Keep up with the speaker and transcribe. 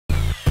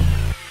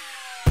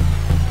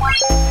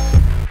What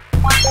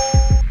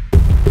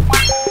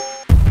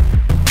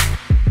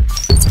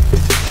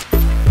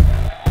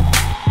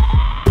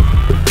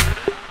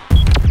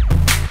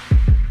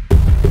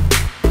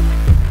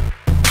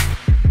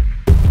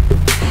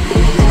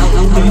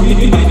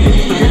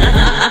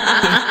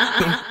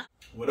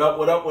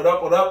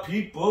up,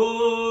 people?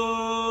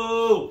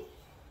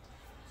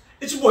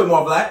 It's your boy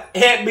Mar Black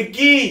and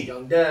McGee,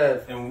 Young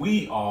Dev, and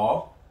we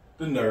are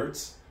the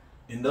Nerds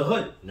in the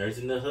Hood. Nerds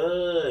in the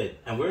Hood,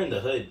 and we're in the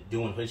hood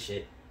doing hood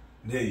shit.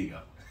 There you go.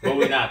 But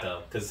we're not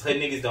though, because hood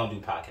niggas don't do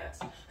podcasts.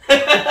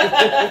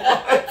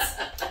 I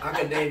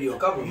can name you a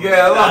couple.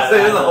 Yeah,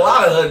 there's a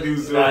lot of hood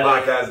dudes doing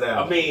podcasts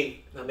now. I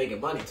mean, not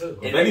making money too.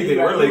 If anything,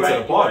 we're late to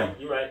the party.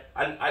 You're right.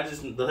 I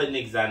just the hood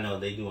niggas I know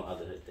they doing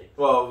other hood things.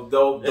 Well,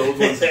 those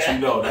ones that you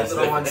know, that's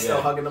the ones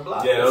still hugging the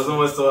block. Yeah, those are the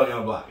ones still hugging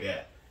the block.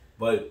 Yeah,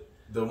 but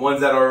the ones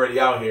that are already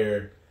out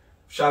here,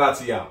 shout out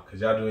to y'all because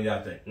y'all doing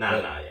y'all thing.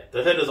 Yeah.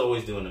 The hood is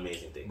always doing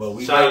amazing things.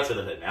 But shout out to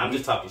the hood. Man. I'm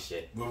just talking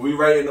shit. When we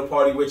right in the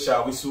party with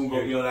y'all, we soon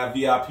gonna be on that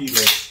VIP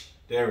list.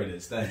 There it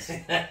is. Thanks.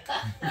 I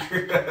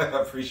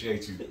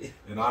appreciate you.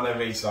 And on that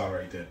H.R.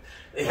 right there.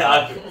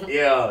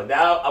 Yeah,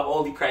 now I'm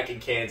only cracking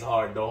cans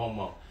hard. No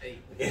homo. Hey.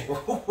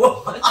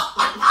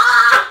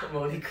 I'm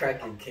only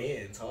cracking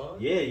cans, huh?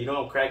 Yeah, you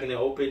know I'm cracking it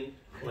open.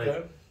 Like,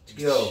 okay.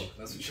 Yo,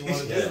 that's what you want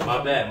to do. Yeah,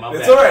 my bad.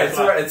 It's alright.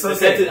 It's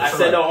okay. I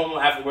said no homo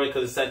afterward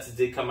because the sentence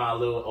did come out a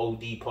little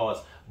OD pause,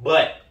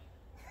 but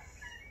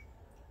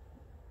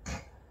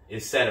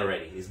it's said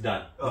already. It's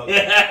done.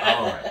 Okay.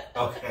 All right.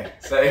 Okay.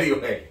 So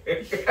anyway,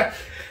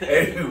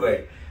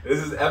 this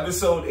is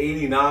episode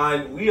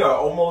 89. We are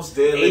almost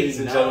there, ladies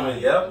and gentlemen.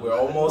 Yep, we're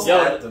almost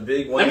at the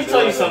big one. Let me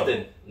tell you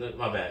something.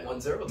 My bad.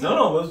 1-0.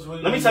 No.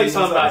 Let me tell you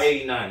something about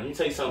 89. Let me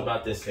tell you something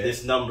about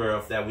this number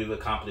that we've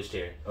accomplished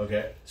here.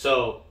 Okay.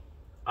 So,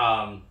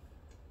 I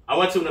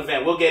went to an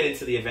event. We'll get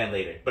into the event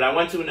later. But I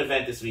went to an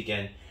event this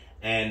weekend,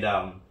 and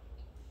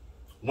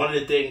one of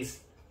the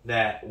things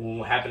that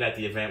happened at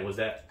the event was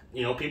that,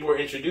 you know, people were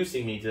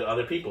introducing me to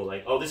other people.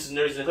 Like, oh, this is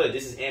Nerds in the Hood.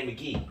 This is Ann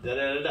McGee.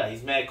 Da-da-da-da.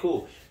 He's mad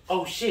cool.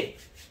 Oh, shit.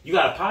 You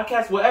got a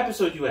podcast? What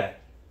episode you at?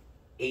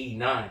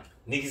 89.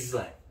 Niggas is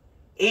like,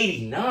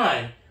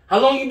 89? How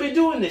long you been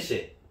doing this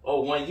shit?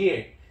 Oh, 1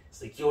 year.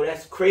 It's like, yo,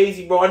 that's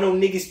crazy, bro. I know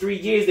niggas 3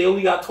 years. They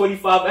only got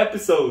 25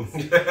 episodes.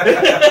 That's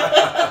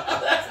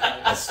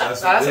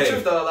the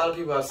truth, though. A lot of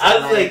people are saying, I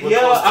was like,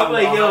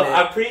 yo,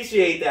 I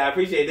appreciate that.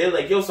 They're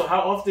like, yo, so how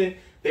often...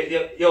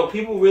 Yo,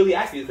 people really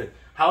ask me,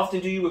 how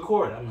often do you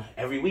record? I'm like,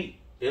 every week.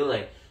 They're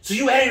like, so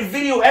you edit a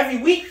video every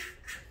week?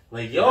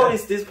 Like, yo,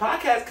 this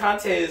podcast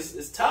content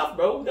is tough,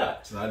 bro. We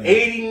got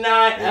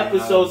 89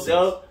 episodes,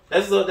 yo.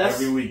 That's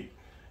every week.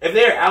 If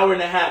they're an hour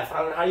and a half,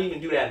 how do you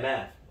even do that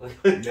math?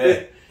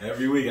 Yeah,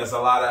 every week. That's a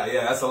lot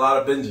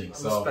of binging. I'm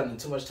spending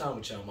too much time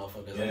with y'all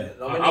motherfuckers. Yeah.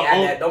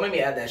 Don't make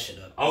me add that shit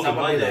up. Only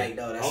Monday. Like,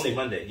 no, only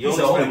Monday. You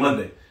only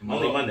Monday.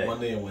 Only Monday.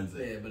 Monday and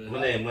Wednesday. Yeah, but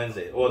Monday and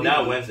Wednesday. Well,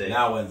 now Wednesday.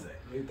 What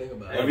do you think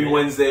about every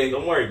Wednesday.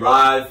 Don't worry, bro.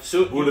 Live.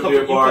 Buddha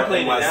Beer Bar,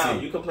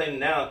 NYC. You complaining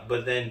now,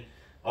 but then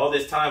all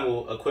this time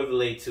will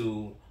equivalent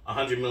to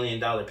 $100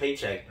 million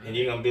paycheck, and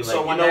you're gonna be like,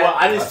 you know what?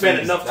 I didn't spend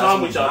enough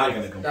time with y'all.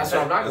 That's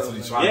what I'm not gonna do.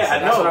 Yeah, I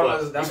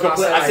know. That's what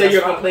I said.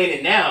 You're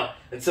complaining now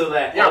until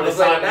that. Yeah, I'm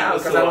complaining now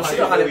because I don't see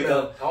 $100 million. I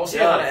don't see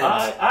 $100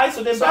 All right,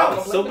 so then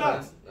bounce. So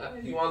bounce.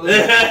 You want to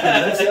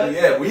listen?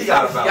 Yeah, we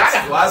got to bounce.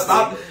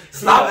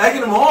 Stop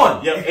egging them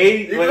on. Yo,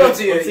 80. We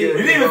didn't even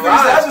finish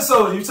the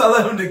episode. You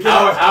telling him to get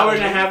hour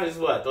and a half is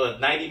what?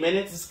 90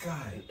 minutes? This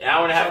guy.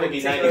 Hour and a half would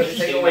be 90 minutes.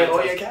 Take away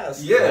all your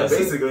cast. Yeah,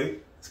 basically.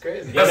 It's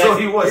crazy. That's what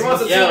he was. He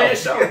wants a 2-minute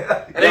show.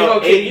 And then he's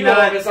going to kick you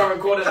off and start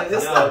recording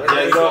his stuff. You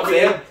know what I'm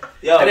saying?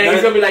 And then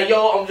he's going to be like,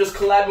 yo, I'm just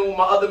collabing with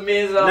my other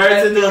men.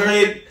 Nerds in the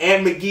Hood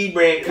and McGee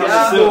brand coming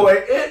soon.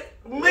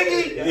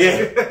 McGee.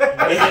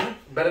 Yeah.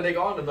 Better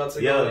nigga on about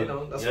to go, you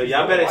know.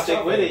 Y'all better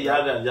stick with it.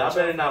 Y'all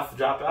better not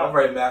drop out. All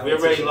right, Matt. We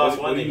already lost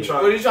one nigga.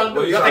 What are you trying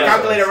to do? You got the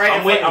calculator right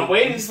in front of you. I'm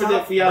waiting for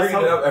y'all to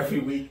bring it up every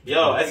week.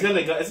 Yo, it's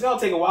gonna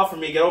take a while for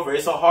me to get over it.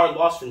 It's a hard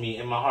loss for me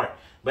in my heart.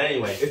 But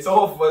anyway. It's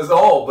all, but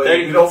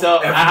 30, you don't...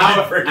 So,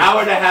 hour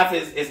and a half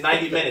is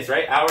 90 minutes,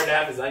 right? Hour and a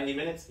half is 90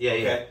 minutes? Yeah.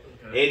 Okay.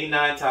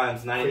 89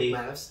 times 90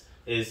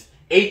 is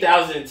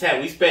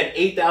 8,010. We spent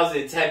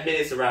 8,010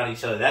 minutes around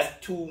each other.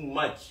 That's too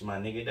much, my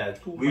nigga.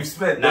 That's too much. We've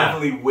spent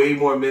definitely way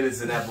more minutes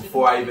than that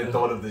before I even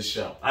thought of this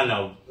show. I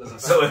know.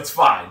 So it's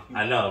fine.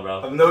 I know,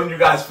 bro. I've known you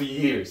guys for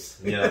years.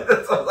 Yeah.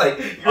 So like,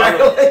 you act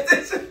like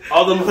this.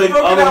 All them hood...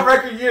 broke that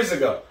record years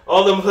ago.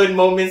 All them hood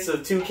moments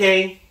of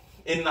 2K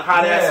in the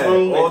hot-ass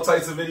room. All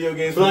types of video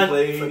games we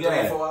played. For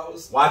 3-4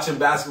 hours. Watching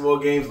basketball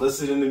games,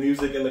 listening to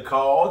music in the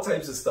car, all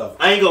types of stuff.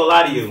 I ain't gonna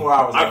lie to you. 4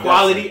 hours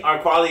our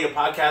quality of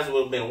podcast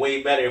would have been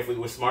way better if we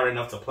were smart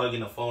enough to plug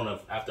in a phone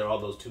after all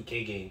those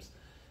 2K games.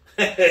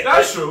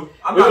 That's true.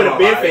 We would have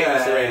been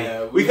famous already.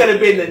 Yeah. We could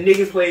have been the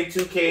niggas playing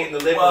 2K in the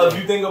living room. Well, if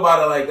you think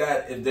about it like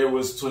that, if there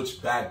was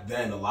Twitch back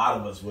then, a lot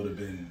of us would have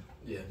been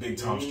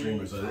big-time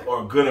streamers,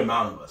 or a good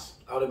amount of us.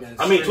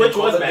 I mean, Twitch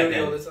was back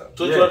then.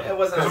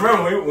 Because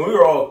remember, when we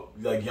were all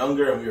like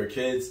younger and we were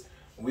kids,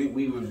 we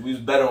was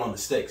better on the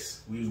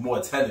sticks. We was more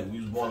attentive.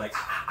 We was more like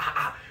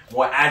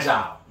more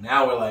agile.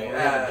 Now we're like,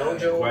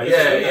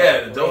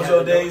 dojo. The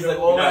dojo days, like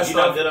all that stuff.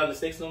 You're not stuff. good on the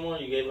sticks no more?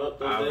 You gave up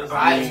those days?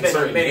 I mean,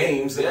 certain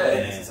games,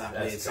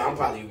 so I'm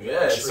probably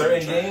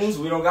certain games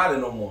we don't got it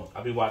no more.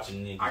 I'll be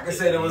watching. I can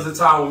say there was a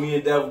time when me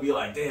and Dev would be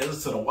like, damn, this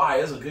is to the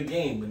wire. This is a good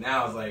game. But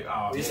now it's like,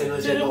 oh, we said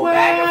go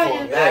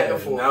back and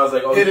forth. Now it's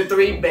like, oh, hit a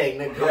 3, bang.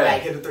 Then come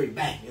back, hit a 3,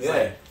 bang. It's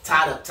like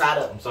tied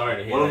up. I'm sorry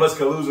to hear One of us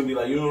could lose and be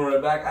like, you don't run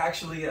it back.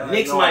 Actually,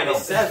 Knicks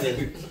minus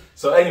 7.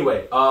 So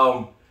anyway,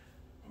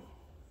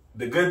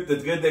 the good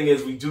thing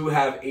is we do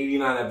have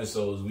 89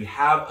 episodes. We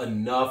have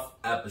enough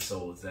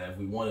episodes that if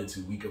we wanted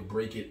to, we could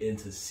break it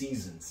into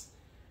seasons,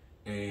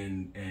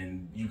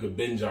 and you could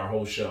binge our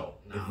whole show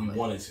if we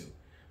wanted to.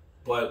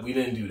 But we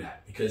didn't do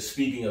that because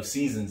speaking of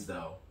seasons,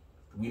 though,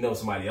 we know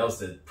somebody else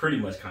that pretty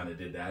much kind of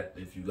did that.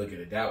 If you look at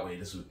it that way,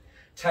 this would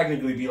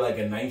technically be like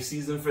a 9th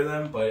season for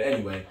them. But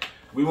anyway,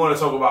 we want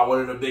to talk about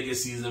one of the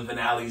biggest season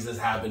finales that's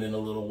happened in a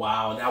little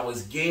while, and that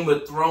was Game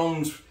of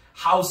Thrones.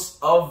 House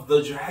of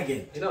the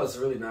Dragon. You know, it's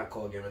really not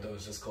called Game of Thrones.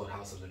 It's just called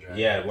House of the Dragon.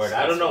 Yeah, word.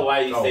 I don't know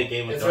why you say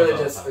Game of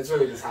Thrones. It's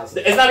really just House of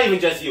the Dragon. It's not even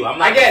just you.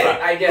 I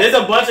get it. There's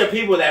a bunch of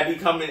people that be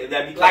coming.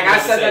 Like I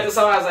said that to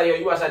someone. I was like, yo,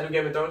 you watch that new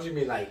Game of Thrones? You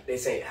mean like they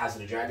say House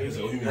of the Dragon?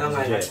 And I'm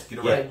like,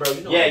 bro,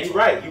 you know. Yeah, you're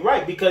right. You're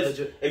right. Because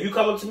if you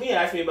come up to me and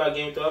ask me about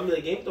Game of Thrones, I'll be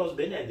like, Game of Thrones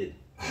been ended.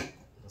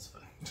 That's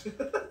fine.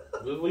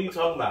 What are you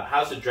talking about?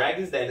 House of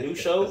Dragons, that new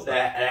show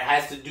that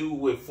has to do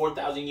with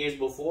 4,000 years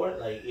before,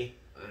 like.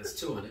 It's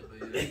 200,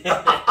 but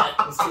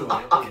yeah. It's 200,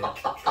 yeah.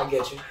 I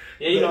get you.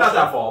 Yeah, you know, not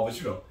that far, but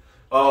you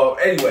know.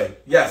 Anyway,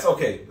 yes,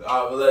 okay.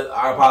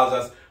 I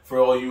apologize for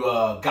all you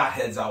got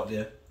heads out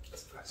there.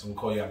 So we'll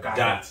call you got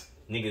heads.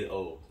 Niggas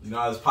old. You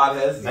know, there's pot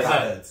heads. That's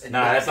got heads.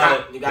 That's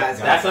not. You guys.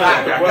 That's not.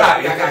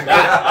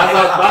 I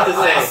was about to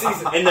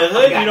say. In the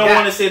hood, you don't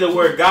want to say the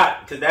word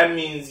 "got" because that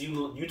means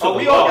you took. Oh,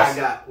 we all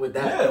got with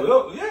that.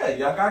 Yeah,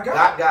 y'all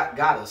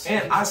got us.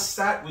 And I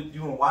sat with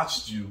you and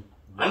watched you.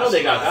 I know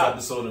they got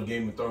episode of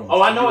Game of Thrones.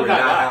 Oh, I know it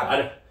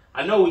got.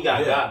 I know we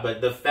got,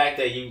 but the fact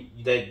that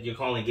you're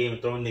calling Game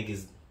of Thrones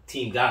niggas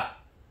Team got.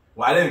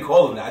 Well, I didn't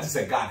call them that. I just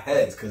said got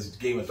heads because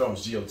Game of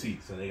Thrones GOT.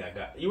 So they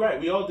got. You're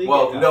right. We all did.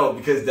 Well, no,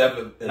 because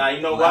Devin. Now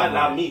you know why?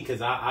 Not me,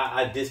 because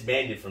I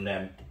disbanded from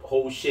that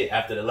whole shit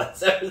after the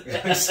last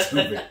episode.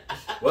 Stupid.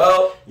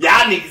 Well,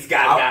 y'all niggas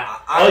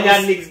got. All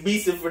y'all niggas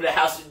beasting for the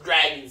House of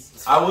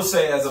Dragons. I will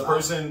say, as a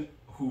person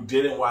who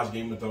didn't watch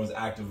Game of Thrones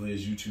actively,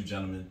 as you two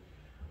gentlemen.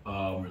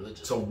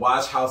 To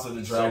watch House of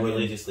the Dragon so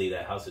religiously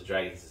that House of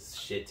Dragons is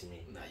shit to me.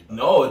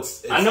 No,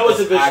 it's I know it's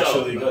a good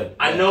actually show. Good.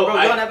 I know.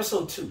 Bro, you're on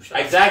episode 2.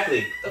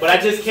 Exactly, but I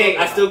just can't.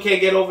 I still can't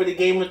get over the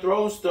Game of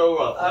Thrones throw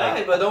up.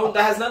 Alright, but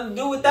that has nothing to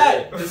do with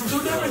that. There's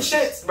 2 different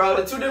shits, bro.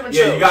 The 2 different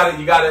shows. Yeah,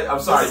 you got it. I'm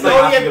sorry.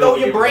 Throw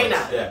your brain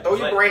out. Yeah. Throw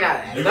your brain out.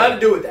 It has nothing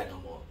to do with that no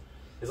more.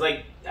 It's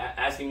like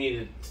asking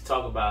me to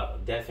talk about a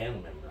dead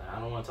family member. I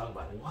don't want to talk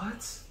about it.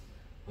 What?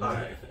 All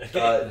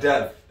right,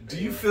 Dev. Do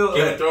you feel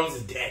Game of Thrones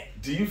is dead?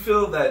 Do you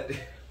feel that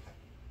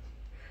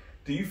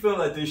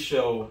this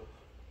show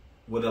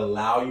would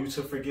allow you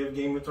to forgive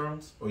Game of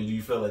Thrones? Or do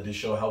you feel like this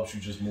show helps you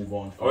just move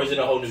on? Or is it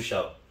a whole new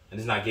show? And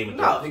it's not Game of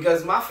Thrones? No,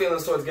 because my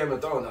feelings towards Game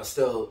of Thrones are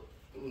still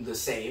the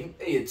same.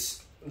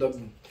 It's the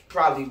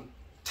probably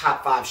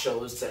top 5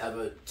 shows to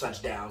ever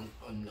touch down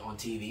on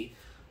TV.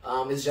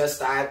 It's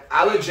just, I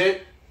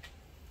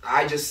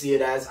just see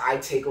it as I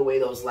take away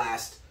those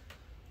last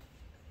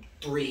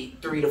 3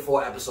 to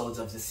 4 episodes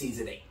of the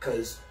season 8.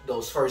 Because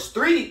those first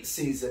 3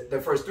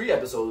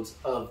 episodes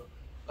of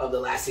the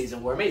last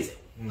season were amazing.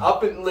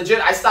 Up and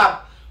legit,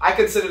 I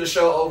consider the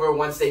show over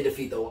once they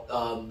defeat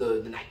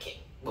the Night King.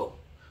 Boom.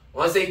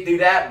 Once they do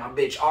that, my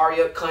bitch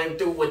Arya came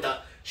through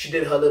she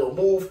did her little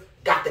move,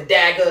 got the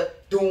dagger,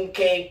 Doom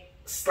came,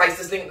 sliced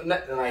this thing,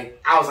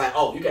 like, I was like,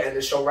 oh, you can end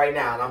the show right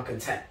now, and I'm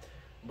content.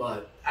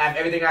 But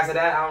everything after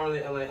that, I'm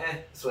like,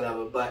 it's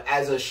whatever. But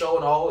as a show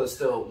and all, it's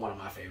still one of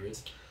my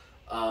favorites.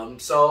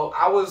 So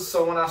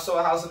when I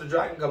saw House of the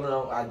Dragon coming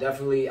out,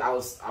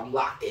 I'm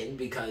locked in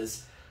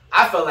because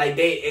I felt like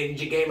in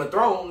Game of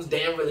Thrones, they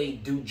didn't really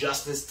do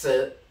justice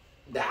to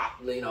the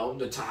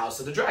House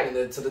of the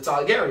Dragon, to the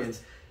Targaryens.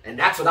 And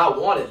that's what I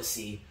wanted to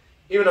see.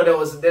 Even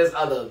though there's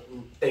other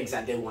things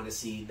I did want to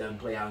see them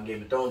play out in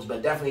Game of Thrones,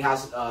 but definitely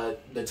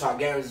the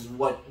Targaryens is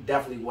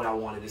definitely what I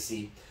wanted to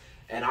see.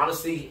 And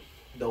honestly,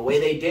 the way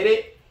they did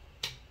it,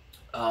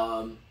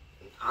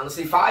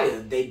 honestly, fire.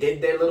 They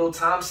did their little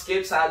time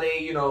skips, how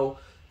they,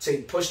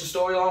 to push the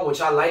story on, which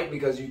I like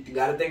because you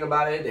got to think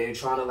about it. They're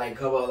trying to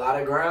cover a lot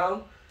of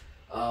ground.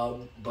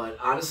 But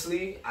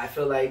honestly, I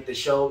feel like the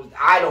show,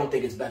 I don't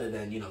think it's better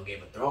than, Game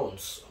of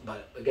Thrones.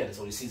 But again, it's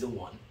only season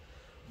 1.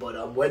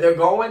 But where they're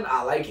going,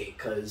 I like it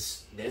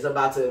because there's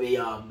about to be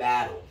a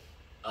battle.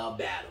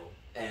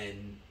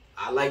 And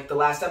I liked the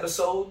last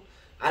episode.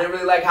 I didn't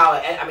really like how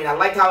it ended. I mean, I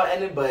liked how it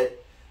ended,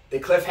 but the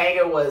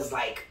cliffhanger was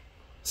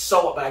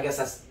but I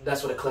guess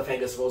that's what a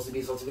cliffhanger is supposed to be.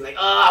 It's supposed to be like,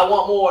 I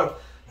want more.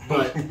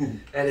 But,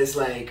 and it's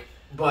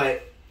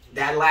but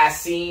that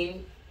last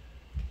scene,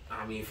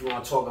 I mean, if you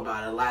want to talk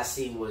about it, the last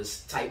scene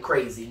was type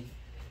crazy.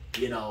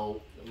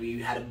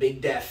 we had a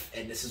big death,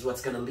 and this is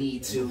what's gonna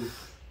lead to.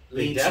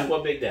 Big death?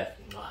 What big death?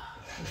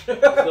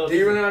 Do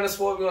you really want to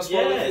spoil? You want to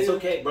spoil Yeah, it? it's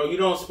okay, bro. You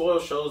don't spoil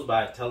shows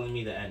by telling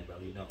me the end, bro.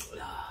 You don't.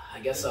 I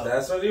guess so.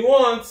 That's what he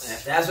wants.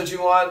 If that's what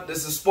you want,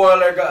 this is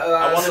spoiler.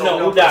 I want to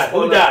know who died.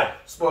 Who died?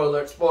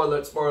 Spoiler.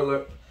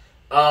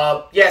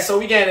 Yeah, so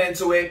we get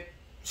into it.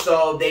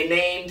 So they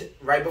named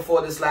right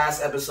before this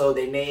last episode.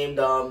 They named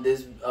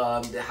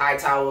the High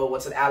Tower.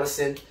 What's it?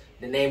 Allison.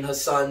 They named her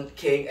son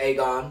King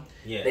Aegon.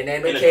 Yeah. They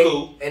named him In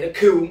King. In a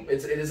coup.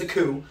 It is a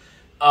coup.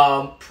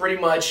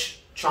 Pretty much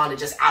trying to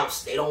just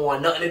oust. They don't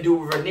want nothing to do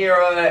with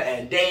Rhaenyra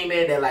and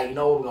Daemon. They're like, you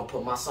know, we're gonna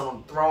put my son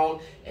on the throne,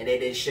 and they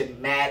did shit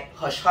mad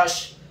hush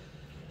hush.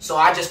 So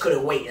I just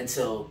couldn't wait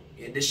until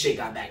this shit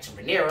got back to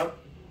Rhaenyra.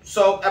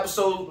 So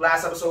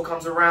last episode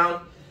comes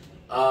around.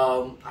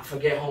 I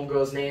forget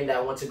homegirl's name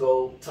that went to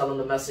go tell him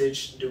the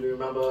message. Do we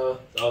remember?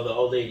 Oh, the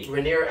old lady.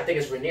 Rhaenyra. I think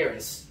it's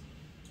Rhaenyra's.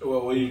 The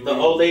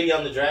old lady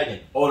on the dragon.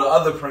 Oh, the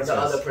other princess.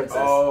 The other princess.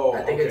 Oh,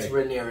 I think okay. it's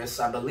Rhaenyra's,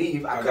 I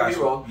believe. I could be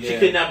wrong. Yeah. She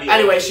could not be.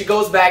 Anyway, she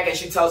goes back and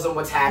she tells them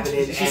what's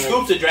happening. She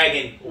scoops the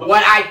dragon.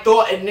 What I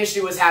thought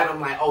initially was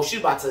happening, I'm like, oh,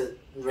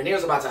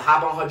 Rhaenyra's about to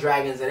hop on her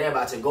dragons and they're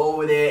about to go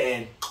over there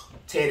and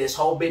tear this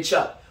whole bitch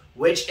up.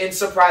 Which, in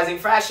surprising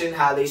fashion,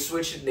 how they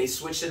switched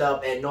it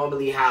up, and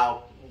normally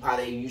how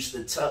they used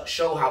to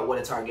show what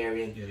a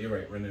Targaryen. Yeah, you're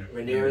right.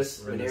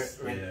 Rhaenyra's,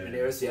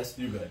 yes.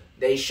 You good.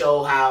 They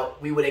show how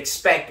we would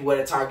expect what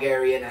a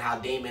Targaryen and how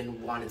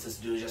Daemon wanted us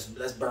to do, just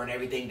let's burn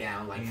everything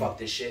down, like fuck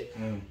this shit.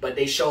 But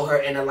they show her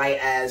in a light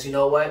as, you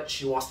know what,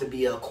 she wants to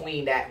be a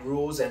queen that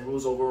rules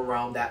over a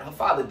realm that her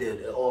father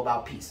did, all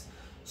about peace.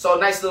 So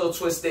nice little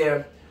twist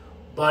there.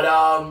 But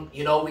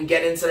you know, we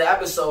get into the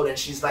episode and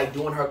she's like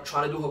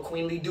trying to do her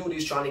queenly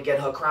duties, trying to get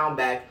her crown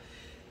back.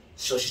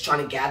 So she's trying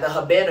to gather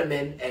her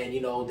bannermen, and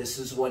you know, this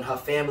is when her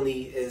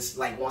family is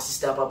like wants to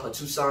step up. Her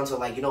two sons are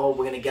like, you know what,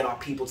 we're gonna get our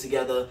people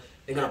together.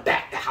 They're gonna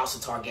back the House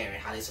of Targaryen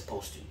how they're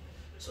supposed to.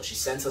 So she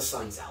sends her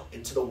sons out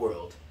into the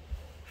world.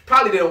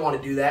 Probably didn't want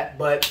to do that,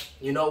 but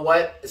you know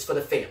what? It's for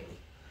the family.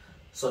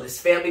 So this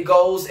family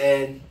goes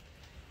and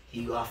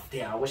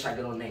I wish I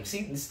could know the name.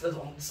 See, this is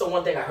the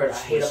one thing I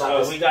hate about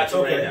this. We got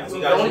you right now.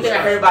 The only thing I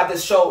heard about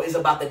this show is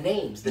about the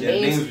names. The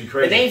names be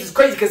crazy. The names is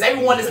crazy because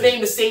everyone is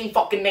named the same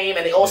fucking name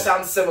and they all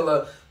sound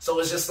similar. So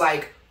it's just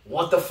like,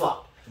 what the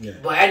fuck? Yeah.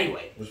 But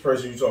anyway. Which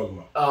person you talking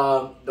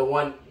about? The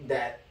one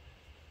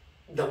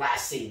the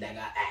last scene that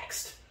got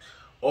axed.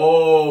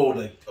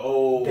 The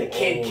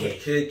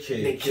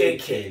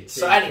kid kid.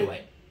 So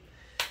anyway.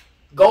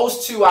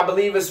 Goes to, I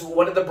believe it's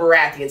one of the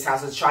Baratheons'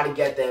 houses, trying to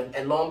get them,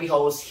 and lo and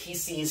behold, he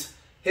sees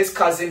his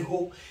cousin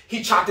who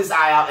he chopped his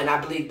eye out, and I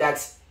believe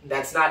that's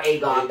not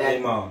Aegon.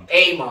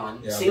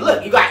 Aemon. Yeah, see,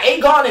 look, you got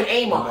Aegon and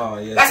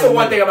Aemon. Yeah, that's the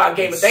one thing about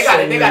Game of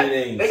Thrones. They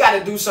got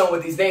to do something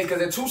with these names because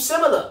they're too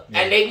similar,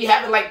 and they be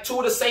having like two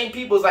of the same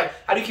people. It's like,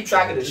 how do you keep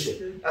track of this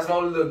shit? That's my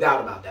only little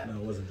doubt about that. No,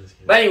 it wasn't this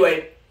kid. But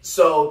anyway,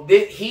 so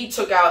he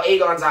took out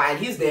Aegon's eye, and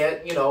he's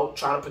there, you know,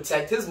 trying to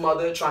protect his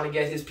mother, trying to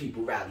get his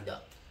people rallied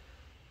up.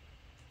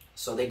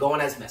 So they go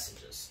in as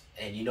messengers.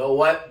 And you know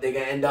what? They're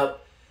going to end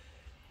up...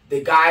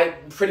 The guy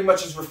pretty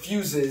much just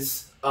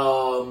refuses...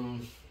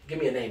 give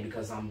me a name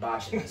because I'm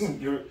botching this.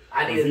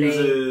 I need a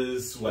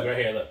name. What? Right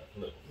here,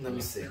 look. Let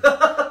me see.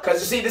 Because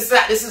you see, this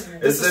is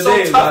so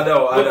names, tough. I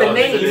know. The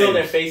names. You know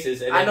their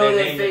faces. And I know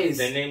their face.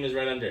 Their name is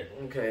right under.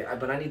 Okay,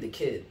 but I need the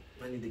kid.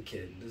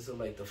 This is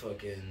like the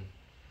fucking...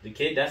 The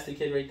kid? That's the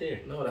kid right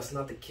there. No, that's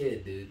not the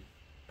kid, dude.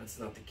 That's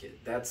not the kid.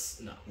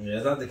 No. Yeah,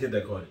 it's not the kid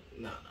that caught it.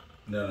 No.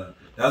 No.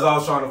 That's what I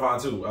was trying to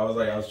find too. I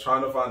was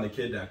trying to find the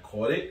kid that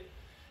caught it.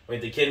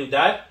 Wait, the kid who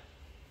died?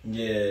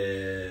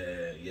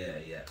 Yeah.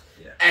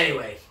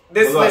 Anyway,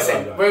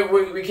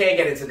 we can't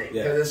get into names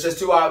because it's just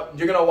too out.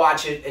 You're gonna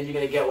watch it and you're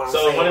gonna get what I'm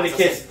saying. So one of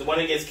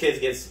the kids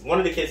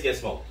gets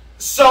smoked.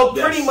 So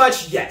pretty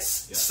much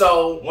yes.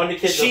 So one of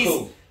the kids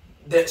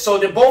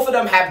both of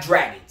them have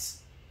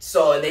dragons.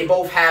 So they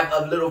both have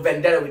a little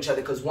vendetta with each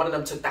other because one of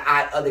them took the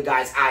other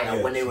guy's eye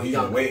out when they were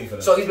young.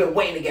 So he's been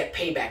waiting to get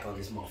payback on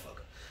this motherfucker.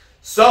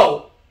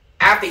 So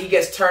after he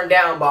gets turned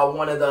down by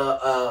one of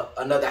the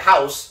another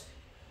house,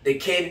 the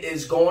kid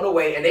is going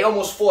away, and they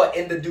almost fought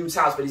in the dude's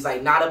house, but he's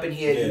like, not up in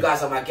here. You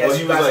guys are my guests.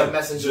 You guys are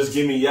messengers. Just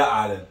give me your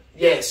eye then.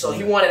 Yeah, so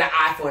he wanted an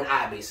eye for an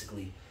eye,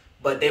 basically.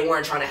 But they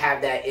weren't trying to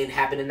have that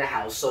happen in the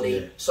house. So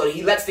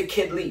he lets the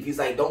kid leave. He's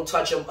like, don't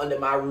touch him under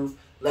my roof.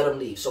 Let him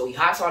leave. So he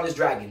hops on his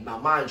dragon. Now,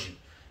 mind you,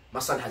 my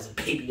son has a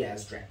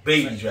baby-ass dragon.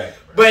 Baby dragon.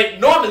 But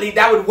normally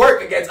that would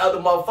work against other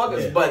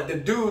motherfuckers. Yeah. But the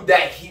dude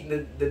that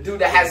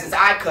has his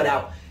eye cut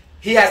out,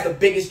 he has the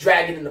biggest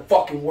dragon in the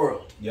fucking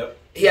world. Yep.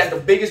 He has the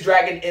biggest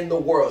dragon in the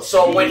world.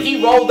 So when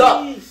he rolled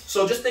up,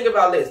 so just think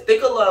about this.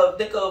 Think of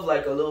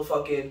like a little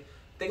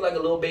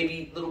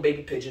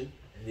baby pigeon.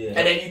 Yeah.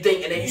 And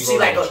then you see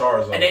like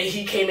and then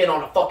he came in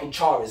on a fucking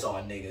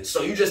Charizard, nigga.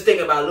 So you just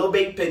think about a little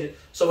baby pigeon.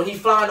 So when he's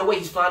flying away,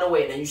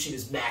 and then you see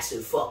this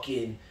massive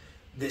fucking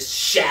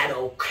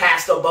shadow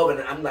cast above it,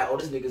 and I'm like, oh,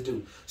 this nigga's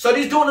dude. So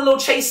he's doing a little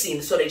chase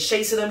scene. So they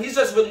chasing him. He's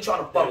just really trying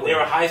to fuck with him. They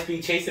were high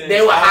speed chasing.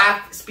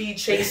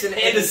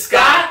 In the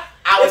sky.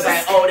 I was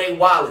like, oh, they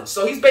wildin'.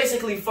 So he's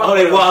basically fucking. Oh,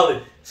 they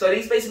wildin'. So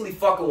he's basically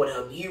fucking with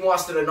him. He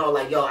wants her to know,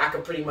 like, yo, I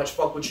can pretty much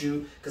fuck with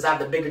you because I have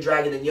the bigger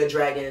dragon than your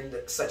dragon,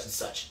 such and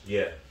such.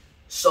 Yeah.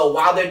 So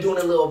while they're doing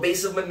a little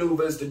evasive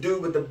maneuvers, the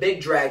dude with the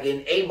big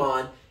dragon,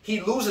 Amon, he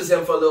loses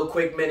him for a little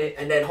quick minute,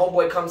 and then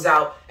homeboy comes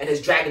out, and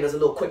his dragon does a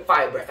little quick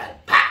fire breath at him.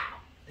 Pow!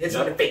 Hits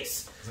him in the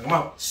face.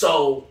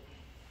 So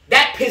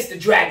that pissed the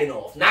dragon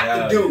off,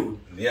 not the dude.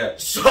 Yeah.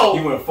 So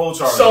he went full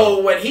charge.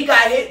 So when he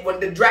got hit, when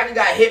the dragon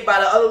got hit by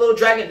the other little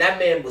dragon, that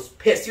man was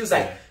pissed. He was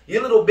like,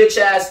 "You little bitch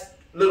ass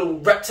little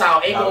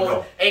reptile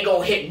ain't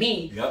gonna hit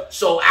me." Yep.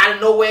 So out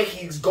of nowhere,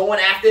 he's going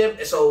after him.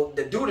 And so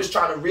the dude is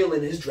trying to reel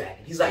in his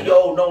dragon. He's like,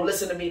 "Yo, no,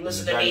 listen to me,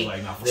 listen to me."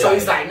 Like, nah, so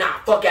he's like, "Nah,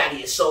 fuck out of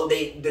here." So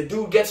the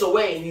dude gets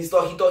away, and he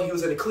thought he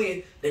was in the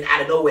clear. Then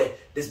out of nowhere,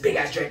 this big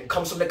ass dragon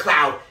comes from the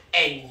cloud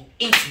and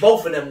eats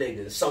both of them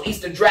niggas. So eats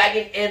the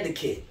dragon and the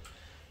kid.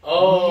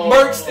 Oh,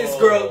 murks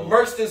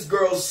this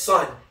girl's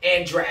son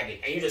and dragon,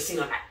 and you just see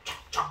them like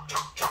chop,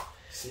 chop, chop.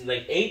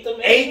 Like ate them,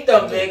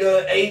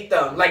 nigga, ate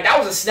them. Like that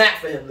was a snap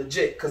for him,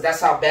 legit, because that's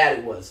how bad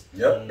it was.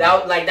 Yep.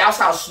 That's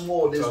how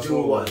small this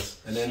dude was.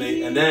 And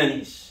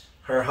then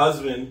her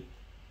husband,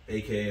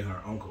 aka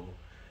her uncle,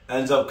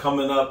 ends up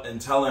coming up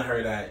and telling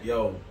her that,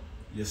 yo,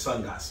 your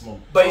son got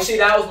smoked. But you see,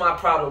 that was my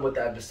problem with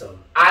the episode.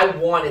 I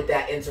wanted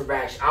that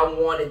interaction. I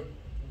wanted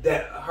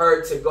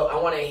I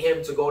wanted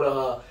him to go to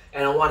her,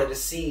 and I wanted to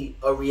see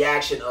a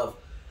reaction of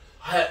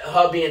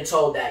her being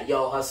told that,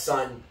 yo, her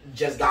son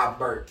just got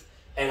burnt.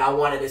 And I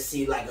wanted to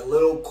see like a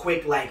little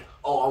quick, like,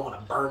 oh, I want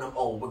to burn him.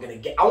 Oh, we're gonna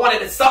get. I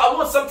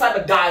want some type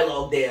of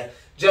dialogue there,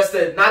 just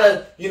to not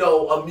a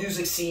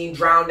music scene,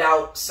 drowned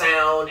out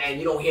sound, and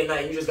you don't hear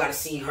nothing. You just got to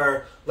see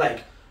her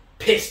like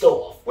pissed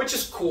off, which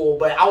is cool.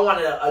 But I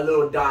wanted a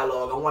little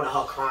dialogue. I wanted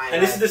her crying.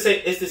 And this is the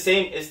same. It's the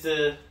same.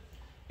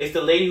 It's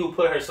the lady who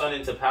put her son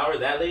into power.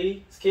 That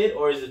lady's kid,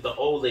 or is it the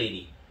old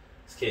lady's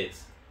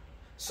kids?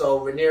 So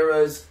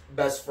Rhaenyra's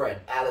best friend,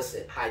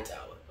 Alicent Hightower.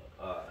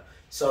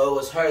 So it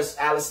was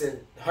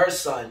her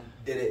son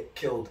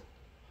killed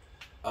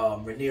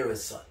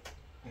Rhaenyra's son.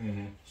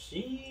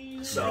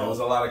 Mm-hmm. So it was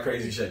a lot of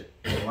crazy shit.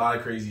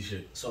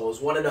 So it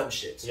was one of them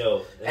shits.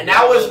 Yo, and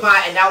that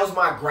was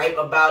my gripe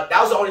about.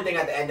 That was the only thing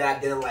at the end that I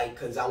didn't like,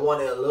 because I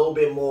wanted a little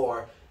bit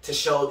more to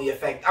show the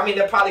effect. I mean,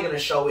 they're probably gonna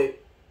show it,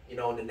 in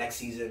the next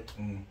season.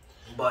 Mm.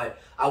 But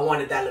I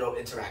wanted that little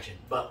interaction.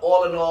 But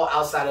all in all,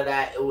 outside of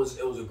that, it was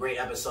a great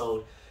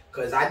episode,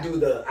 because I do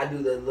the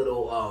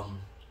little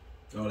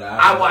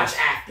I watch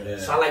after, yeah.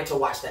 So I like to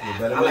watch the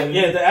after. I like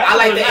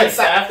the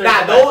inside.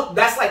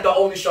 That's like the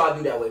only show I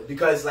do that with,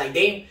 because like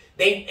they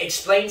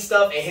explain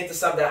stuff and hint to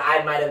stuff that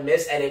I might have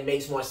missed, and it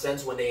makes more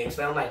sense when they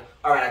explain. I'm like,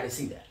 all right, I can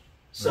see that.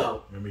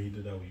 So remember he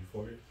did that with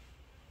Euphoria.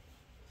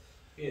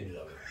 He didn't do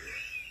that with Euphoria.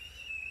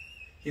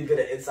 He did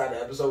it inside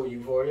the episode with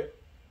Euphoria.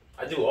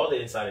 I do all the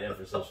inside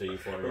episodes for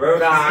Euphoria.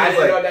 Remember, I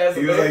didn't know that.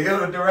 He was like, yo,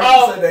 the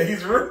director said that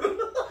he's rude.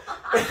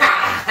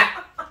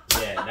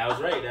 Yeah, that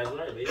was right.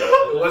 Baby.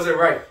 It wasn't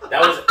right.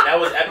 That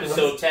was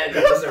episode 10.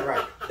 That wasn't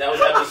right. That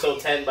was episode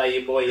 10 by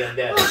your boy Young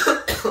Dad.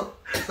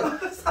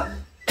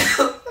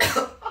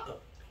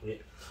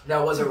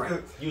 That wasn't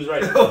right. You was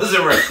right. That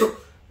wasn't right.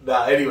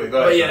 Nah, anyway, go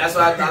ahead. But yeah, that's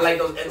why I like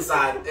those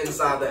inside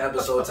the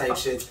episode type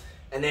shits.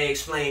 And they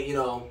explain,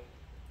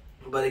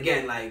 but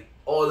again, like,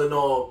 all in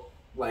all,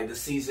 like, the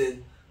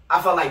season,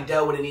 I felt like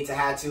Del would have need to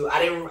have to.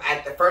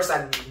 At first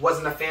I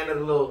wasn't a fan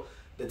of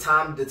the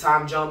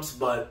time jumps,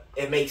 but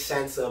it makes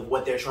sense of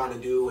what they're trying to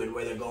do and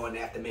where they're going. They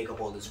have to make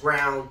up all this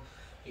ground.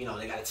 They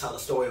got to tell the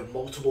story of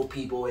multiple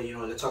people. And,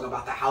 they're talking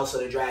about the House of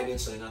the Dragon,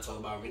 so they're going to talk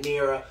about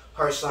Rhaenyra,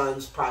 her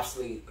sons,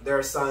 possibly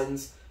their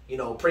sons.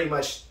 Pretty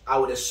much, I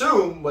would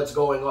assume what's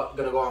going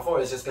to go on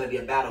forward is just going to be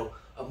a battle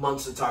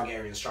amongst the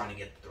Targaryens trying to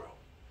get the throne.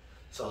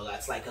 So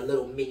that's like a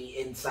little mini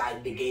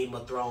inside the Game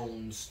of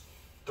Thrones.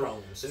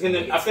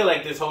 I feel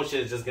like this whole shit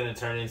is just gonna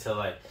turn into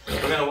like,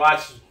 we're gonna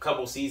watch a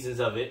couple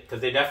seasons of it,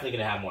 because they're definitely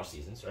gonna have more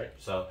seasons, right?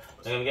 So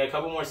they're gonna get a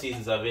couple more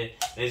seasons of it,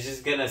 and it's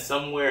just gonna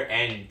somewhere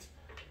end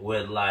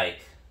with like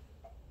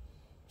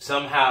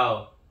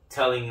somehow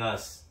telling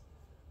us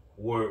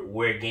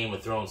where Game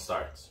of Thrones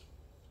starts.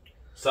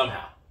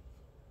 Somehow.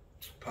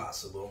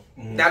 Possible.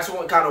 Mm-hmm. That's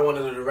one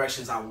of the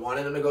directions I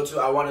wanted them to go to.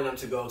 I wanted them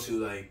to go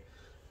to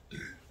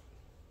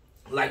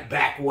like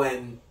back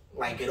when,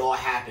 like, it all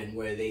happened,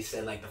 where they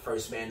said like the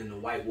first man and the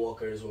White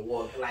Walkers were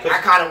walking. Like, I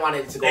kind of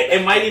wanted it to go.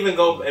 It might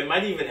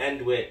even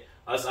end with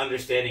us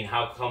understanding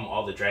how come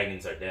all the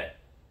dragons are dead.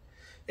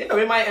 It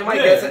might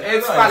get to.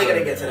 It's probably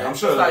gonna get to that. I'm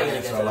sure they're gonna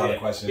answer a lot of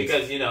questions,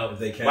 because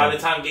by the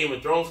time Game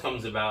of Thrones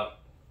comes about,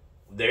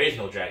 there is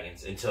no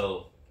dragons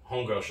until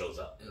Homegirl shows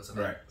up.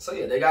 Right. So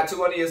yeah, they got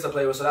 200 years to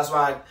play with. So that's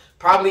why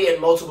probably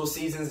in multiple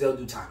seasons they'll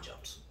do time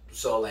jumps.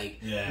 So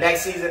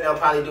next season they'll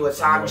probably do a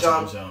time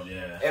jump.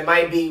 Yeah. It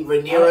might be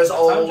Rhaenyra's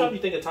old. Time jump? You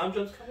think a time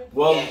jump's coming?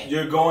 Well,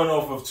 you're going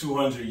off of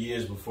 200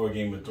 years before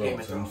Game of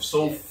Thrones. And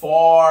so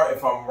far,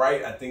 if I'm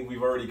right, I think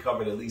we've already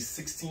covered at least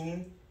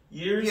 16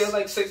 years.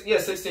 Yeah, 16. Yeah,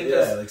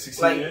 like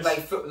 16 years.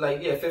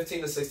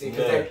 15 to 16.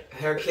 Because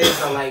her kids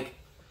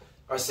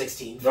are or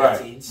 16, 15.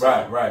 Right,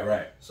 So,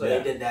 right. So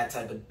they did that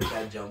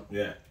jump.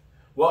 Yeah.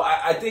 Well,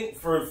 I think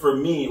for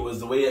me, it was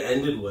the way it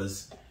ended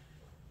was,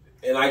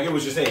 and I get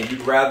what you're saying.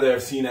 You'd rather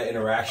have seen that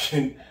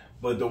interaction,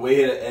 but the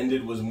way it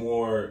ended was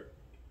more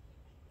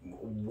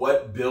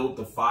what built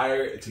the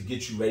fire to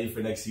get you ready for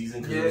next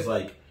season. Because it was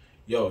like,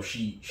 yo,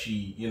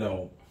 she, you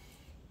know,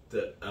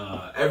 the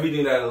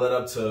everything that led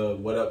up to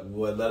what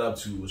led up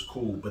to was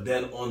cool. But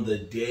then on the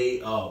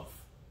day of,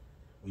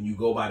 when you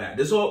go by that,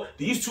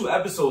 these 2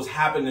 episodes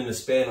happened in the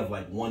span of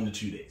like 1 to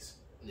 2 days,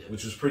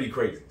 which was pretty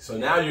crazy. So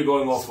now you're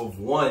going off of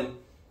 1.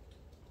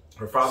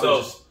 Her father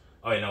just.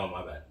 Oh, no,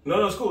 my bad.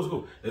 No, it's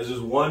cool. There's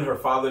just 1, her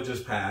father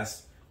just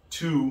passed.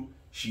 2,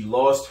 she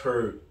lost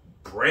her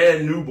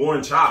brand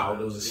newborn child.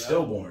 It was a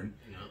stillborn.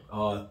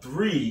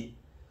 3,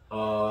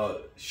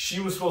 she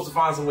was supposed to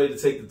find some way to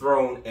take the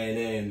throne, and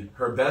then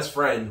her best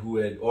friend, who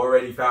had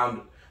already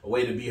found a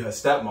way to be her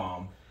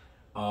stepmom,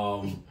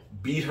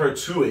 beat her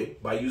to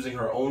it by using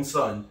her own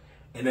son.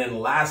 And then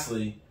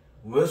lastly,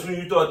 just when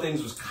you thought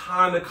things was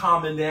kind of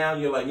calming down,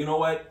 you're like, you know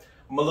what?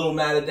 I'm a little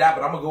mad at that,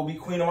 but I'm going to go be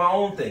queen of my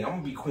own thing. I'm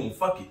going to be queen.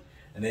 Fuck it.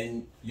 And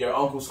then your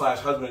uncle /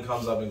 husband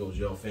comes up and goes,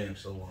 yo, fam,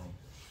 so,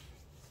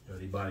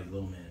 dirty body,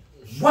 little man.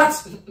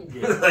 What?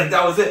 Like,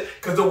 that was it.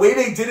 Because the way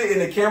they did it in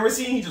the camera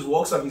scene, he just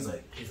walks up, he's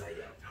like, yo, dirty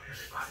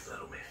body,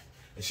 little man.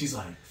 And she's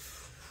like,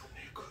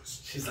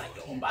 she's like,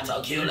 yo, I'm about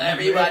to kill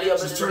everybody up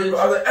in this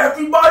bitch.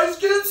 Everybody's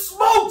getting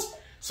smoked.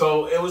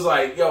 So it was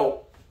like,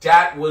 yo,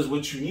 that was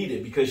what you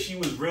needed, because she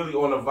was really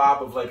on a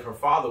vibe of like her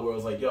father, where it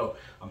was like, yo,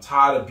 I'm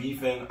tired of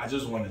beefing. I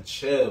just want to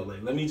chill.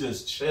 Like, let me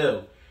just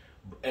chill.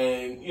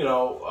 And, you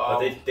know.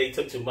 But they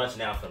took too much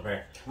now from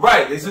her.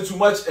 Right. They took too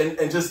much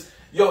and just,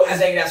 yo. I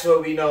think that's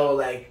what we know.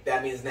 Like,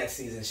 that means next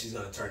season she's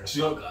going to turn the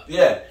fuck up.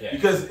 Yeah.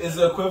 Because it's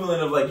the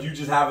equivalent of like you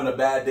just having a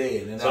bad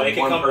day. And then so it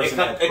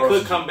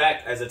could come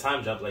back as a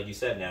time jump, like you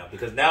said now.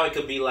 Because now it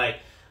could be like,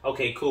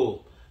 okay,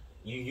 cool.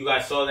 You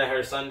guys saw that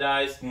her son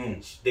dies.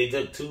 They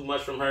took too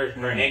much from her.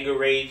 Her anger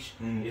rage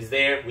is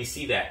there. We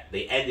see that.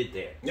 They ended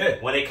there. Yeah.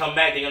 When they come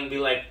back, they're going to be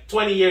like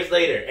 20 years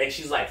later. And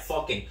she's like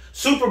fucking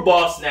super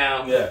boss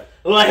now. Yeah.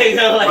 Ready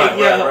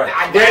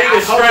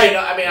to strike.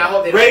 I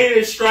hope they ready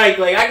to strike.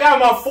 Like, I got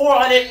my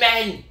 400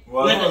 men.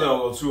 Well, I'm not going to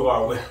go too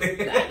hard with it.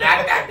 Not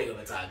that big of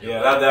a time jump.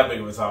 Yeah, not that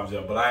big of a time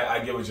jump. But I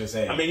get what you're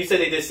saying. I mean, you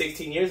said they did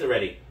 16 years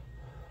already.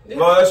 Yeah.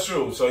 Well, that's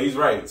true. So he's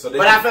right. So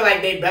but I feel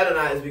like they better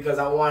not, is because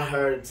I want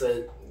her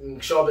to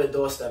show up at the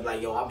doorstep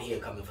like, yo, I'm here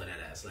coming for that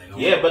ass. Like,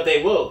 but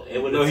they will.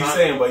 He's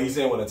saying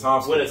with a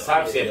time skip. With a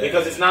time skip.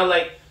 Because it's not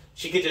like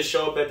she could just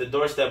show up at the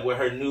doorstep with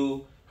her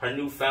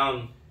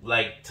newfound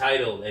like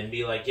title and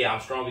be like, yeah, I'm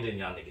stronger than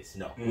y'all niggas.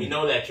 No, we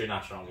know that you're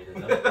not stronger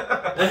than them.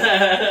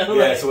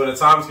 So with a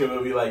time skip,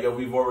 it'll be like, yo,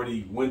 we've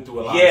already went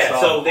through a lot of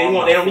stuff. So they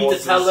don't need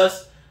to tell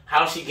us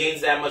how she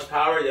gains that much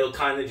power. They'll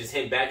kind of just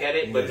hint back at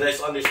it. But let's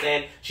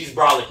understand, she's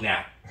brolic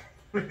now.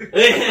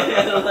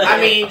 I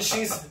mean,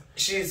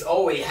 she's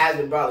always has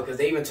been brolic, because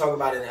they even talk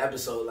about it in the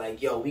episode,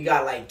 like, yo, we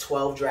got like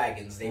 12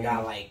 dragons. They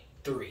got like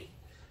 3.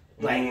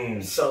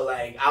 Like, so,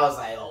 like, I was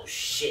like, oh,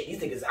 shit, these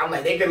niggas, I'm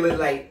like, they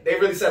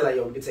really said, like,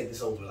 yo, we can take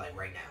this over, like,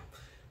 right now.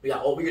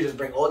 We could just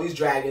bring all these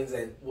dragons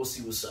and we'll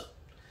see what's up.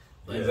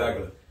 But,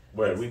 exactly.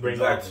 Where we bring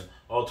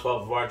all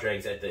 12 of our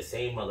dragons at the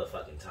same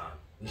motherfucking time.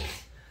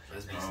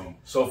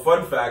 So,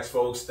 fun facts,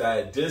 folks,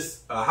 that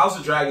this House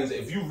of Dragons,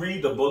 if you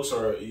read the books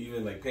or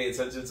even, like, pay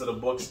attention to the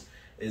books,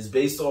 is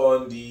based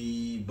on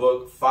the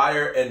book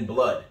Fire and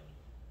Blood.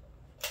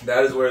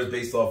 That is where it's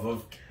based off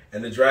of.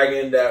 And the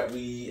dragon that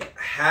we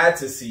had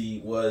to see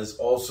was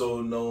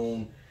also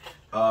known,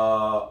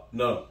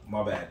 no,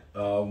 my bad.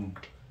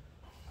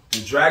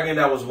 The dragon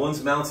that was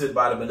once mounted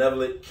by the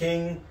benevolent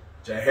King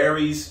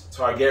Jaehaerys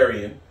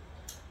Targaryen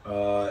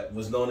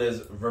was known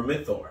as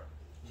Vermithor.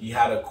 He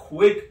had a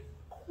quick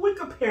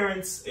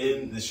appearance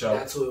in the show.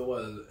 That's who it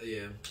was,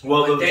 yeah.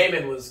 Well,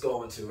 Daemon was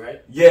going to,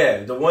 right?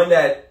 Yeah, the one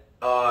that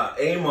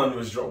Aemon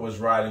was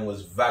riding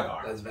was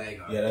Vagar. That's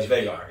Vagar. Yeah, that's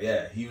Vagar.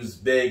 Yeah, he was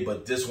big,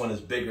 but this one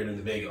is bigger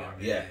than the Vagar.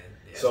 Yeah.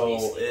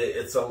 So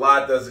it's a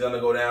lot that's gonna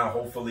go down.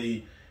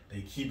 Hopefully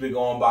they keep it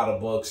going by the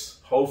books.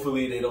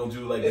 Hopefully they don't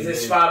do like. Is it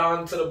spot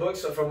on to the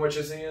books from what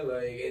you're seeing?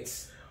 Like,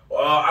 it's.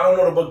 I don't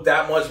know the book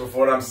that much, but from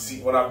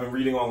what I've been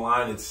reading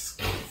online, it's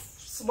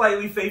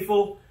slightly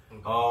faithful.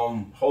 That's what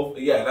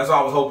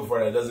I was hoping for.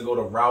 That it doesn't go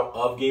the route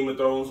of Game of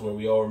Thrones, where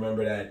we all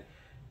remember that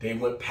they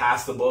went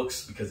past the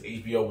books because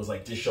HBO was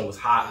like, this show is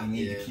hot. We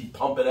need to keep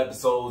pumping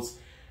episodes.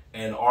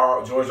 And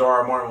George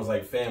R.R. Martin was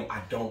like, fam,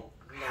 I don't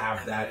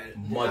have that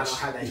much.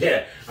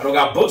 I don't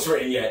got books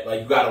written yet.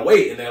 Like, you gotta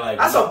wait. And they're like,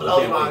 that's what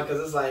blows my mind,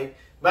 because it's like,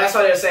 but that's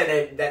why they're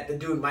saying that the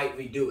dude might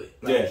redo it.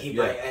 Like, he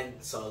might, and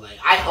so like,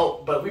 I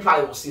hope, but we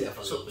probably won't see that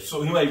for a little bit.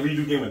 So he might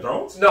redo Game of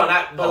Thrones? No,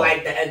 but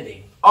like the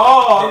ending.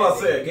 Oh, I was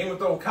about to say, Game of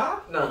Thrones Kai?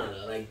 No,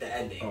 like the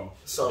ending. Oh.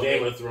 So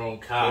Game of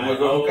Thrones Kai. Game of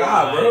Thrones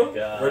Kai, bro.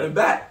 Run it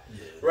back.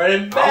 Run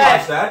it back. I'll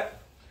watch that.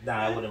 Nah,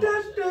 I wouldn't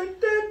watch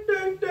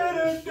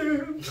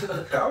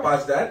that. I'll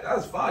watch that.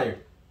 That's fire.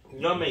 You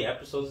know how many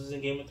episodes is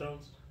in Game of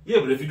Thrones?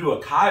 Yeah, but if you do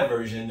a Kai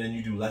version, then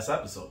you do less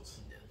episodes.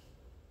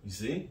 You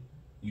see?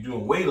 You're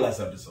doing way less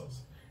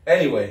episodes.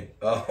 Anyway,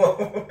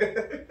 no,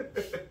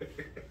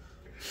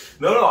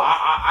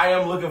 I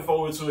am looking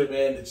forward to it,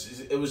 man.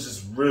 It was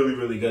just really,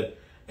 really good.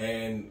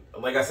 And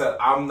like I said,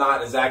 I'm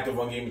not as active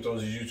on Game of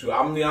Thrones as you two.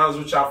 I'm gonna be honest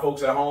with y'all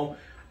folks at home.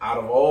 Out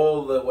of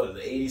all the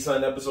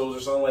 80-something episodes or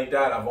something like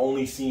that, I've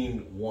only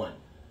seen one.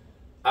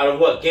 Out of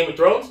what? Game of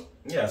Thrones?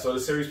 Yeah, so the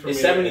series premiere.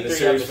 It's 73 and the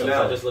series episodes.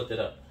 finale. I just looked it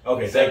up.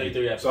 Okay,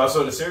 73 episodes. So I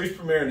saw the series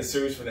premiere and the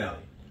series finale.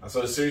 I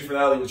saw the series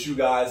finale with you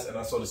guys, and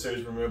I saw the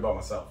series premiere by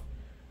myself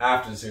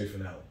after the series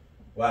finale.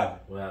 What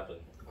happened? What happened?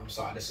 I'm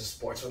sorry, this is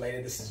sports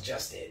related. This is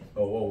just it.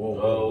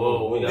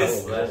 Whoa.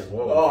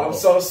 I'm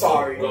so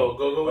sorry. Go.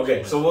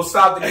 Okay, so we'll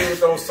stop the Game of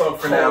Thrones talk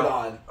for now. Hold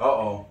on.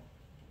 Uh-oh.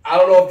 I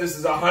don't know if this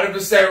is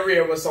 100%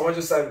 real, but someone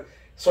just said,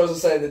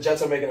 sources say the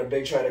Jets are making a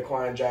big trade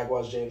acquiring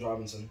Jaguars' James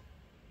Robinson.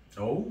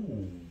 Oh.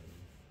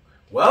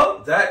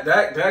 Well,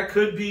 that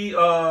could be big.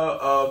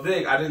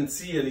 I didn't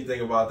see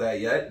anything about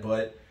that yet,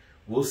 but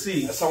we'll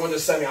see. Someone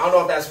just sent me. I don't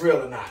know if that's real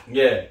or not.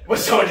 Yeah. But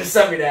someone just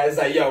sent me that. It's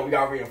like, yo, we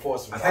got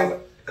reinforcements.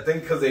 I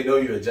think because they know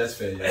you're a Jets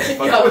fan. Yo,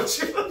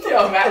 imagine.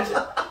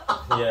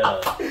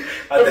 Yeah.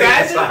 I think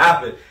that's what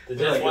happened. The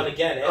Jets won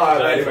again.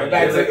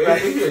 Back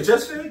to you're a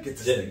Jets fan? Get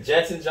this thing.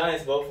 Jets and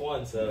Giants both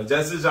won. So The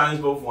Jets and Giants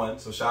both won.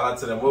 So shout out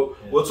to them.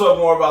 We'll talk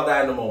more about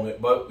that in a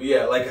moment. But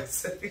yeah, like I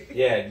said.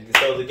 Yeah.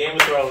 So the Game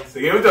of Thrones.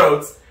 The Game of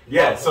Thrones.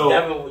 Yeah. So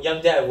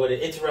young dad with an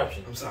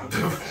interruption. I'm sorry.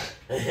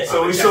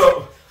 So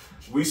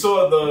we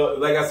saw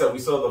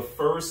the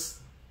first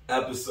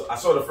episode. I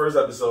saw the first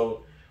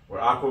episode where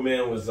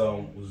Aquaman was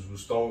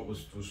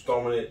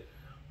storming it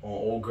on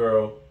old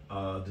girl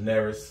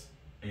Daenerys,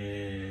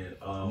 and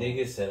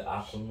nigga said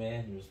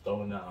Aquaman was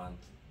throwing it on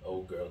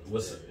old girl.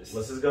 What's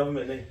his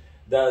government name?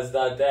 That's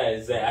not that.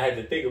 It's that I had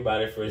to think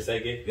about it for a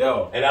second.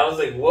 Yo. And I was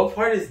like, what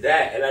part is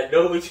that? And I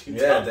know what you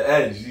at the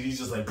edge. He's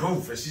just like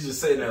poof, and she's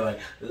just sitting there like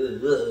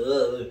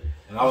and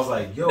I was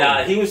like, yo.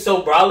 Nah, he was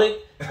so brolic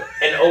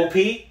and OP.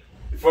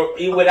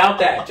 Without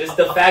that, just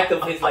the fact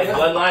of his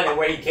bloodline and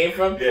where he came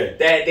from, that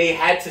they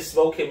had to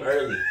smoke him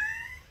early,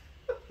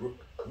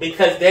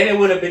 because then it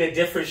would have been a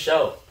different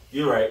show.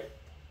 You're right.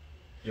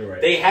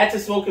 They had to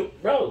smoke him,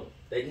 bro.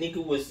 That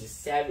nigga was a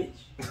savage.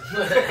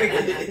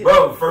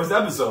 Bro, first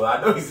episode,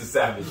 I know he's a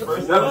savage.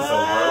 First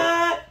episode,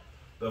 bro.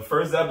 The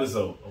first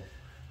episode.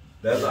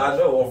 That's I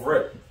know off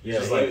rip.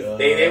 Yeah,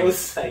 they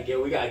was like, yeah,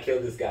 we gotta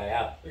kill this guy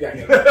out. We gotta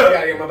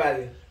get him up out of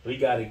here. We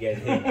gotta get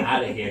him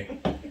out of here.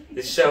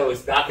 This show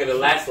is not gonna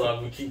last long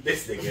if we keep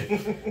this nigga.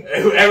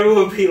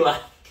 Everyone would be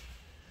like,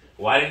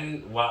 what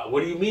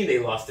do you mean they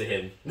lost to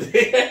him?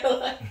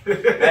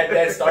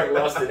 that Stark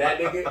lost to that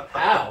nigga?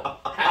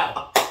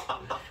 How?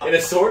 In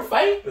a sword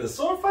fight? In a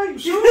sword fight? You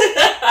sure?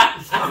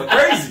 It's kind of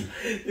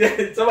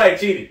crazy. Somebody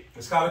cheated.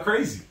 It's kind of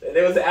crazy.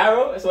 There was an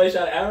arrow. Somebody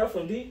shot an arrow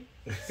from deep.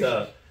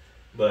 Young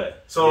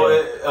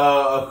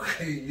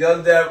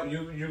Dev,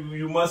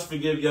 you must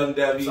forgive Young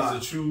Dev. He's a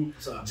true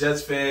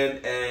Jets fan,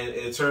 and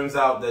it turns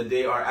out that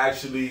they are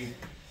actually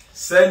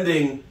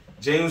sending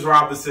James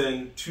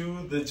Robinson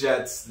to the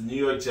Jets, the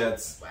New York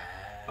Jets.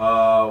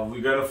 Wow.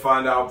 We're gonna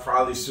find out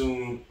probably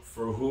soon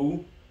for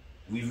who.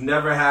 We've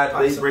never had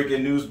late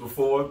breaking news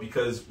before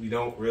because we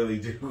don't really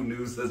do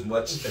news as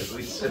much as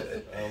we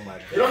should. Oh my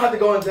god! You don't have to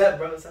go into that,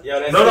 bro.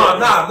 I'm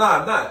not.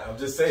 I'm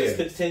just saying. Just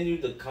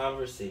continue the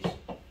conversation.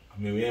 I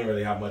mean, we didn't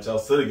really have much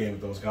else to the Game of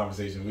Thrones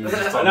conversation. We were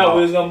just talking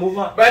we was gonna move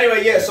on. But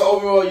anyway, so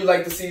overall, you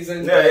like the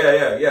season?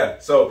 Yeah.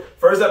 So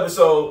first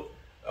episode,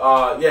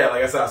 like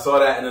I said, I saw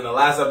that, and then the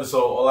last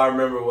episode, all I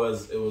remember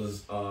was it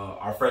was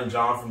our friend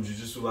John from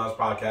Jiu-Jitsu Lounge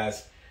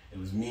podcast. It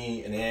was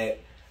me and Ant,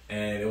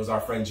 and it was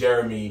our friend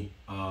Jeremy,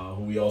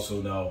 who we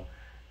also know,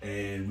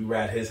 and we were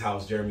at his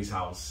house, Jeremy's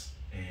house,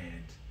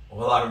 and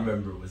all I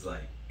remember was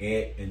like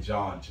Ant and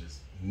John just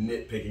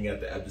nitpicking at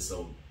the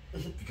episode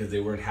because they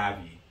weren't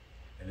happy.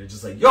 And they're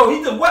just like, yo,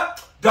 he did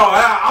what? Dog,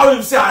 I don't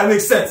even see how it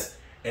makes sense.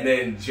 And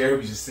then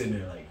Jeremy's just sitting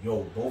there like,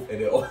 yo, both, and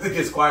then it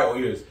gets quiet all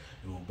ears.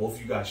 Yo, both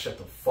of you guys shut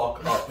the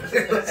fuck up.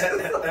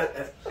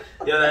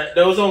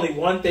 There was only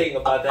one thing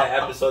about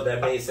that episode that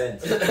made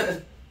sense.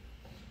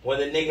 When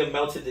the nigga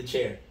melted the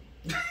chair.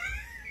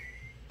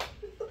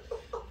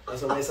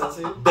 That's what made sense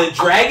to you? The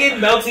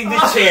dragon melting the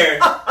chair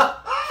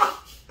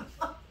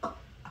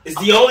is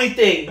the only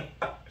thing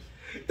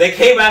that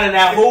came out of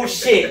that whole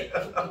shit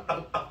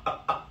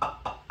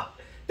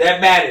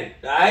that mattered,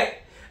 alright?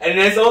 And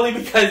that's only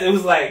because it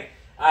was like,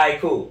 alright,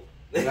 cool.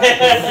 He's like,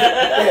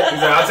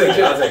 I'll take it.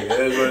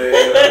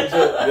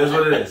 It is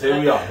what it is. Here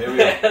we are.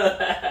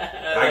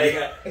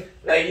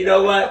 Like, you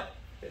know what?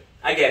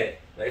 I get it.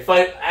 Like,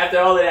 fuck, after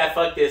all of that,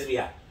 fuck this, we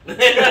out.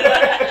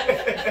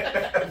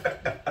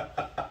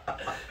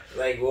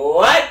 Like,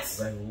 what?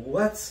 Like,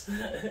 what?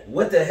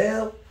 What the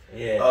hell?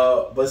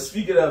 Yeah. But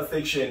speaking of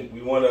fiction,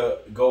 we want to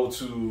go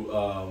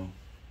to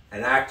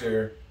an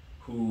actor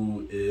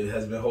who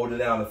has been holding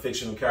down a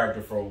fictional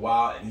character for a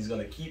while, and he's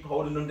going to keep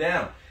holding them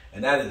down.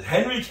 And that is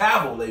Henry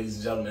Cavill, ladies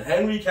and gentlemen.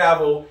 Henry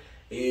Cavill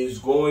is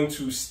going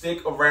to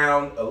stick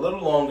around a little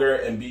longer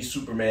and be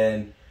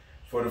Superman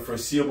for the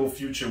foreseeable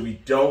future.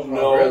 We don't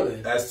know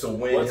as to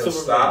when he'll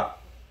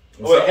stop.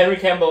 Or Henry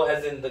Cavill,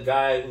 as in the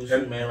guy who's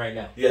Superman right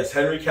now. Yes,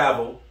 Henry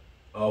Cavill,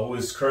 who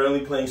is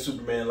currently playing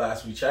Superman.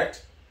 Last we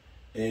checked,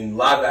 in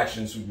live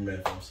action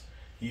Superman films,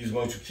 he's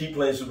going to keep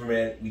playing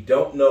Superman. We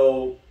don't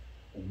know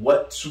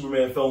what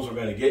Superman films we're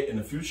going to get in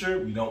the future.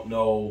 We don't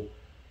know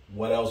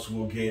what else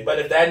we'll get. But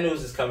if that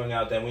news is coming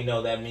out, then we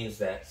know that means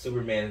that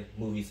Superman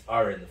movies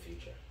are in the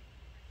future.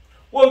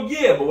 Well,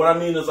 yeah, but what I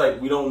mean is, like,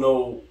 we don't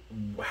know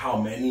how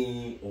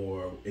many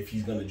or if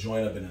he's going to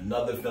join up in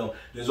another film.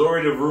 There's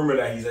already a rumor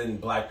that he's in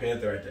Black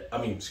Panther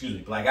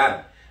Black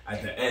Adam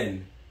at the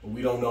end. But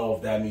we don't know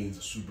if that means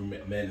a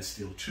Superman Man of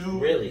Steel 2.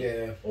 Really?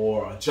 Yeah.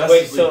 Or a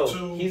Justice League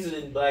 2. He's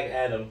in Black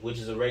Adam, which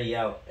is already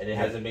out, and it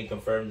hasn't been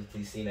confirmed that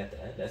he's seen at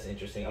the end. That's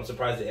interesting. I'm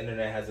surprised the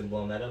internet hasn't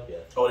blown that up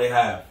yet. Oh, they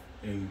have.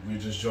 And we're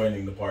just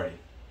joining the party.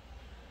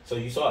 So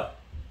you saw it?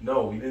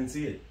 No, we didn't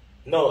see it.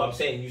 No, I'm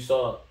saying you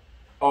saw.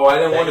 Oh, I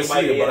didn't want to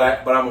see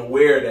it, but I'm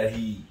aware that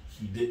he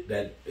did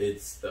that.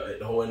 It's the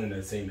whole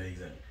internet saying that he's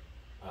in it.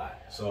 Right.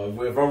 So if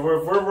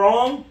we're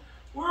wrong,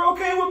 we're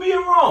okay with being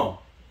wrong.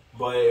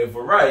 But if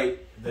we're right,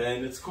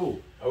 then it's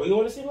cool. Are we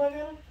going to see Black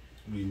Adam?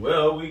 We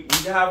will. We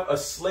have a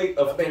slate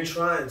of. I've been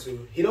trying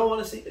to. He don't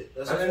want to see it.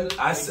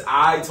 That's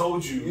I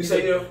told you. You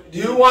said do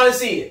you want to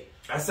see it?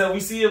 I said we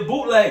see a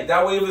bootleg.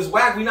 That way, if it's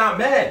whack, we not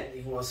mad.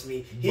 He wants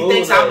me. He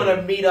thinks I'm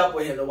gonna meet up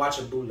with him to watch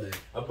a bootleg.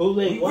 A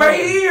bootleg right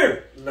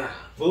here. Nah.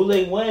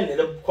 Bootleg when? And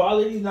the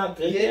quality's not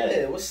good yet.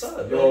 Yeah, what's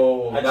up?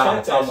 Yo, I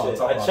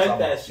checked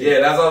that shit.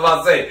 Yeah, that's what I was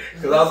about to say.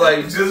 Because I was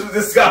like,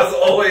 this guy's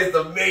always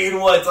the main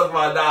one talking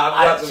about,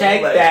 I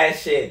checked that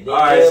shit. All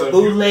right, so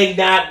bootleg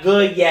not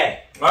good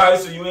yet. All right,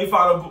 so you ain't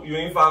found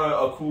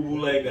a cool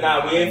bootleg.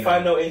 Nah, we ain't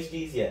found no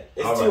HDs yet.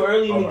 It's too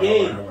early in the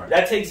game. All right.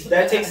 That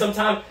takes some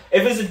time.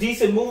 If it's a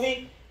decent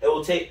movie, it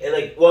will take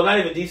not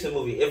even a decent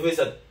movie. If it's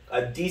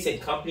a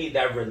decent company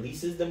that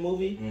releases the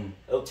movie,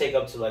 it'll take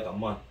up to like a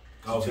month,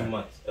 2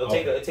 months.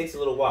 It takes a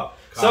little while.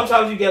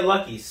 Sometimes you get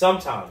lucky.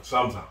 Sometimes.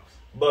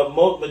 But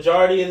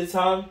majority of the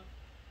time,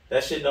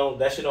 that shit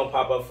don't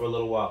pop up for a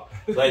little while.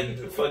 Like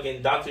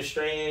fucking Doctor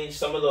Strange,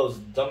 some of those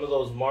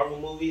Marvel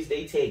movies,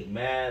 they take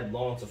mad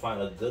long to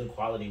find a good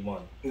quality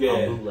one. Yeah,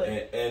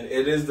 and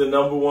it is the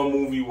 #1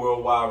 movie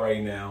worldwide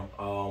right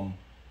now.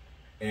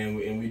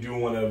 And we do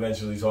want to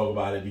eventually talk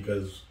about it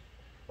because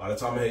by the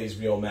time it hits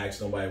HBO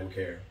Max, nobody will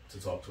care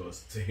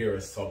to hear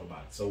us talk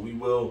about it. So we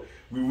will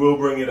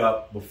bring it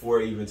up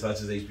before it even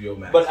touches HBO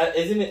Max. But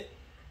isn't it?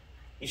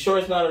 You sure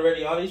it's not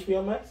already on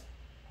HBO Max?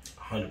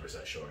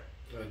 100% sure.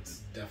 It's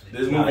definitely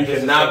this movie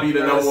cannot be the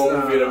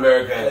 #1 movie in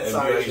America and be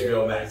on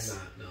HBO Max.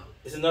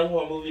 It's the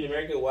 #1 movie in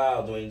America.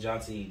 Wow, Dwayne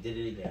Johnson, you did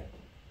it again.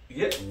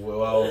 Yeah,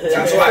 well,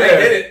 that's why they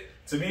did it.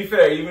 To be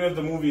fair, even if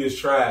the movie is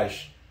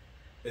trash,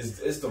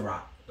 it's The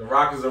Rock. The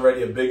Rock is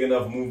already a big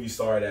enough movie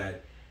star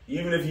that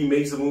even if he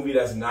makes a movie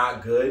that's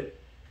not good,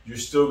 you're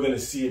still going to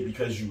see it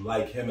because you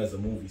like him as a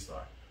movie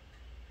star.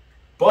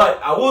 But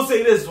I will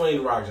say this, Dwayne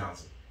 "The Rock"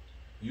 Johnson.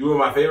 You were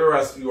my favorite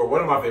wrestler. You were one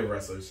of my favorite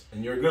wrestlers,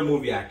 and you're a good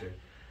movie actor.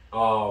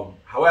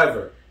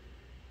 However,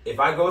 if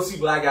I go see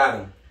Black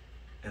Adam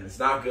and it's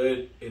not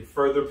good, it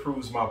further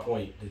proves my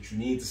point that you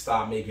need to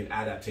stop making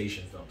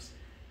adaptation films.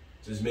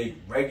 Just make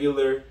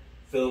regular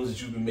films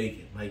that you've been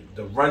making. Like,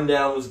 The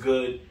Rundown was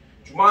good.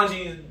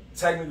 Jumanji is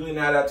technically an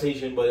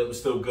adaptation, but it was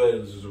still good.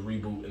 It was just a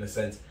reboot in a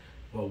sense.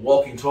 But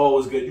Walking Tall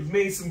was good. You've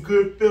made some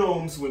good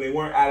films when they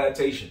weren't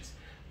adaptations.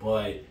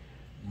 But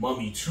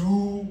Mummy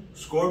 2,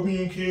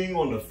 Scorpion King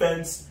on the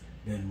fence,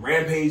 then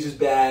Rampage is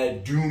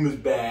bad, Doom is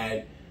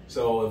bad.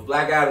 So if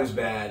Black Adam's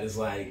bad, it's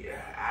like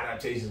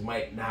adaptations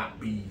might not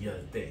be your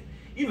thing.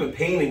 Even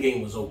Pain and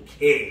Gain was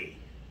okay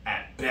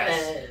at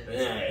best.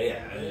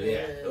 Yeah,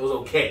 it was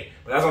okay.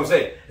 But that's what I'm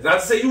saying. It's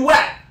not to say you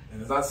whack. And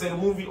it's not to say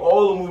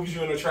all the movies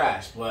you're in are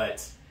trash.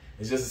 But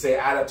it's just to say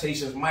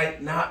adaptations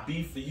might not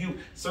be for you.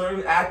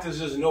 Certain actors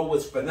just know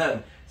what's for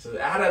them. So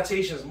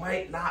adaptations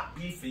might not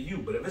be for you.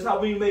 But if it's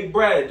helping you make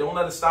bread, don't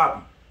let it stop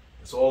you.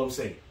 That's all I'm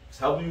saying. It's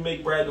helping you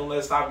make bread, don't let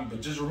it stop you.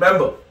 But just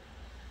remember,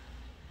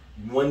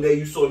 one day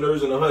you saw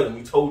Nerdz in the Hood and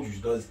we told you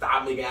to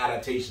stop making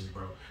adaptations,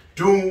 bro.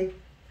 Doom,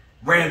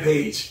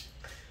 Rampage,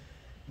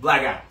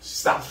 Black Adam.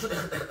 Stop.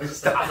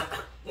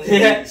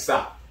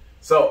 Stop.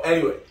 So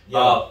anyway,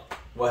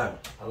 what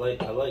happened?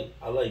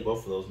 I like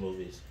both of those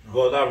movies.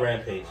 Well, not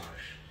Rampage.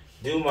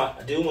 Doom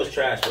was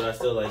trash, but I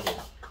still like it.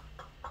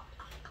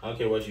 I don't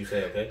care what you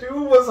say, okay? Dude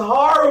was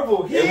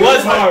horrible. It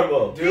was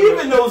horrible. He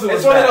even knows it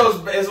was bad.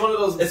 It's one of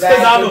those. It's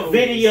because I'm a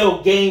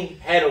video game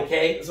head,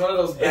 okay? It's one of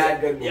those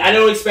bad good movies. I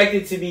don't expect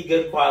it to be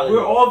good quality.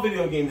 We're all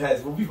video game heads,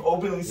 but we've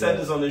openly said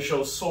this on this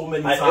show so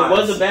many times. It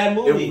was a bad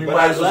movie, we but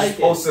might I as well like just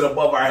post it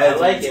above our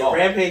heads. I like it.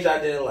 Rampage, I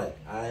didn't like.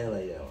 I didn't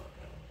like that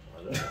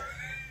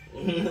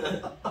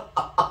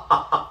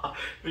one.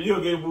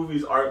 Video game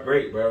movies aren't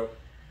great, bro.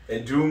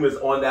 And Doom is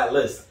on that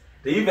list.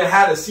 They even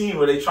had a scene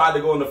where they tried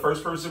to go into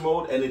first-person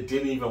mode, and it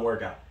didn't even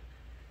work out.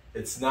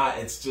 It's not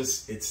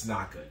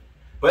good.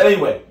 But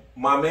anyway,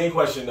 my main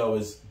question though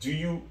is, do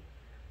you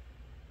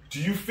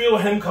feel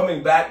him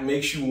coming back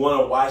makes you want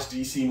to watch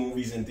DC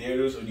movies in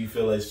theaters, or do you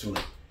feel it's too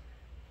late?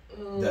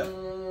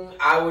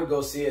 I would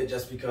go see it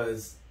just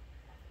because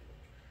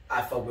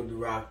I fuck with The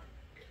Rock.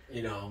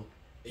 You know,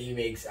 he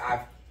makes.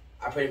 I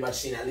pretty much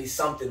seen at least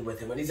something with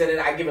him. When he's in it,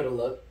 I give it a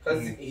look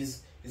because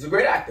he's a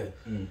great actor.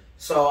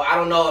 So I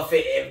don't know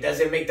if does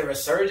it make the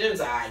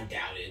resurgence. I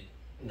doubt it.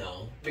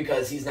 No,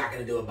 because he's not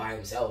gonna do it by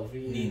himself.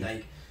 You need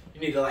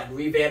to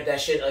revamp that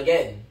shit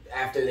again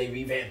after they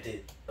revamped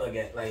it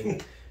again.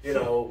 Like you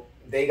know,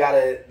 they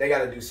gotta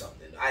do something.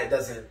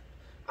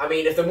 I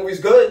mean, if the movie's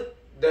good,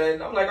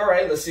 then I'm like, all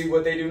right, let's see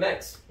what they do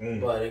next.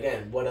 But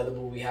again, what other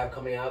movie we have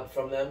coming out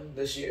from them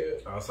this year?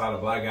 Outside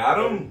of Black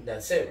Adam?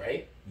 That's it,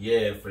 right?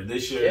 Yeah, for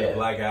this year, the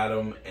Black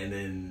Adam, and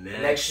then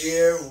next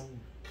year,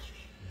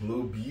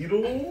 Blue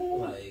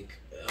Beetle?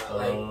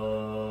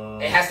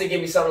 It has to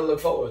give me something to look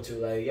forward to,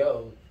 like,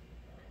 yo.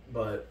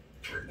 But,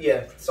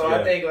 yeah, so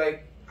I think,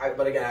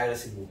 but again, I gotta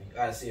see the movie. I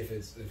gotta see if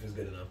it's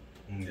good enough.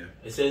 Yeah.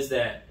 It says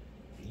that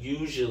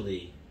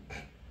usually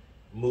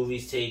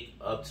movies take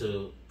up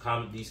to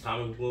these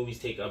comic book movies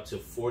take up to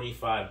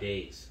 45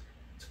 days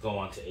to go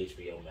on to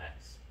HBO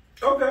Max.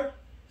 Okay.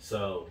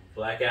 So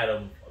Black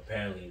Adam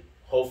apparently,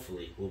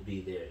 hopefully, will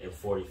be there in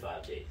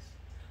 45 days.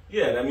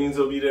 Yeah, that means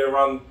it'll be there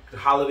around the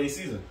holiday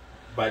season.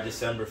 By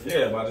December 5th.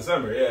 Yeah, by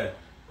December. Yeah,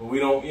 but we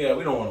don't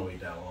want to wait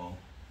that long.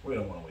 We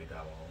don't want to wait that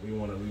long. We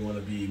want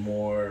to be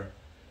more.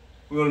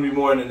 We want to be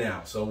more in the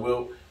now.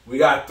 So we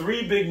got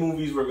 3 big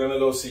movies we're gonna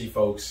go see,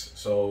 folks.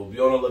 So be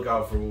on the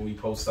lookout for when we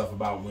post stuff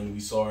about when we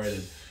saw it,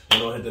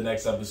 and we'll hit the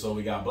next episode.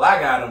 We got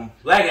Black Adam.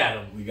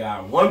 We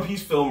got One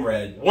Piece Film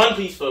Red.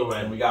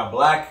 And we got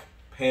Black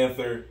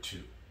Panther 2.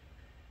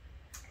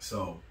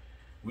 So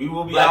we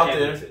will be out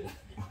there.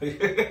 we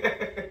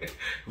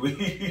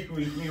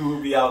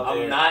will be out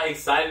there. I'm not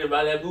excited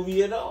about that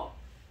movie at all.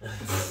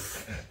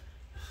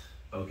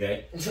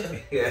 Okay.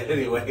 Yeah.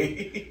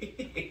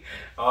 Anyway,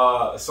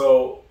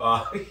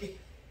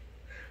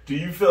 do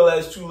you feel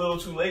that's too little,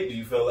 too late? Do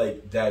you feel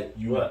like that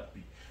you? What?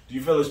 Do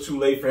you feel it's too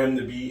late for him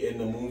to be in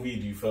the movie?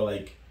 Do you feel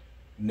like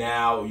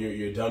now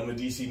you're done with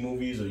DC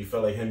movies, or you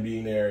feel like him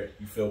being there?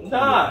 You feel cool?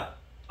 Nah,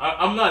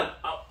 I'm not.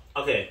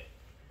 Okay,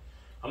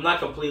 I'm not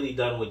completely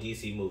done with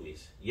DC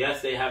movies.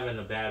 Yes, they having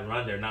a bad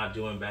run. They're not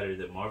doing better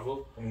than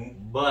Marvel,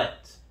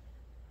 but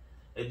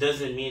it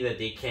doesn't mean that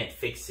they can't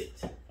fix it.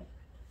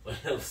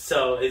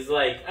 So it's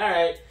like, all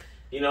right,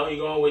 you're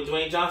going with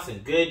Dwayne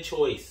Johnson. Good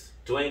choice.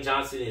 Dwayne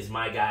Johnson is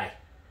my guy.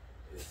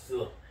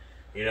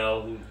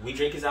 We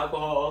drink his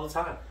alcohol all the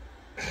time.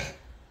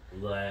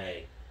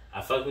 Like,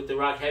 I fuck with The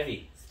Rock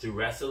heavy through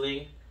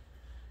wrestling,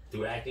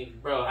 through acting.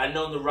 Bro, I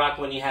know The Rock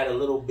when he had a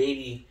little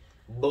baby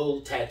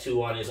bull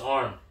tattoo on his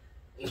arm.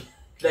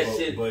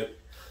 Shit. But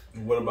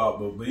what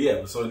about? But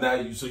yeah. So now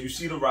you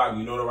see The Rock.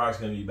 You know The Rock's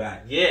gonna be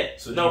back. Yeah.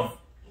 So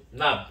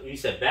you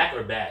said back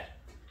or bad?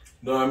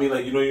 No, I mean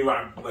you're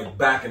like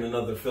back in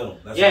another film.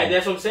 That's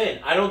what I'm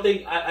saying.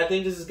 I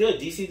think this is good.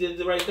 DC did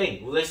the right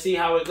thing. Let's see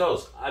how it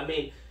goes. I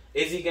mean,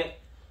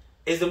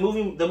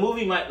 the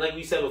movie might, like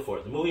we said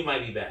before, the movie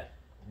might be bad,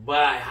 but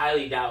I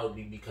highly doubt it would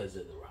be because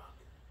of The Rock.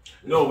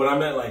 No, but I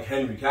meant like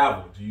Henry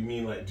Cavill. Do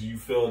you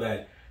feel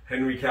that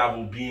Henry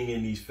Cavill being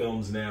in these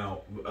films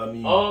now,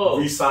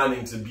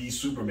 re-signing to be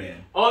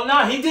Superman? Oh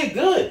no, he did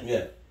good.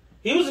 Yeah,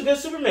 he was a good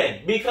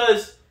Superman,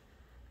 because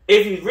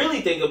if you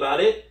really think about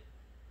it,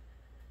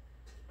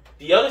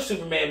 the other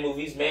Superman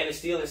movies, Man of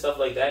Steel and stuff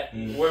like that,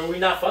 were we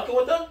not fucking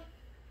with them?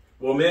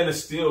 Well, Man of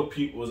Steel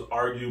was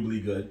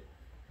arguably good,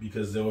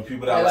 because there were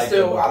people that liked it,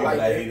 there were people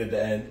that hated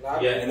the end.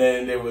 Yeah. And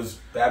then there was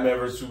Batman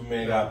vs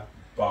Superman got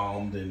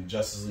bombed and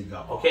Justice League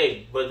got bombed.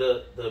 Okay, but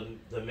the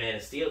Man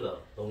of Steel though,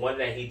 the one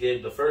that he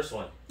did, the first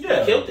one, he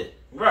killed it.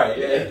 Right.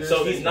 Yeah.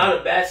 So he's not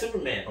a bad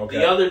Superman. Okay.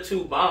 The other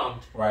 2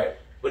 bombed. Right.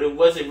 But it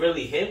wasn't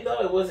really him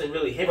though. It wasn't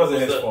really him. It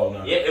wasn't his fault.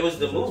 No. Yeah, it was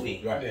the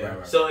movie.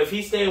 Right. So if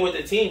he's staying with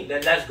the team,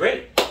 then that's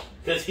great.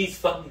 Because he's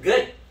fucking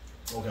good.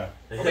 Okay.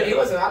 He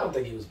wasn't. I don't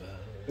think he was bad.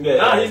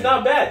 He's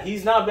not bad.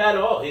 He's not bad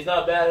at all. He's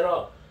not bad at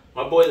all.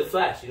 My boy the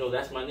Flash,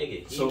 that's my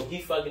nigga.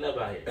 He's fucking up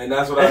out here. And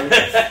that's what I mean.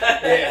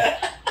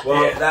 Yeah.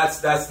 Well, that's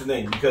the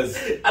thing, because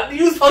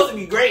he was supposed to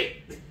be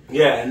great.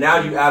 Yeah, and now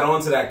you add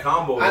on to that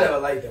combo. I never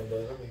liked him,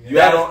 but you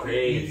add on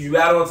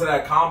to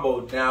that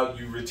combo. Now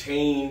you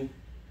retain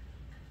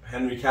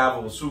Henry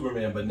Cavill as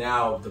Superman, but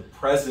now the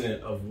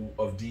president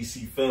of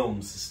DC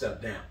Films has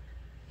stepped down.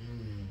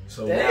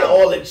 So they're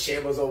all in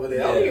shambles over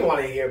there. I don't even want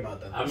to hear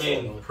about them. I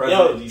mean,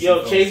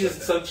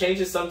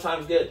 changes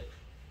sometimes good.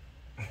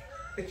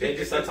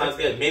 Changes sometimes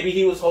good. Maybe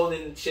he was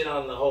holding shit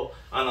on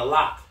a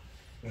lock,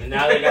 and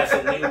now they got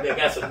some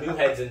new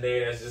heads in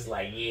there that's just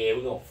like, yeah,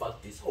 we're gonna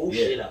fuck this whole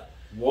shit up.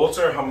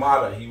 Walter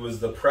Hamada, he was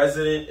the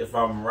president, if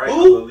I'm right.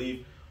 Who? I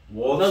believe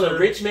Walter. Another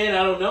rich man.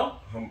 I don't know.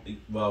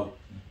 Well,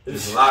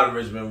 there's a lot of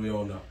rich men we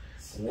don't know.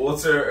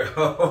 Walter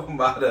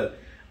Hamada.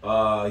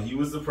 He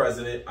was the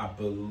president. I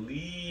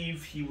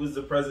believe he was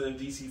the president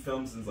of DC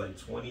Films since like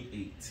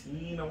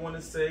 2018, I want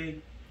to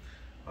say.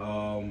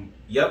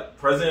 Yep,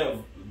 president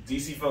of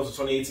DC Films in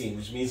 2018,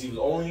 which means he was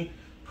only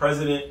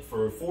president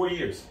for 4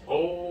 years.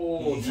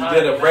 Oh, he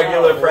did a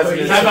regular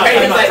president. Time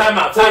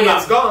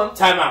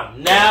out.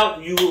 Now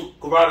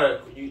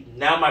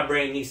now my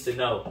brain needs to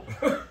know.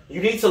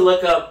 You need to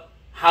look up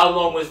how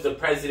long was the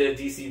president of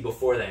DC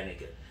before that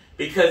nigga?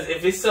 Because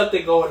if it's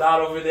something going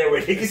on over there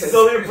where niggas is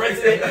only the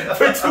president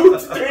for 2 to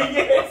 3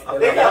 years,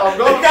 they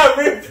got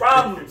real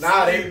problems.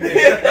 Nah, they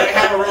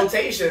have a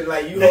rotation.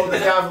 Like, you hold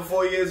this down for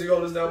 4 years, you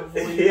hold this down for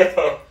 4 years.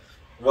 Yeah.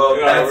 Well,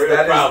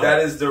 that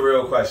is the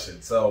real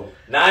question. So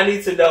now I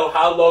need to know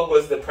how long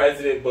was the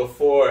president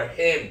before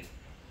him?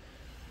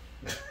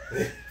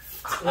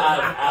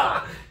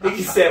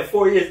 Nigga said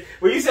 4 years.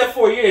 When you said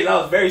 4 years, I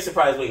was very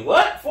surprised. Wait,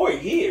 what? 4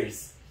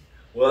 years?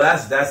 Well,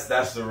 that's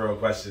the real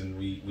question.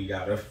 We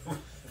gotta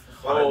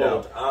find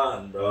out. Hold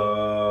on,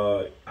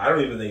 bro. I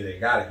don't even think they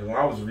got it because when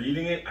I was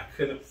reading it, I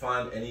couldn't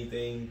find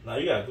anything. No,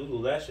 you gotta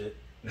Google that shit.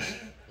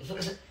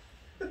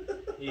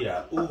 You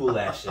gotta Google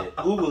that shit.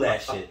 Google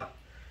that shit.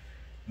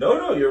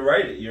 No, you're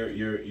right.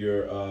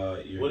 You're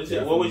what is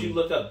it? What would you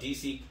look up?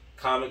 DC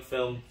comic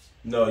films?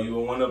 No, you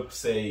would want to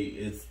say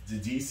it's the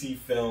DC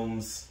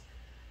Films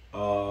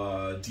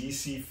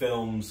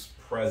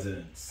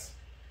presidents.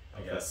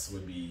 I guess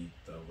would be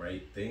the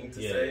right thing to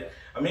say. Yeah.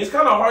 I mean, it's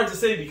kind of hard to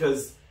say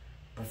because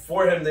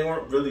before him, they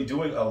weren't really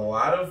doing a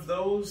lot of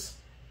those.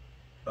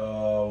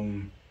 So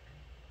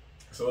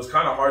it's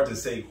kind of hard to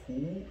say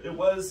who it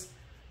was,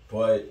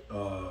 but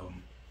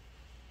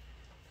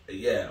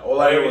yeah.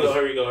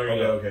 Here we go.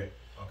 Okay.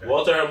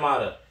 Walter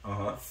Hamada,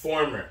 Uh-huh.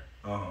 former,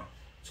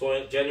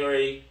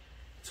 January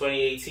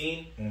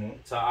 2018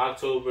 to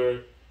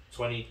October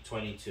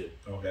 2022.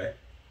 Okay.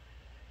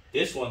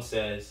 This one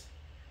says,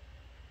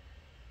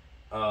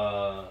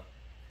 I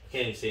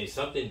can't even say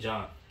something.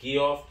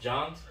 Geoff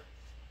Johns.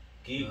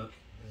 I think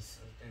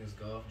it's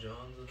Golf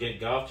Jones.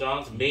 Golf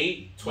Johns,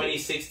 May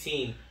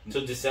 2016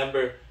 to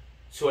December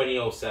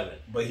 2007.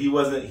 But he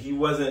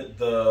wasn't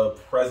the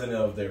president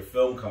of their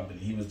film company.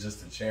 He was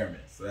just the chairman.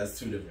 So that's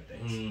two different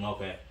things.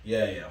 Okay.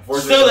 Yeah.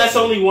 Still, that's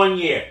only 1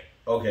 year.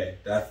 Okay,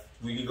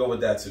 we can go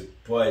with that too.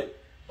 But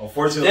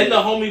unfortunately, then the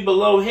homie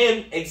below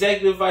him,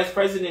 Executive Vice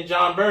President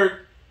John Berg,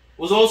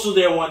 was also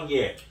there 1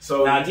 year.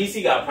 So now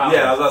DC got problems.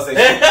 Yeah, I was about to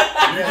say.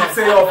 You can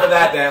say off of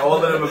that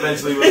all of them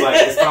eventually was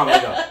like, it's time to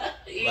go.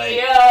 Like,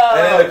 and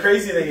then the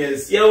crazy thing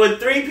is, when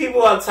 3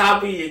 people on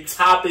top of your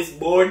toppest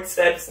board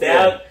steps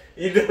down,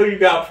 you know you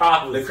got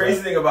problems. The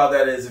crazy thing about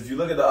that is, if you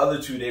look at the other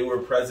two, they were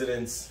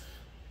presidents.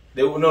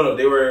 They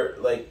were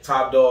like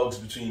top dogs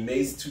between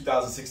May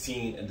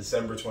 2016 and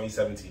December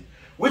 2017,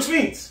 which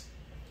means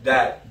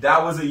that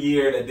was a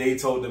year that they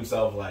told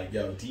themselves like,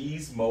 yo,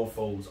 these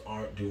mofos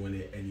aren't doing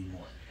it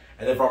anymore.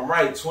 And if I'm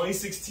right,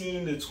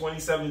 2016 to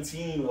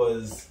 2017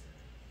 was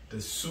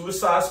the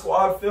Suicide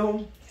Squad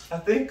film, I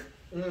think.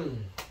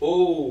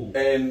 Ooh.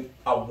 And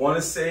I want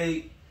to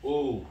say,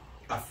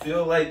 I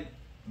feel like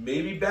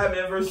maybe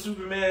Batman vs.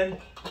 Superman.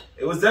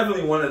 It was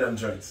definitely one of them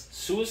joints.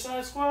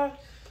 Suicide Squad?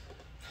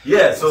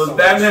 Yeah, so it's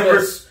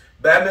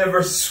Batman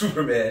vs.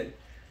 Superman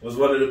was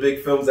one of the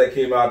big films that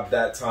came out at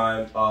that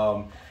time.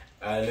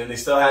 And then they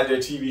still had their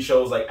TV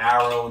shows like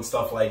Arrow and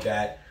stuff like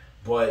that.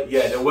 But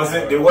yeah, there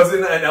wasn't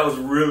nothing that was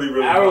really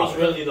Arrow's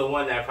popular. really the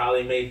one that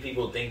probably made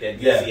people think that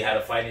DC had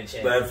a fighting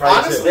chance.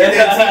 Honestly,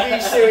 that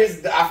TV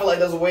series, I feel like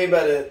does way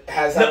better.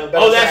 Have a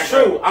better that's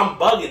true. I'm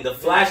bugging. The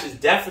Flash is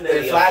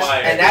definitely a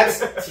fire. And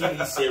that's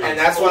TV series. And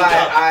that's why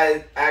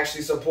I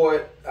actually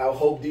support. I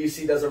hope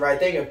DC does the right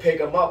thing and pick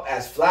him up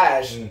as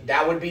Flash.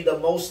 That would be the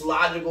most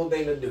logical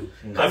thing to do.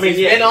 I mean,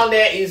 he's been on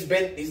there. He's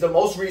the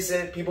most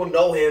recent. People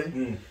know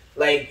him.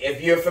 Like,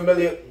 if you're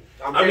familiar,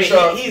 I'm pretty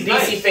sure he's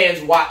DC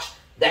fans watch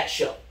that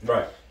show.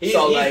 Right. He's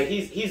good.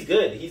 He's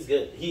good. He's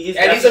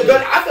a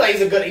good. I feel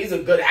like he's a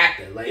good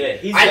actor. Like,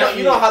 I know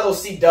you know how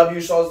those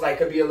CW shows like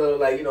could be a little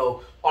like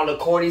on the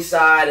corny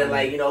side and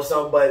like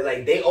but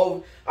like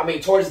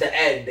towards the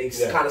end they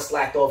kind of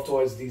slacked off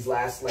towards these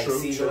last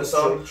season or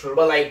so. True.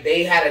 But like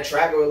they had a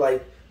track of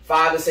like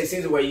 5 to 6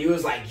 seasons where you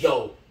was like,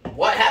 yo,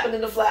 what happened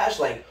in the Flash?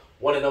 Like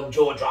one of them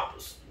jaw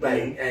droppers.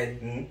 Like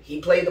and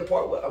he played the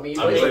part. He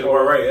played the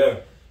part right. Yeah.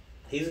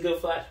 He's a good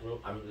Flash, bro.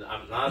 I'm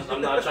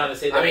not trying to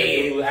say that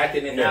he who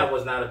acted in that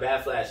was not a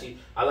bad Flash.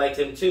 I liked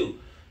him too,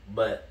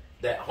 but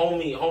that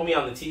homie on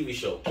the TV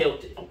show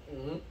killed it.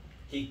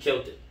 He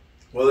killed it.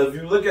 Well, if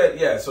you look at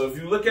let's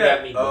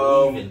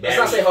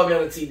not say homie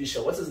on the TV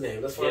show. What's his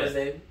name? Let's find his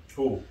name.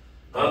 Who?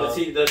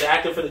 The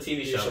actor for the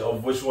TV show.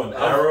 Of which one?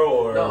 Arrow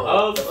or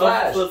the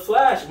Flash? The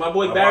Flash. My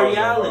boy Barry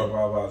Allen. I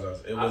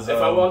apologize. It was, if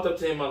I walked up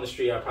to him on the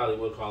street, I probably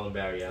would call him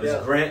Barry Allen. It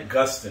was Grant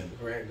Gustin.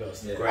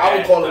 Yeah. I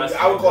would call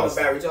him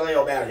Barry. Tell him,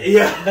 yo, Barry.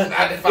 Yeah.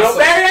 Yo,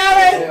 Barry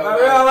Allen.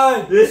 Barry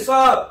Allen. What's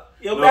up?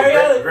 Yo, Barry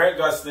Allen. Grant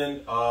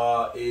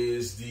Gustin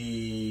is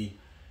the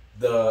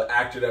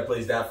actor that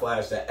plays that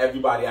Flash that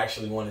everybody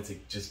actually wanted to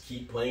just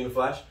keep playing the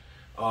Flash,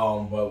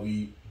 but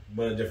we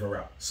went a different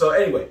route. So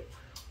anyway.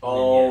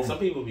 Some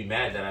people be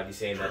mad that I be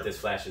saying that this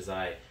Flash is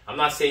I. I'm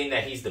not saying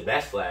that he's the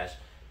best Flash,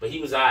 but he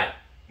was I.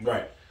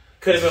 Right.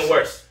 Could have been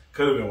worse.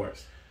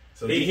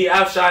 So he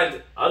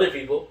outshined other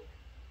people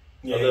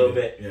a little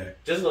bit. Yeah.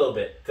 Just a little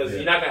bit. Because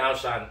you're not going to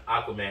outshine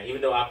Aquaman.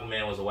 Even though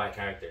Aquaman was a whack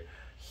character,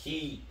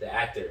 the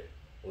actor,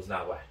 was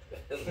not whack.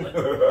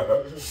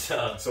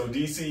 So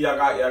DC, y'all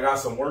got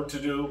some work to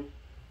do.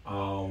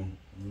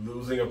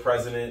 Losing a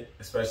president,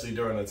 especially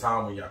during a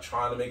time when y'all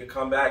trying to make a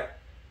comeback,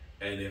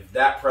 and if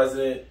that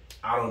president,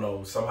 I don't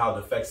know, somehow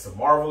defects to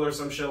Marvel or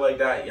some shit like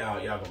that,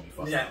 y'all gonna be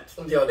fucked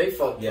up. Yo, they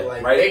fucked. Yeah,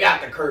 like right, they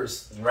got the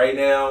curse right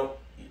now.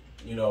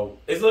 You know,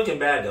 it's looking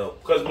bad though,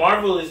 because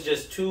Marvel is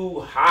just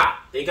too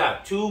hot. They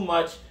got too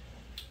much.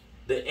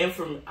 The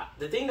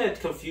thing that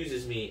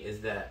confuses me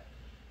is that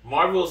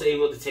Marvel is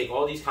able to take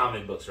all these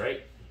comic books,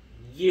 right?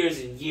 Years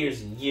and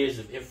years and years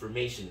of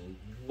information,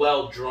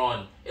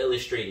 well-drawn,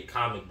 illustrated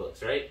comic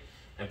books, right?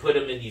 And put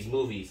them in these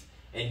movies.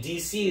 And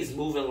DC is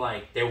moving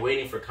like they're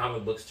waiting for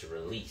comic books to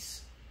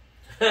release.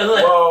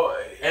 Well,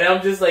 and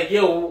I'm just like,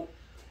 yo,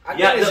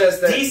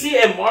 DC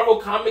and Marvel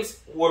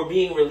comics were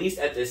being released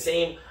at the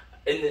same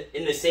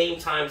in the same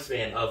time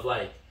span of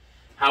like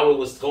how it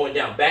was going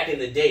down back in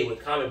the day with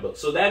comic books.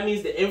 So that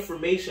means the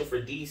information for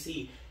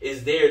DC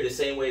is there the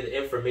same way the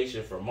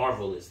information for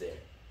Marvel is there.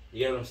 You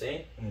get what I'm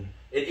saying? Mm.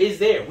 It is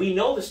there. We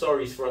know the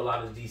stories for a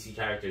lot of the DC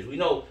characters. We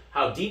know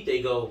how deep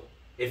they go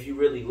if you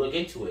really look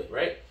into it,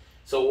 right?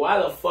 So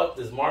why the fuck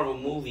does Marvel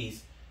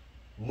movies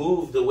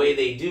move the way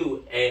they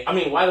do? And I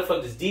mean, why the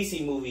fuck does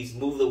DC movies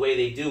move the way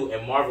they do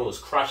and Marvel is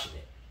crushing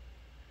it?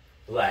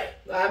 Like,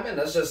 I mean,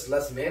 that's just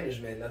less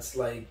management. That's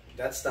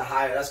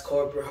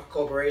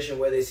corporation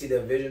where they see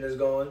their vision is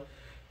going.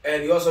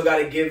 And you also got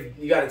to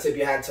tip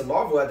your hat to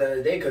Marvel at the end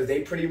of the day, because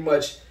they pretty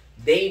much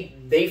they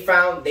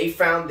found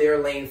their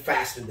lane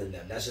faster than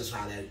them. That's just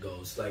how that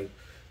goes. Like,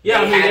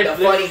 yeah, they had the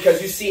funny,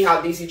 because you see how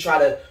DC try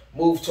to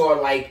move toward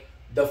like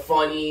the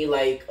funny,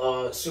 like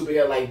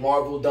superhero, like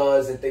Marvel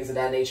does and things of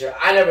that nature.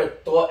 I never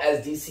thought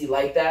as DC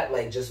like that.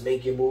 Like, just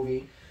make your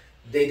movie.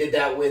 They did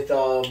that with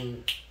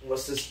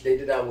They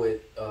did that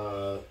with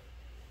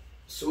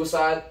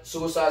Suicide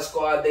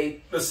Squad.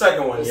 The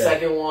second one,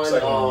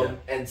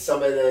 and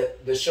some of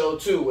the show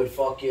too with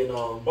fucking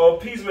Well,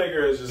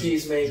 Peacemaker is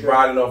just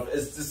riding off.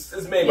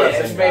 It's made by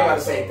the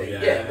same thing.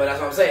 Yeah, but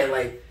that's what I'm saying.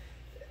 Like,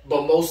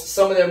 but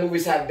some of their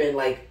movies have been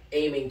like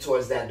aiming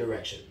towards that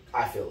direction.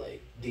 I feel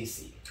like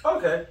DC.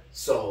 Okay.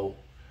 So,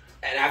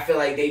 and I feel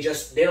like they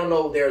don't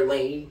know their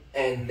lane,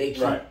 and they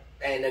keep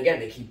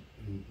they keep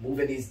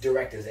moving these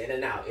directors in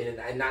and out,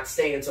 and not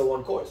staying into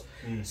one course.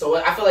 So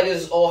I feel like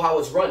this is all how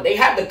it's run. They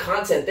have the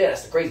content there.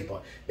 That's the crazy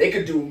part. They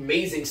could do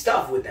amazing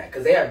stuff with that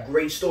because they have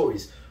great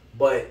stories.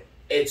 But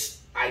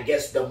it's, I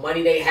guess, the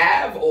money they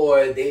have,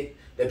 or the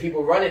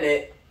people running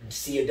it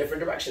see a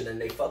different direction, and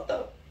they fucked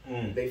up.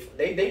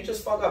 They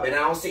just fuck up, and I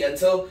don't see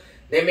until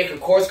they make a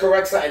course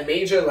correct something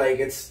major. Like,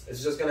 it's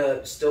just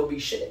gonna still be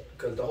shit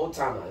because the whole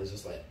timeline is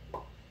just like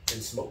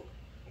in smoke.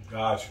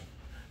 Gotcha.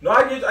 No,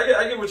 I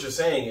get what you're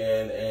saying,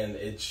 and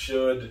it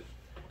should.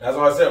 That's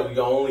why I said we can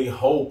only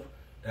hope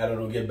that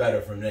it'll get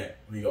better from there.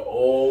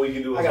 All we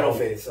can do is I got no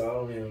faith, so I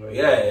don't even know.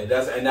 Yeah,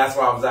 that's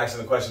why I was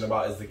asking the question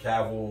about, is the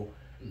Cavill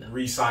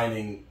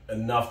re-signing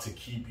enough to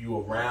keep you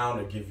around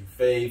or give you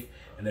faith?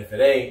 And if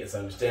it ain't, it's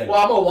understandable.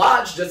 Well, I'm gonna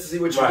watch just to see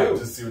what you do.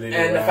 Just see what they do.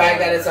 And the fact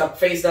that it's a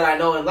face that I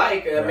know and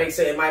like,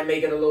 it might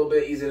make it a little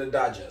bit easier to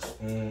digest.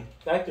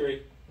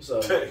 Factory.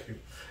 So.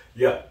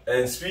 Yeah,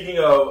 and speaking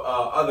of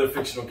other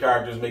fictional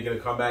characters making a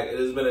comeback, it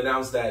has been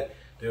announced that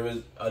there is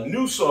a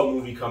new Saw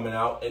movie coming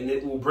out, and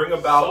it will bring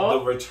about the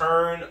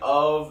return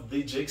of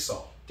the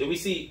Jigsaw. Did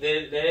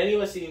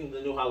anyone see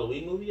the new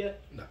Halloween movie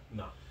yet?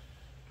 No.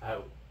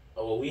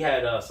 Well, we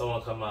had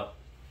someone come up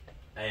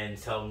and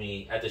tell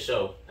me at the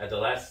show, at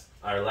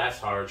our last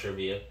horror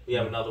trivia. We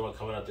have another one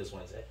coming up this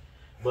Wednesday,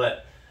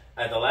 but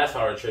at the last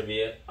horror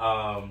trivia,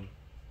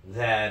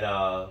 that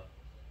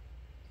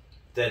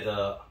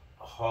the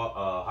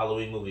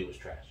Halloween movie was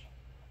trash.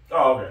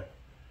 Oh, okay.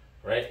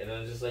 Right? And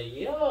I was just like,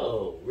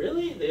 yo,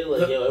 really? They were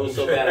like, yo, it was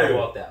so bad I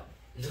walked out.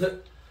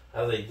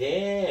 I was like,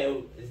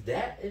 damn, is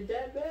that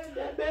bad?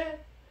 That bad?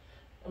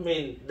 I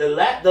mean, the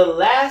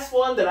last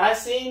one that I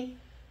seen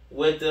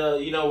with the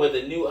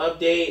new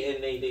update,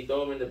 and they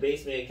throw him in the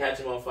basement and catch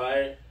him on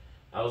fire,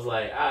 I was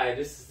like, alright,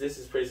 this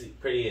is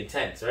pretty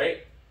intense, right?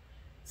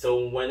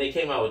 So when they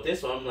came out with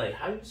this one, I'm like,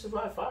 how do you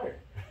survive fire?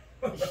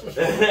 You want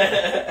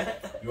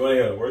to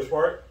hear the worst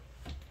part?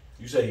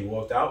 You said he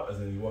walked out, as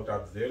in he walked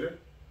out the theater?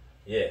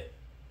 Yeah.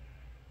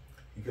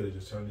 He could have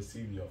just turned his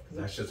TV off, because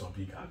that shit's on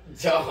Peacock.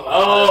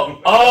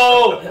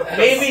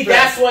 Maybe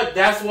that's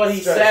what he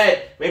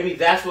said. Maybe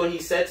that's what he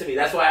said to me.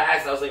 That's why I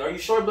asked. I was like, "Are you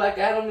sure Black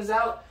Adam is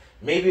out?"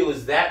 Maybe it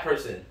was that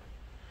person.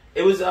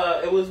 It was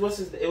our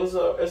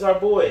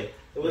boy.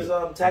 It was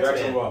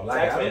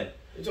Taxman.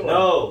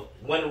 No,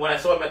 when I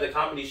saw him at the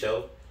comedy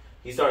show,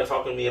 he started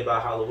talking to me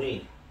about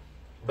Halloween.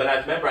 But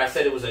I remember I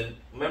said I was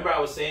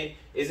saying,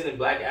 isn't it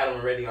Black Adam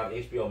already on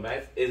HBO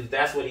Max?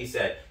 That's what he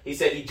said. He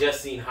said he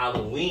just seen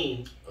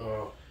Halloween,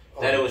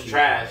 that it was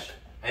trash,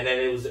 and then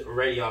it was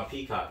already on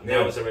Peacock.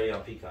 Now it's already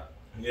on Peacock.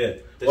 Yeah.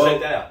 Check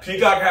that out.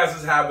 Peacock has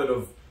this habit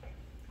of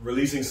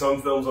releasing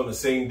some films on the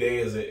same day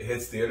as it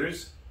hits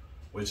theaters,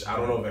 which I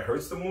don't know if it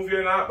hurts the movie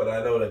or not, but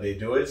I know that they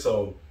do it.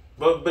 So,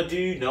 but do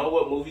you know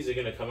what movies are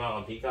going to come out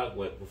on Peacock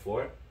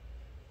before?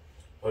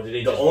 Or do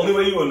they? The only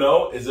way you will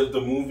know is if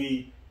the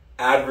movie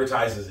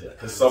advertises it,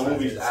 because some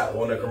movies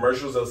on the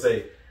commercials they'll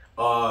say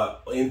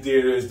in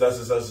theaters, such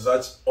and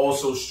such.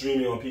 Also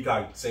streaming on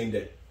Peacock same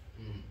day.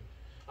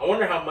 I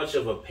wonder how much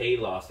of a pay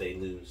loss they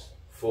lose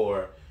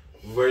for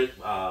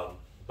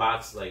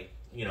box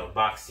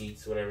box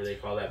seats, whatever they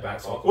call that,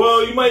 back office.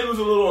 Well, you might lose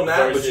a little on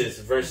that, versus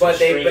but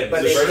they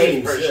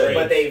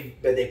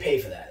pay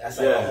for that. That's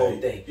like the whole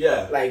thing.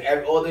 Yeah, like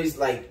all these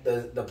like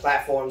the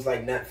platforms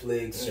like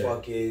Netflix,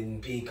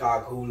 fucking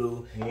Peacock,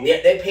 Hulu.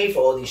 They pay for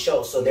all these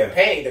shows, so they're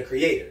paying the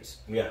creators.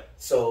 Yeah.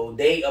 So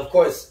they of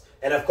course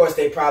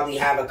they probably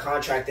have a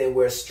contract in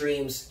where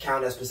streams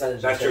count as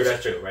percentages. That's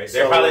true, right?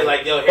 They're probably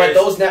like, yo, but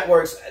those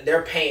networks,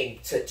 they're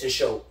paying to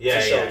show.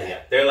 Yeah.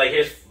 They're like,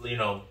 here's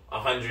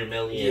 100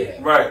 million. Yeah.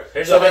 Right.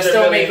 So they're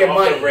still making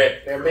money.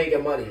 They're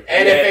making money,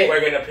 and then we're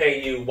gonna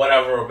pay you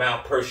whatever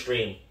amount per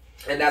stream.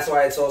 And that's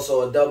why it's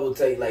also a double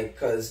take, like,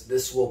 because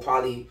this will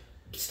probably,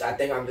 it's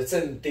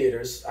in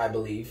theaters, I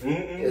believe.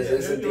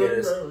 It's in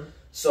theaters.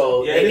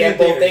 So they get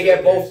both. They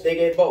get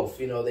both.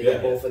 You know, they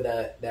get both of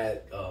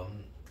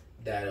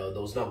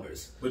those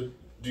numbers. But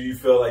do you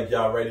feel like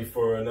y'all ready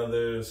for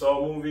another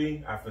Saw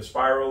movie after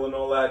Spiral and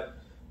all that?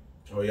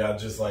 Or y'all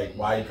just like,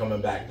 why are you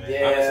coming back, man?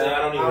 Yeah, honestly, I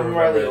don't even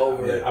remember. Really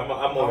over it. I'm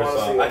over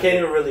Saw. I can't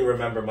even really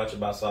remember much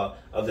about Saw.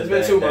 It's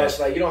been too much.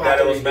 Like, you don't have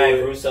to. It was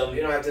mad gruesome.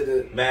 You don't have to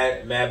do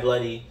mad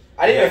bloody.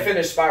 I didn't even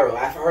finish Spiral.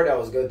 I heard that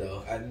was good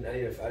though. I didn't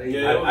finish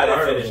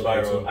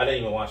Spiral. I didn't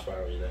even watch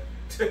Spiral either.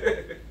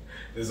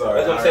 It's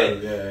alright. That's what I'm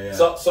saying. Yeah.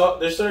 So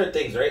there's certain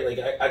things, right? Like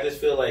I just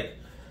feel like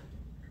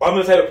I'm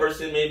the type of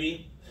person,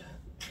 maybe.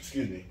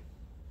 Excuse me.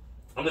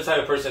 I'm the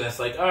type of person that's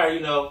like, all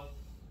right,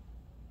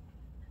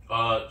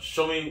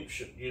 show me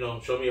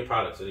your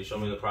product. So they show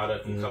me the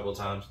product a couple of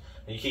times,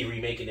 and you keep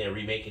remaking it,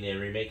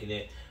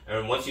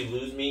 and once you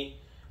lose me,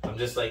 I'm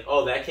just like,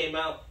 oh, that came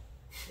out.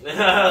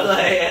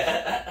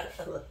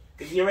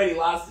 Because you already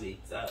lost me.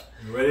 So.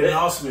 You already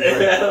lost me,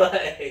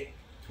 right?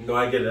 No,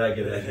 I get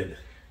it.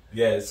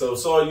 Yeah, so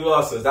you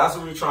lost us. That's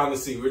what we're trying to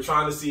see. We're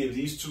trying to see if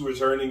these two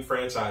returning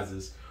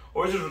franchises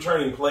or just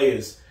returning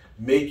players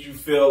make you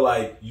feel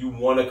like you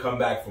want to come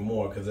back for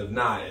more. Because if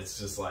not, it's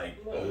just like,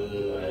 I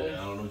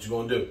don't know what you're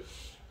going to do.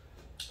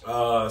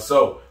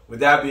 So, with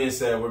that being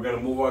said, we're going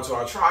to move on to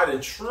our tried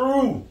and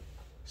true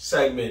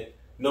segment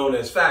known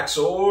as Facts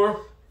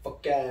or...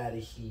 Fuck out of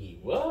here.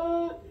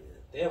 What?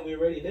 Damn, we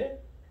already there?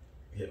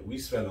 Yeah, we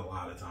spend a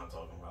lot of time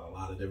talking about a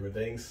lot of different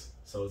things.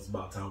 So it's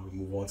about time we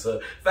move on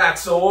to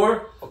Facts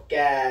or... Fuck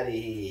out of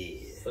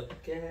here.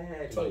 Fuck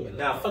out of here.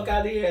 Nah, fuck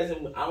out of here as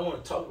in, I don't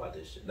want to talk about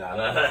this shit. Nah.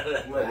 I'm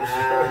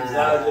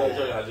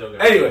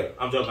joking. Anyway.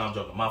 I'm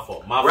joking. My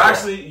fault.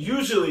 Actually,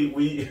 usually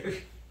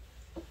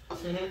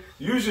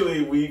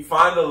we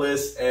find a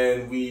list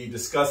and we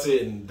discuss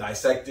it and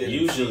dissect it.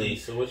 Usually.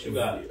 So what you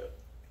got?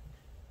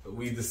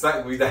 We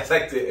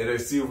dissect it and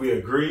see if we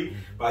agree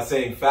by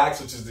saying facts,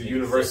 which is the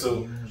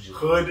universal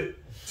hood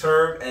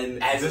term,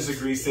 and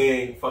disagree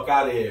saying fuck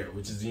out of here,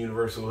 which is the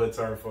universal hood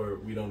term for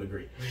we don't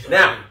agree.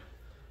 Now,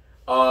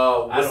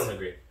 I don't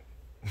agree.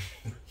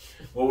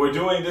 What we're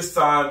doing this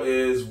time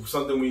is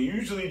something we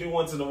usually do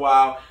once in a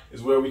while,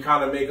 is where we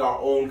kind of make our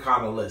own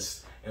kind of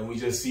list, and we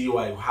just see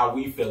like how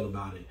we feel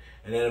about it,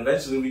 and then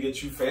eventually we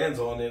get you fans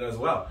on it as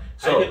well.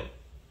 So,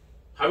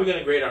 how are we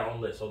gonna grade our own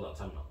list? Hold on,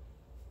 time out.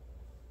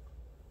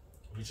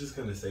 We're just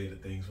gonna say the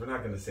things. We're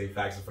not gonna say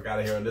facts and fuck out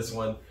of here on this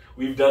one.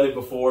 We've done it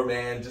before,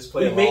 man. Just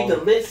play along. We made the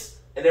list,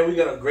 and then we're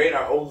gonna grade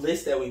our own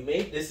list that we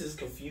made. This is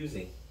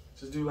confusing.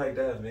 Just do like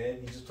that,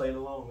 man. You just playing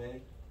along,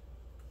 man.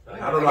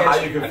 I don't know how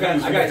you're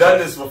confused. We've done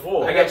this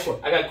before. I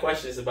got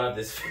questions about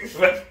this.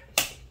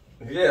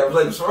 Yeah, I'm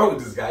like, what's wrong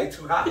with this guy?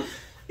 Too hot.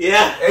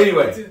 Yeah.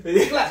 Anyway,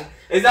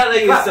 it's not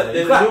like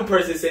there's a new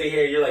person sitting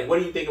here. You're like, what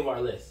do you think of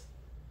our list?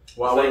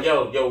 Well, it's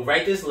like, yo,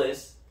 write this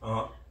list.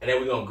 And then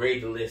we're going to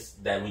grade the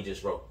list that we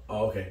just wrote.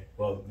 Oh, okay.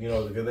 Well,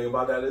 the good thing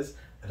about that is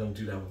I don't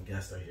do that when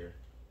guests are here.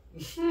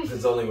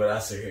 It's only when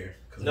us are here.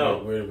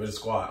 No. We're the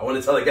squad. I want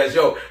to tell the guys,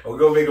 yo, we're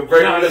going to make a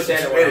break. You don't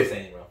understand what I'm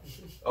saying, bro.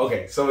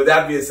 Okay, so with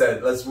that being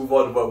said, let's move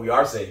on to what we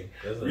are saying.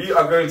 We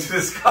are going to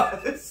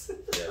discuss.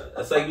 Yeah,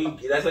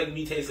 that's like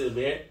me tasting a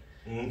beer,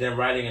 then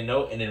writing a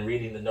note, and then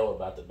reading the note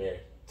about the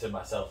beer to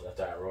myself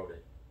after I wrote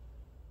it.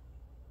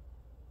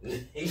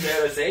 You know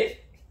what I'm saying?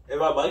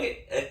 Am I bugging?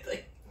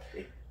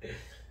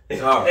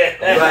 All right.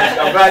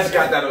 I'm glad you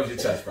got that off your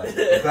chest, buddy.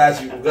 I'm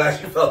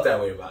glad you felt that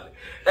way about it.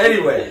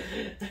 Anyway,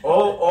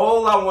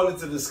 all I wanted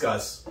to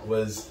discuss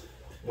was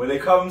when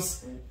it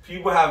comes,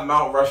 people have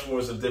Mount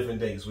Rushmores of different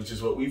things, which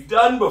is what we've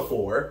done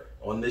before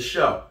on this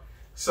show.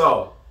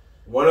 So,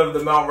 one of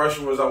the Mount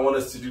Rushmores I want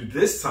us to do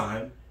this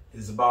time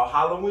is about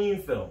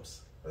Halloween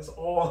films. That's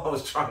all I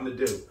was trying to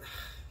do.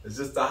 It's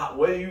just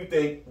what do you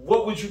think?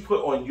 What would you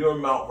put on your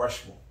Mount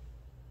Rushmore?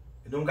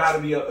 It don't gotta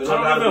be. I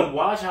don't even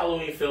watch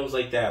Halloween films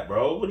like that,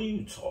 bro. What are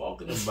you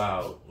talking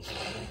about?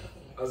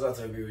 I was about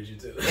to agree with you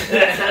too.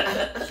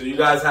 So you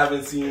guys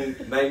haven't seen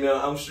Nightmare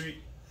on Elm Street?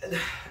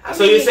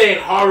 So you're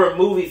saying horror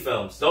movie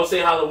films? Don't say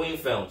Halloween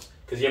films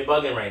because you're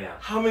bugging right now.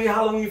 How many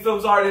Halloween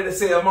films are there that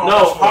say I'm on?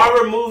 No,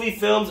 horror movie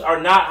films are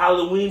not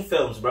Halloween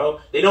films, bro.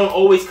 They don't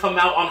always come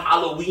out on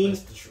Halloween.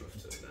 That's the truth.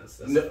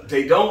 No,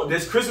 they don't.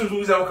 There's Christmas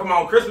movies that don't come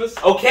out on Christmas.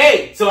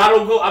 Okay, so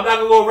I'm not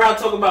gonna go around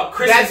talking about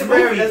Christmas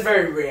movies. That's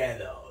very rare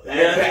though.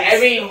 Yeah. I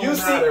mean, you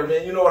see,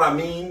 man. You know what I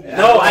mean?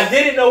 No, I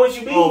didn't know what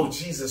you mean. Oh,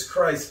 Jesus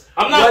Christ!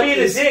 I'm not being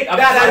a dick. I'm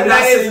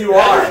not saying you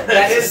are.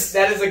 That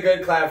is a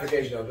good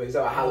clarification though. Because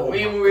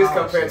Halloween movies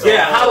compared to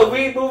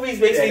Halloween movies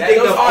makes me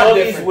think of all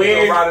these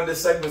weird. Right in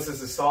this segment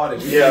since it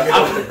started. Yeah,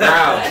 on the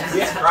ground.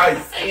 Jesus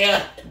Christ.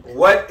 Yeah.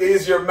 What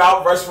is your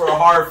Mount Rushmore of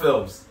horror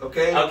films?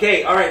 Okay.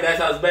 Okay. All right. That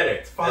sounds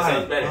better. Fine, that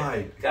sounds better.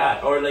 Fine.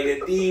 God, or like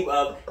a theme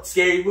of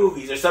scary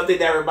movies or something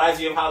that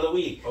reminds you of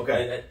Halloween.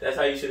 Okay. Like, that's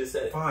how you should have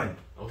said it. Fine.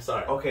 I'm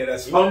sorry. Okay,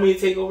 that's you want me to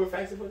take over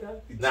Facts About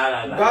That?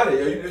 Nah. You got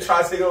it. You've been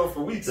trying to take over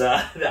for weeks.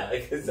 Nah.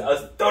 Cause I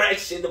was throw that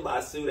shit in my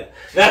suit.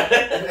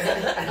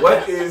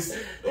 What is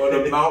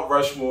on the Mount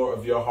Rushmore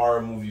of your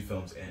horror movie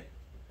films, Ant?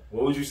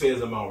 What would you say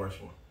is a Mount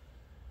Rushmore?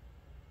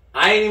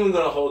 I ain't even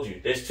gonna hold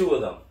you. There's two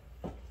of them.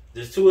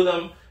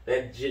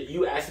 That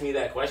you ask me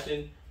that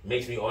question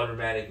makes me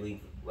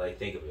automatically like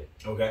think of it.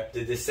 Okay.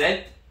 The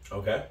Descent.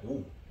 Okay.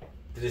 Ooh.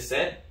 The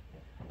Descent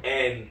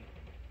and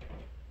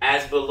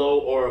As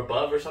Below or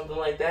Above or something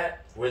like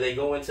that, where they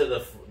go into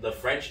the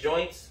French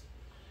joints.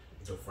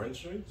 The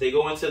French joints? They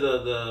go into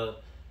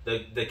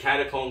the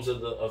catacombs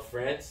of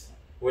France,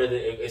 where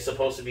it's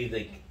supposed to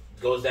be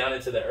goes down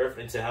into the earth,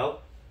 into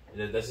hell.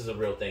 This is a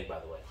real thing, by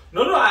the way.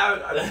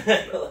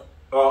 No.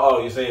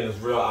 Oh, you're saying it's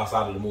real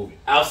outside of the movie?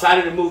 Outside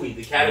of the movie,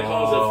 the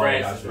catacombs of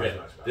France is real.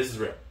 Gotcha. This is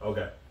real.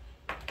 Okay.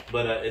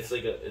 But it's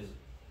like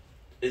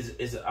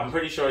I'm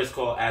pretty sure it's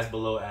called As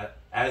Below,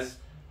 As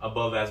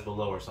Above, As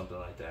Below, or something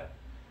like that.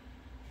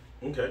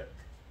 Okay.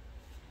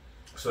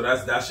 So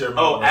that's your.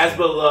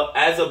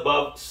 As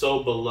above,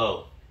 so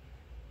below.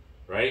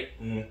 Right.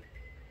 Mm-hmm.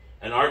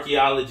 An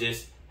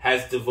archaeologist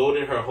has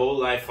devoted her whole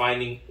life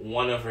finding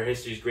one of her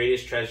history's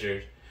greatest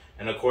treasures,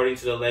 and according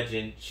to the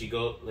legend, she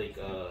let me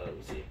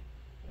see,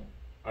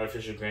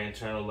 artificial grand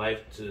eternal life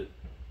to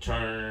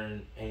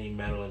turn any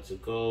metal into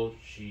gold.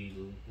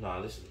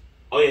 This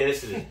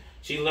is it.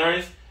 She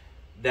learns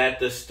that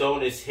the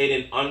stone is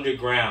hidden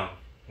underground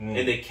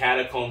in the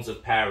catacombs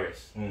of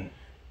Paris.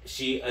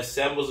 She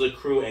assembles a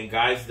crew and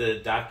guides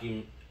and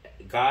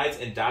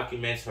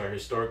documents her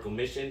historical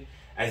mission.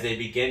 As they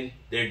begin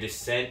their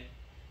descent,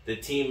 the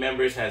team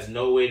members has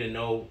no way to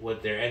know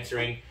what they're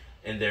entering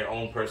in their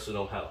own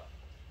personal hell.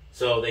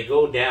 So they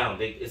go down.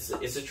 It's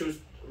a true.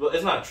 Well,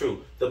 it's not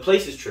true. The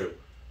place is true.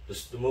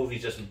 The movie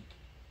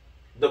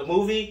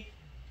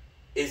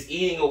is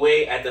eating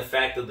away at the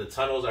fact that the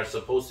tunnels are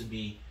supposed to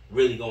be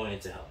really going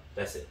into hell.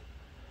 That's it.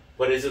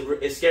 But it's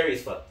scary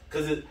as fuck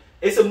because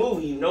it's a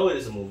movie. You know it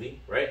is a movie,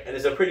 right? And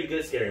it's a pretty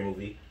good scary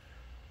movie.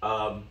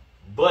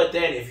 But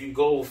then if you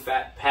go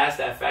past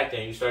that factor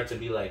and you start to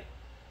be like,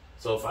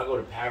 so if I go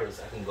to Paris,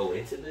 I can go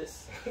into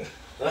this? It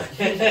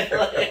gets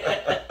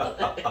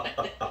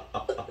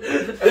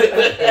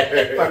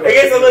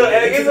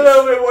a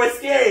little bit more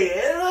scary.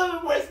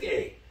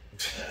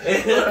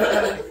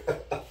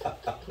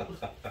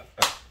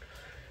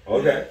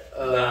 Okay.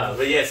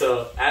 But yeah,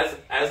 so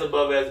as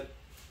above, as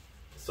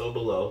so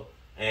below,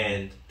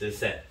 and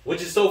Descent,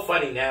 which is so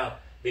funny now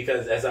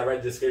because as I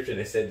read the description,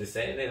 it said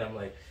Descent, and I'm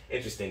like,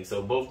 interesting.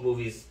 So both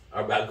movies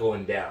are about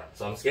going down.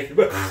 So I'm scared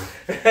about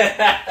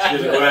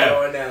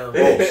going down.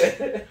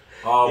 The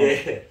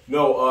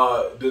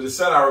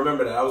Descent, I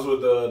remember that. I was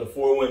with the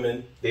four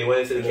women. They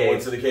went into the cave. They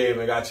went to the cave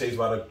and got chased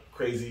by the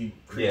crazy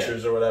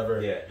creatures or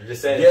whatever. Yeah. The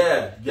Descent.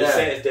 The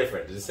Descent is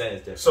different. The Descent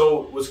is different.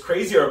 So what's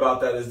crazier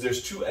about that is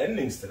there's two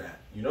endings to that.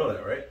 You know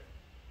that, right?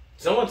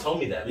 Someone told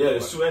me that. Yeah,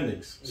 there's two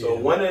endings. So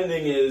one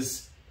ending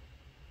is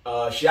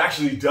she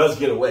actually does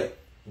get away.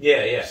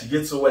 Yeah. She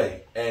gets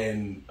away,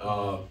 and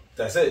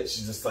that's it.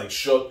 She's just like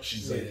shook.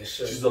 She's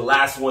the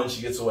last one.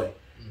 She gets away.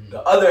 Mm-hmm.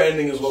 The other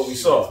ending is what we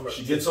saw.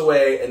 She gets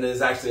away, and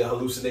there's actually a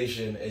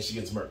hallucination, and she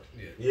gets murked.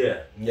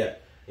 Yeah. And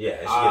she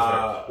gets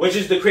murked. Which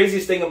is the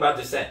craziest thing about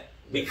Descent,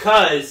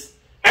 because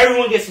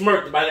everyone gets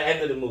murked by the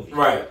end of the movie.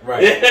 Right.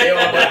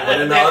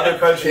 And in the other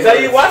country, so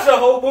you watch the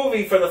whole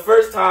movie for the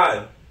first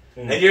time,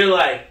 and you're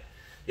like,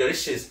 yo,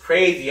 this shit's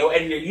crazy, yo.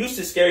 And you're used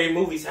to scary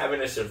movies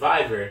having a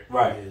survivor,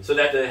 right? So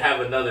that they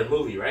have another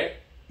movie, right?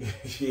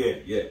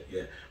 yeah.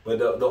 But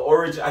the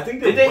origin, I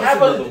think did they have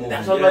another movie?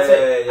 That's what I'm about to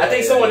say. I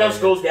think someone else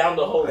goes down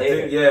the whole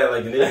later.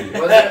 Like an idiot.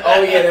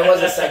 There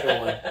was a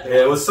second one.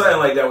 Yeah, it was something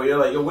like that where you're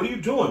like, yo, what are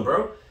you doing,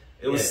 bro?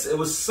 It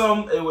was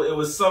some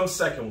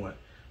second one.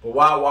 But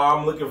while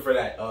I'm looking for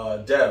that,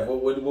 Dev,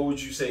 what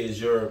would you say is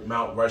your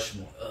Mount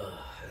Rushmore?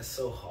 That's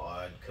so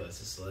hard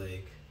because it's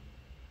like.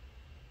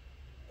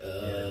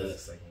 There's a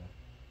second one.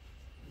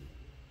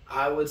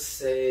 I would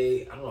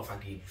say I don't know if I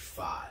can give you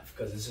 5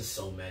 because it's just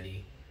so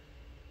many.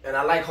 And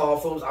I like horror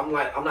films. I'm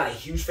not a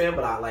huge fan,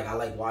 but I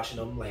like watching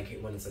them like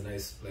when it's a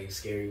nice like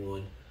scary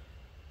one.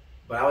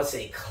 But I would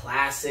say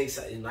classics: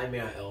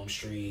 Nightmare on Elm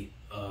Street.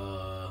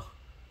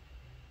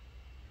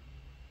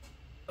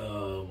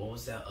 What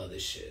was that other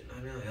shit?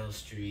 Nightmare on Elm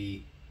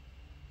Street.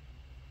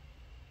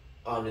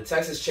 The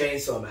Texas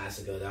Chainsaw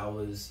Massacre. That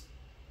was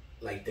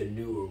like the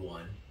newer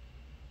one.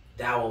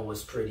 That one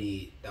was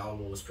pretty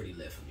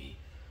lit for me.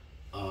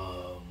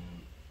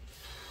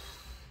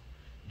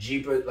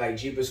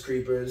 Jeepers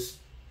Creepers,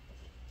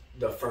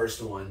 the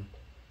first one.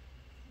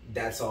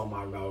 That's on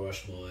my Mount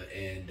Rushmore,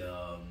 and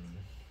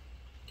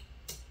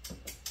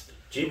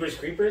Jeepers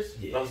Creepers?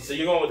 Yeah. Oh, so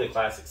you're going with the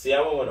classics. See,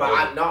 I went with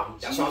that's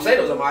what I'm saying.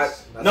 Those are my.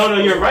 No,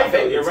 you're right,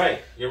 though. You're right.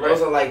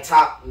 Those are like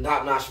top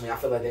notch for me. I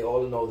feel like they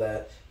all know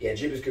that. Yeah,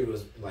 Jeepers Creepers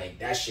was like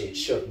that shit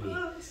shook me,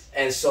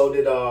 and so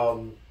did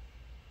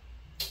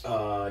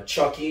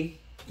Chucky.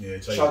 Yeah,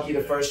 Chucky,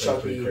 the first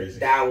Chucky.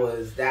 That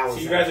was. So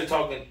you guys are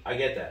talking. I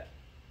get that.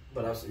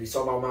 But we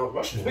talking about Mount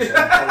Rushmore. So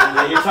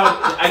yeah, you're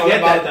talking. I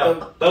get that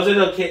though. Those are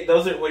the kids.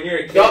 Those are when you're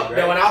a kid,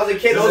 right? When I was a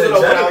kid, those are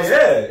what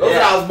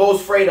I was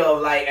most afraid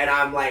of. Like, and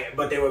I'm like,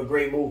 but they were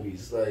great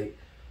movies. Like,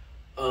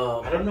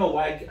 I don't know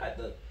why.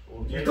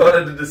 You thought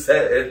of the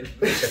Descent.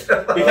 Because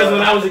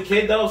when I was a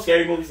kid, though,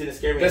 scary movies didn't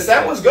scare me.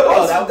 Descent was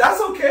good.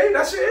 That's okay.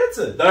 That's your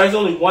answer. There's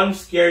only one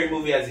scary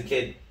movie as a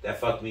kid that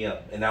fucked me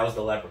up, and that was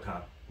The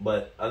Leprechaun.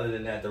 But other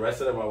than that, the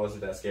rest of them I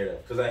wasn't that scared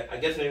of. Because I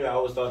guess maybe I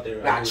always thought they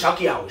were...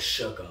 Chucky I was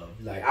shook of.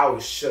 Like, I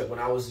was shook when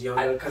I was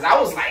younger. Because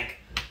I was like,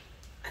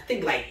 I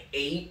think like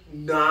 8,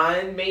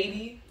 9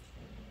 maybe.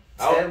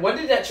 10. When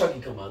did that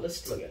Chucky come out?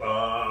 Let's look at it.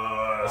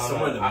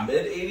 Somewhere in the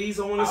mid-80s,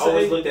 I want to say. I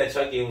always looked at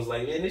Chucky and was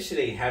like, man, this shit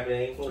ain't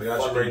happening. I got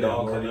you right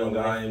now. We're on the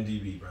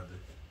IMDb, brother.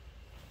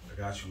 I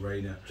got you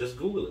right now. Just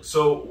Google it.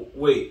 So,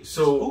 wait.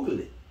 So Google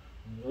it.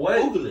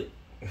 What? Google it.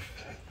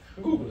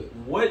 Google it.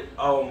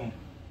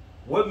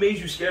 What made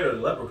you scared of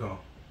the Leprechaun?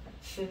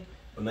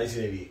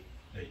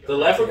 1988. The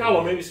Leprechaun?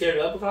 What made me scared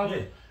of the Leprechaun?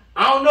 Yeah.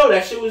 I don't know.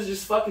 That shit was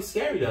just fucking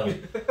scary, though.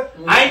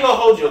 I ain't gonna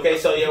hold you, okay?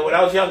 So, yeah, when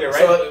I was younger, right?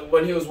 So,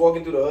 when he was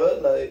walking through the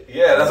hood, like...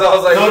 Yeah, that's how I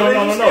was like,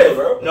 no,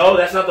 bro. No,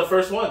 that's not the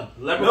first one.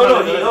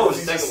 Leprechaun he knows.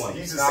 He's the second one.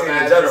 He's just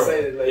saying in general.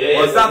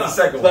 Well, it's not the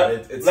second one.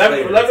 It's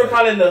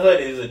Leprechaun in the Hood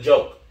is a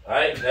joke,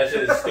 alright? That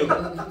shit is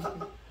stupid.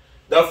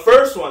 The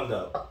first one,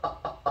 though.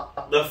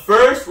 The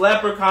first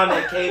Leprechaun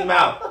that came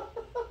out,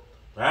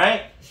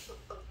 right?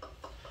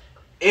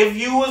 If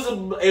you was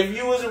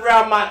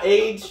around my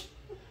age,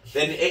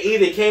 then it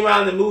either came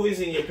out in the movies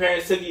and your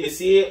parents took you to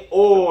see it,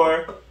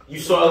 or you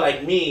saw it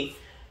like me.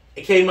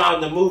 It came out in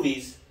the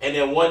movies, and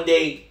then one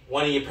day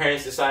one of your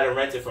parents decided to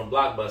rent it from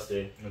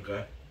Blockbuster.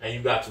 Okay. And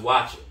you got to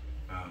watch it.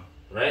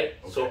 Right?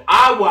 Okay. So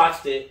I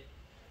watched it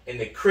in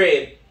the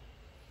crib.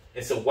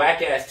 It's a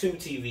whack ass tube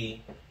TV,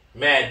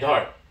 mad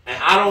dark, and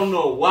I don't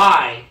know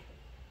why,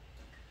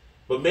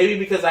 but maybe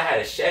because I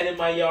had a shed in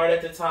my yard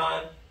at the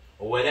time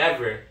or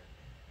whatever.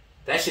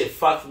 That shit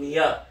fucked me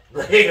up.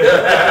 I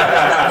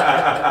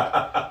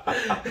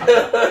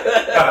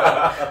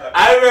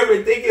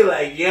remember thinking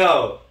like,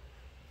 yo,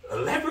 a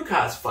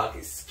leprechaun's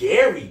fucking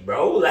scary,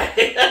 bro. Like,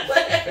 yo,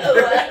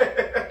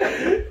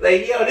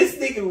 this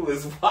nigga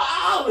was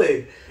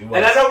wildin'.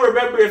 And I don't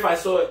remember if I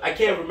saw it. I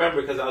can't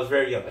remember because I was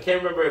very young. I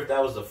can't remember if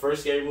that was the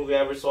first scary movie I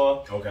ever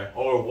saw. Okay.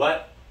 Or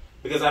what.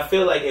 Because I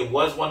feel like it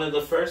was one of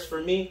the first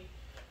for me.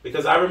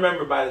 Because I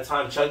remember by the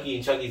time Chucky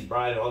and Chucky's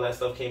Bride and all that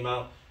stuff came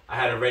out, I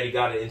had already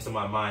got it into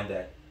my mind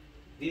that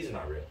these are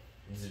not real.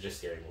 These are just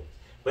scary movies.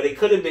 But it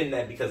could have been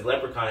that because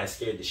Leprechaun had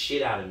scared the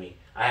shit out of me,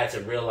 I had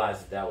to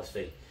realize that was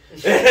fake.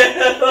 It's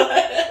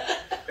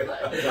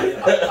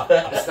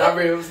not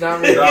real. It's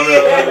not real.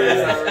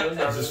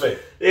 It's just fake.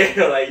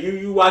 Yeah, like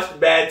you watch the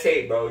bad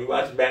tape, bro. You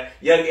watch the bad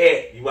Young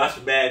Ed. You watch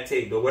the bad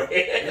tape. Don't worry.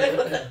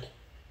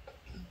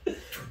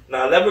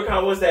 Now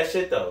Leprechaun was that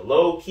shit though.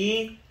 Low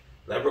key,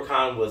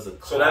 Leprechaun was a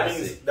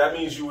classic. So that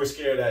means you were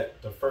scared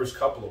at the first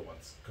couple of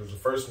ones because the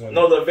first one.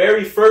 No, the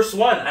very first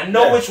one. I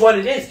know which one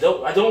it is.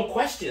 Though I don't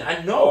question.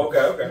 I know.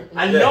 Oh, okay.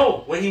 I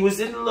know when he was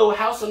in the little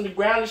house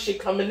underground and shit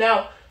coming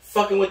out,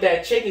 fucking with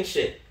that chicken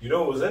shit. You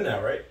know what was in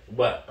that, right?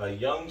 What? A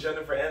young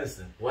Jennifer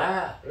Aniston.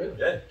 Wow. Really?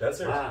 Yeah, that's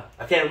her. Wow.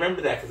 I can't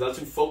remember that because I was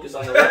too focused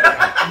on the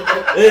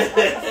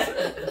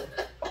Leprechaun.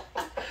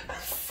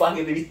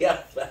 Fucking me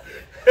up.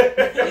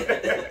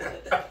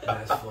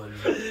 That's funny.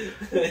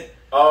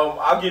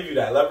 I'll give you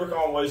that.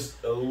 Leprechaun was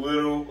a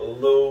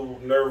little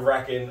nerve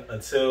wracking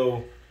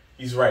until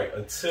he's right.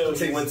 Until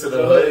he went to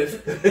the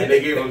hood and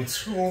they gave him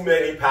too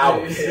many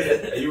powers.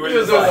 And you were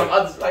just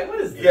like,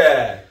 what is this?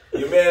 Yeah.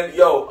 Your man,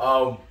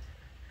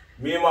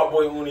 me and my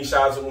boy Uni,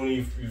 shout out to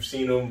Uni, you've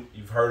seen him,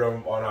 you've heard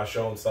him on our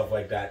show and stuff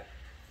like that.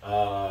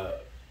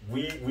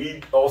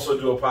 We also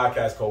do a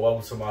podcast called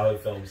Welcome to My Hood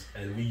Films,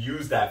 and we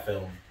use that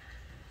film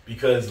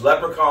because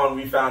Leprechaun,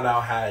 we found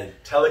out,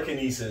 had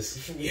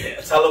telekinesis,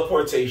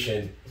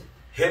 teleportation,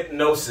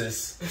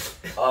 hypnosis.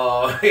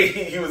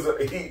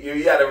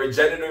 He had a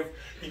regenerative.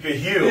 He could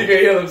heal. He could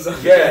heal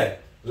himself. Yeah,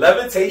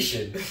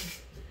 levitation,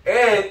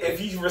 and if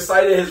he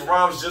recited his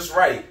rhymes just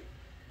right,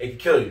 it could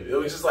kill you. It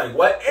was just like,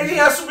 what? And he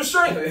had super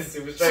strength.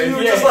 So you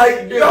were just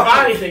like, yo.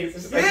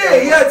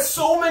 He had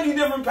so many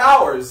different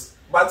powers.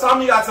 By the time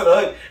he got to the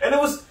hood, and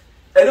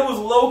it was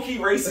low key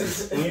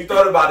racist when you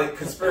thought about it,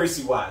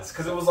 conspiracy wise,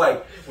 because it was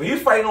like when he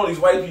was fighting all these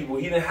white people,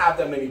 he didn't have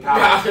that many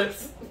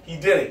powers. he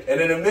didn't.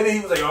 And in a minute, he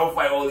was like, I'm gonna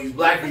fight all these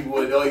black people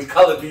and all these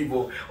colored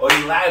people, all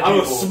these Latin people.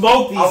 I'm gonna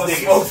smoke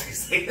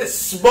these niggas.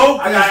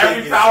 Smoke I got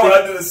every power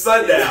under the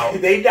sun now.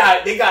 They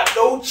got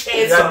no chance.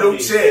 They got no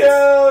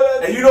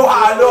chance. And you know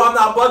how I know I'm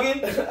not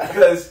bugging?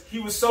 Because he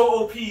was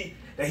so OP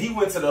that he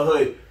went to the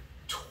hood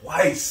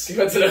twice. He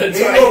went to the hood twice.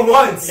 He didn't go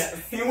once.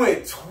 Yes. He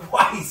went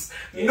twice.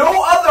 Yeah.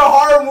 No other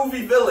horror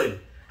movie villain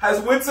has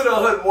went to the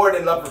hood more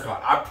than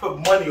Leprechaun. I put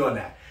money on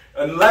that.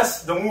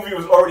 Unless the movie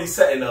was already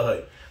set in the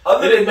hood.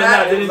 Other than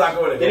that, it was not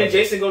going to go. Didn't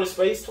Jason go to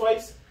space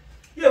twice?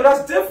 Yeah, but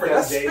that's different.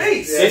 That's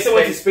space. Jason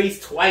went to space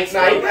twice.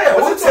 Nah, yeah,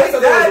 we'll take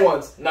that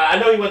once. Nah, I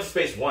know he went to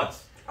space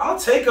once. I'll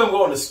take him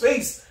going to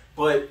space,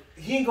 but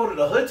he didn't go to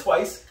the hood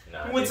twice.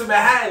 Nah, he went to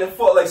Manhattan and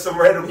fought like some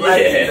random black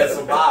dude that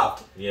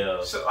survived.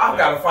 Yeah. So I've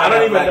got to find out.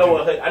 I don't even know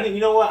what hood.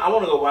 You know what? I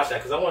want to go watch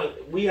that because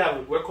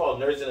we're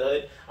called Nerdz in the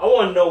Hood. I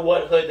want to know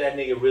what hood that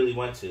nigga really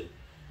went to.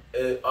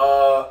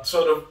 I'm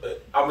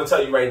gonna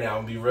tell you right now.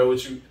 I'm gonna be real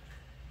with you.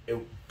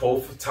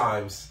 Both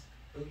times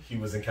he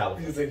was in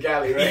California. He was in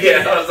Cali, right?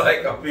 Yeah, I was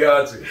like, I'll be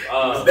honest with you. He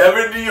was never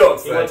in New York.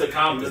 He went to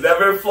Compton. He was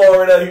never in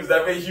Florida. He was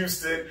never in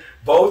Houston.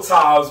 Both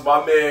times,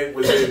 my man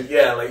was in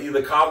like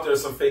either Compton or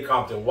some fake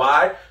Compton.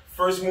 Why?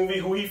 First movie,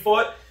 who he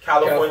fought?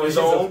 California's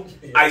own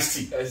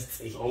Ice-T.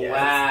 Ice-T. Oh,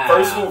 wow.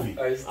 First movie.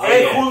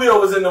 And Julio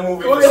was in the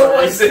movie for some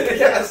reason.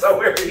 Yeah, so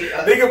weird.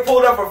 Nigga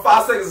pulled up for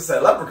 5 seconds and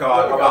said,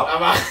 Leprechaun,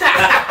 I'm out.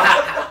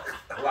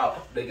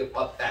 Wow, nigga,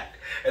 fuck that.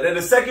 And then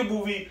the second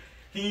movie,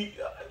 it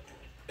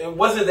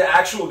wasn't the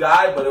actual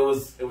guy, but it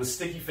was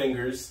Sticky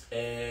Fingers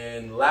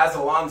and Laz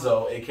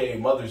Alonso, aka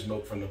Mother's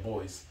Milk from The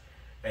Boys,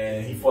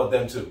 and he fought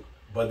them too.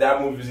 But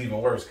that movie was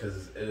even worse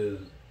because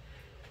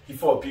he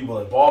fought people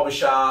in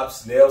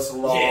barbershops, nail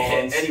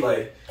salons,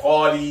 like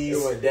parties.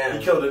 It went down.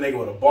 He killed a nigga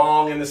with a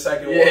bong in the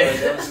second one.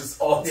 That was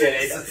just all.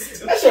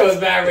 That shit was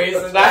bad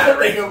racist. I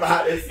think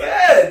about it.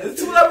 Yeah, the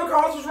two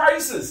Leprechauns was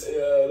racist.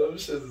 Yeah, them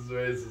shits is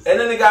racist. And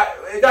then it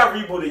got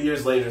rebooted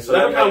years later. So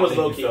Leprechaun was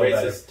low key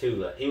racist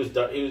too. He was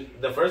dark. He was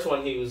the first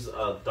one. He was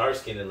dark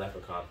skinned in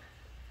Leprechaun.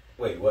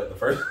 Wait, what? The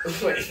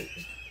first? Wait.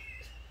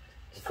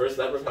 First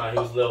Leprechaun, he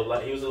was a little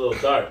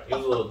dark. He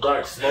was a little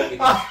dark, smoking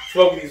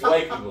these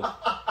white people.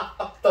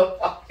 What the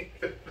fuck?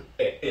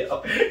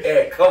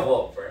 Hey, come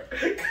on, bro.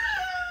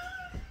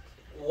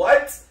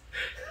 What?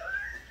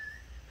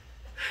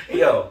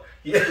 Yo,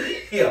 what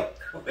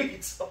are you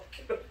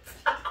talking about?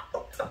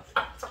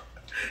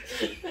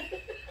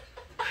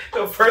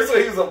 The first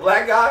one, he was a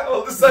black guy.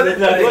 All of a sudden,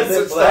 he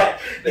wasn't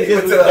black. He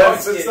went to the dark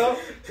skin stuff.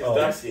 He was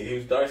dark skin. He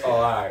was dark skin. Oh,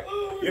 all right.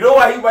 You know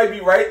why he might be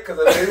right? Because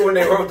when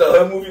they wrote the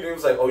Hood movie, they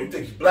was like, "Oh, you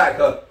think he's black,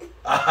 huh?"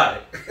 All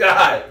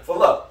right,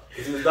 pull up.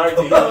 He was dark.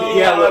 He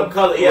had a little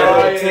color. He had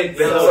a little tint.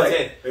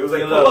 It was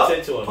like a little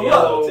tint to him.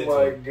 Oh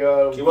my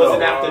god! He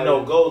wasn't after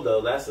no gold though.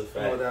 That's a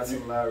fact. Oh, that's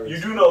hilarious.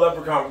 You do know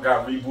Leprechaun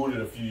got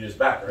rebooted a few years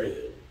back, right?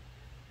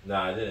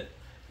 Nah, I didn't.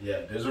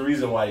 Yeah, there's a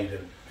reason why he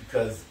didn't.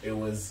 Because it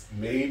was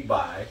made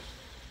by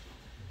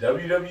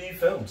WWE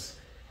Films.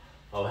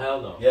 Oh hell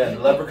no! Yeah, the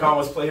Leprechaun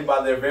was played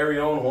by their very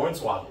own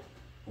Hornswoggle,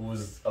 who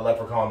was a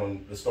leprechaun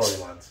on the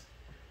storylines.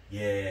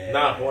 Yeah.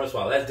 Nah,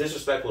 Hornswoggle. That's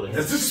disrespectful to him.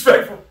 That's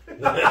disrespectful.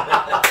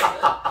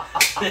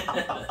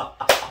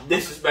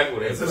 Disrespectful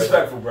to him. It's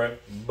disrespectful, bro.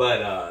 But,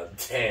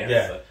 damn.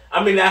 Yeah. So,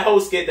 I mean, that whole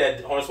skit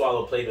that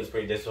Hornswoggle played was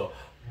pretty disrespectful.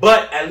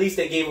 But at least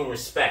they gave him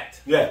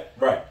respect. Yeah,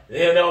 right.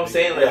 You know what I'm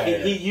saying? Like,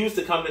 he used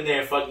to come in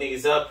there and fuck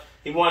niggas up.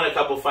 He won a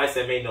couple fights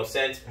that made no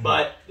sense,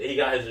 but he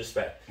got his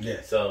respect.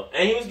 Yeah. So,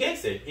 and he was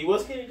gangster. He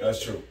was getting gangster.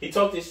 That's true. He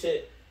talked his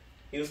shit.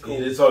 He was cool.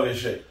 He did talk his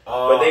shit.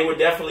 But they were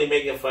definitely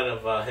making fun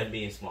of him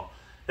being small.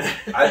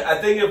 I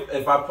think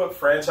if I put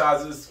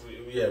franchises,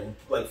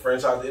 like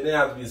franchises, it didn't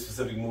have to be a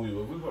specific movie,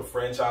 but if we put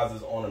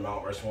franchises on a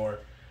Mount Rushmore,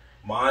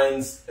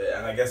 mine's,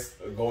 and I guess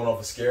going off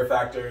a scare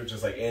factor,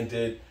 just like Ant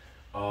did,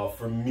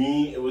 for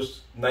me, it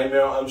was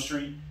Nightmare on Elm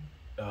Street,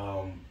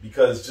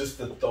 because just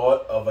the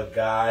thought of a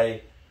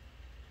guy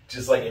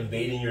just like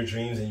invading your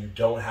dreams and you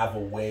don't have a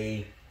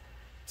way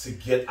to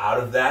get out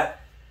of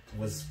that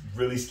was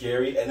really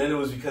scary. And then it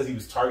was because he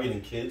was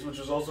targeting kids, which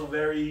was also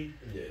very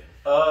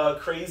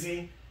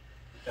crazy.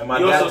 And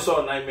you also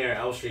saw Nightmare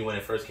on Elm Street when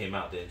it first came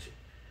out, didn't you?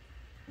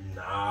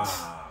 Nah.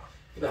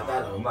 You're not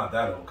that old. I'm not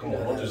that old. Come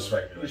on, don't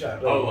disrespect me.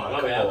 Oh, my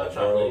bad. I'm not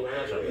trying to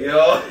play.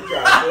 Yo.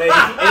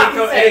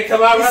 It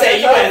come out right.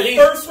 You at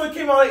least. First one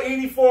came out in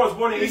 84. I was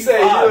born in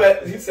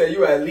 85. He said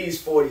you at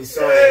least 40.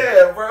 So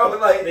yeah, bro.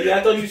 Like,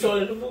 I thought you saw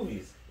it in the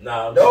movies.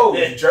 Nah, no,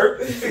 you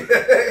jerk.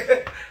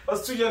 I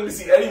was too young to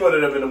see any one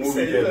of them in the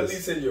movie. You at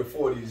least in your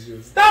 40s.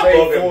 You stop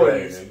looking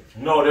 40s.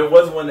 No, there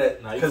was one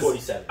that. Nah, you're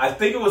 47. I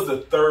think it was the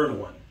third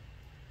one.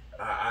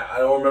 I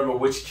don't remember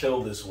which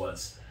kill this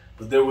was,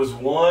 but there was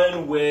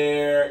one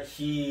where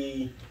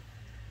okay,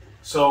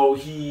 so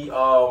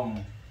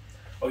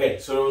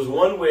there was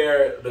one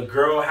where the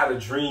girl had a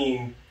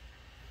dream,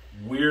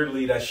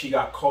 weirdly, that she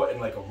got caught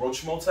in like a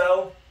roach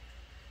motel,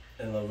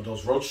 and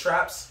those roach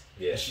traps,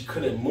 and she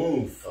couldn't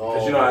move,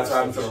 because you know that's what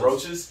happened to the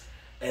roaches,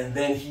 and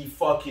then he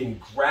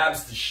fucking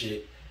grabs the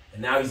shit,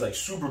 and now he's like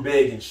super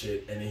big and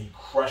shit, and then he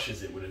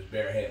crushes it with his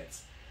bare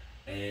hands.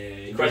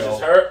 And crushes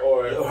her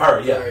or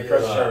her? Yeah, he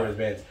crushes her with his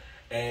bands,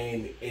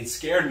 and it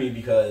scared me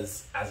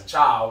because as a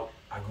child,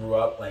 I grew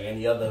up like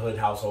any other hood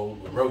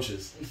household with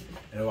roaches,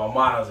 and in my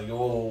mind I was like,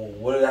 "Oh,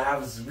 what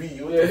happens to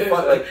me? What the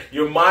fuck?" Like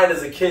your mind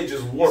as a kid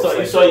just warps. So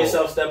you saw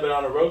yourself stepping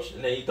on a roach,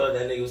 and then you thought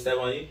that nigga would step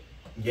on you?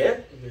 Yeah,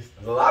 there's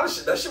a lot of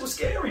shit. That shit was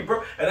scary,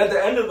 bro. And at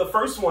the end of the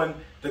first one,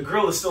 the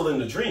girl is still in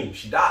the dream.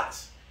 She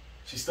dies.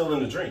 She's still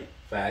in the dream.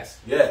 Facts.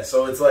 Yeah,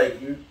 so it's like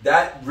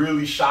that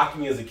really shocked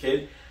me as a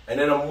kid. And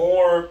then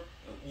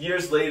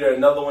years later,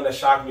 another one that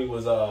shocked me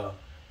was the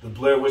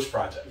Blair Witch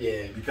Project.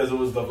 Yeah, because it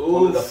was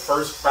one of the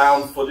first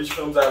found footage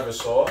films I ever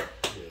saw,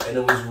 and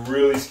it was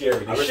really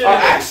scary.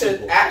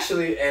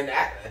 Actually,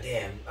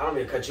 damn, I don't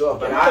mean to cut you off,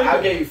 but I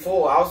gave you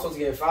 4. I was supposed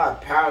to give 5.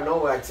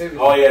 Paranormal Activity.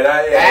 Oh yeah,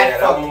 that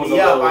fucked one was me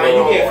up.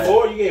 You gave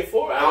 4. You gave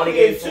 4. I only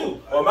gave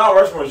 2. Well, Mount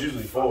Rushmore is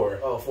usually 4.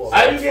 Oh, 4.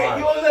 You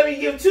only let me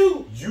give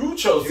 2. You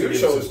chose to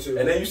give 2,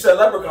 and then you said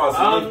Leprechauns.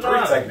 So you gave 3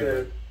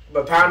 technically.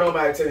 But Paranormal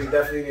Activity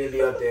definitely need to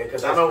be up there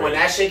because I remember when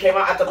that shit came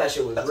out, I thought that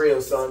shit was real,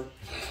 son.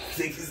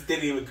 Niggas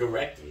didn't even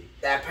correct me.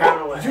 That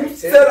Paranormal Activity. You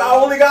said I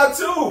only got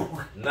 2.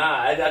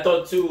 Nah, I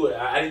thought 2.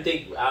 I didn't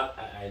think.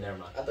 I never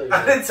mind.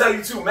 I didn't tell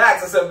you 2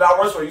 max. I said Mount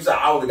Rushmore. You said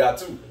I only got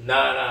 2.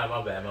 Nah,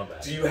 my bad.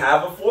 Do you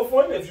have a 4th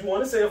one? If you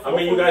want to say a 4th one. I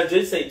mean, you guys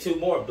did say 2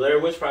 more. Blair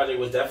Witch Project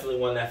was definitely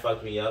one that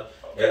fucked me up.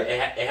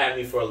 Okay. It had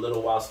me for a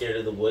little while scared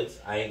of the woods.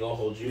 I ain't gonna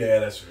hold you. Yeah,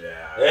 that's true.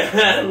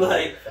 Yeah.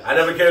 Like I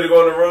never cared to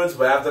go in the woods,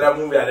 but after that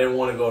movie, I didn't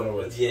want to go in the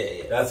woods.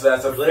 Yeah. That's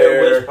a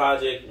Blair fair... Witch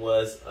Project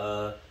was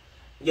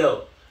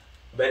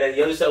but then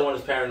the other side one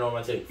is Paranormal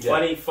Activity.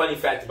 Yeah. Funny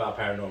fact about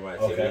Paranormal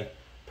Activity. Okay.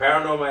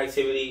 Paranormal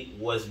Activity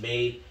was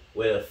made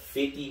with a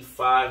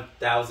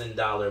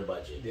 $55,000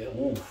 budget. Yeah.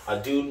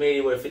 A dude made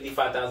it with a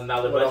 $55,000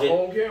 budget.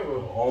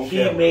 Home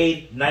camera. He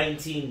made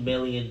 $19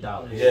 million.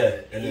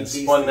 Yeah, and then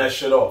spun that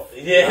shit off.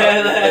 Yeah,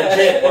 spun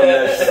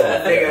that shit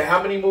off. Nigga,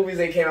 how many movies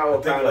they came out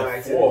with Paranormal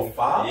Activity? 4 or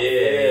 5.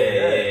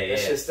 Yeah. That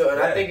shit's still, and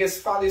I think it's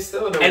probably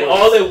still in the And works.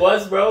 all it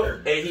was, bro.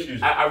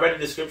 And I read a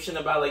description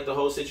about like the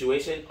whole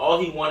situation. All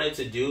he wanted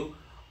to do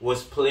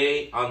was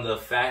play on the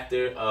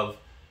factor of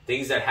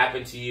things that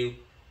happened to you.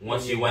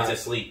 Once you went to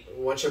sleep.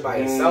 Once you're by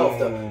yourself,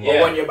 though.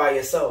 Or when you're by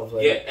yourself.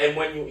 Like. Yeah, and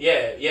when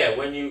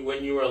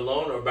you were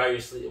alone or by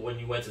your sleep, when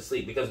you went to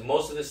sleep. Because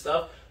most of the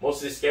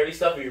scary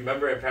stuff, you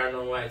remember in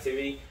Paranormal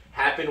Activity,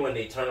 happened when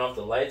they turned off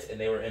the lights and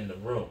they were in the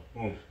room.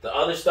 The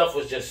other stuff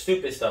was just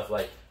stupid stuff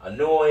like a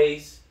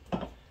noise,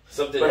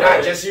 something. But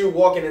not just you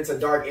walking into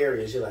dark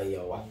areas. You're like,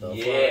 yo, what the fuck?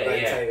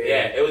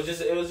 It was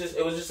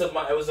just a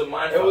mind fuck. It was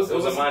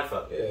a mind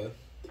fuck. Yeah.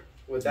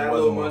 With that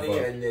little money,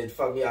 and it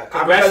fucked me out.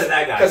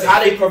 Because how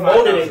they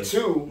promoted it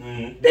too,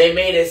 they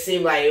made it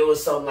seem like it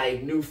was some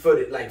like new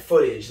footage.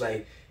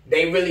 Like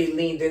they really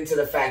leaned into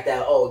the fact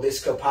that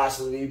this could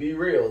possibly be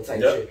real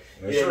type shit.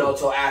 You know,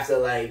 until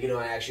after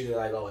actually they're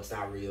like, it's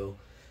not real.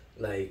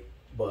 Like,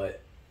 but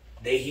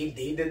he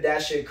did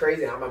that shit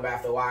crazy. And I remember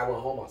after a while I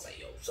went home, I was like,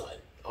 yo, son,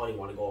 I don't even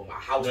want to go in my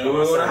house. You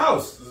want to go in the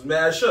house?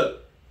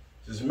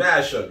 Just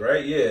mad shook,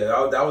 right?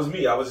 Yeah, that was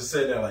me. I was just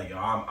sitting there like, yo,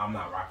 I'm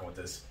not rocking with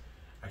this.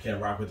 I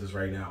can't rock with this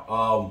right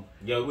now.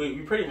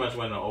 We pretty much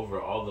went over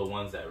all the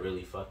ones that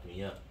really fucked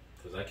me up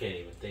because I can't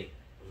even think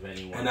of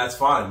anyone. And that's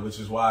fine, which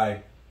is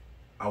why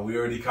we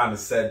already kind of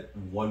said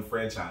one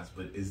franchise.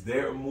 But is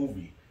there a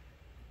movie,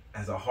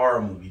 as a horror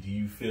movie, do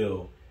you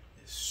feel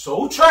is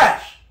so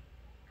trash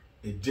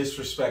it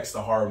disrespects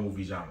the horror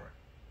movie genre?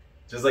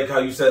 Just like how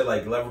you said,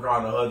 like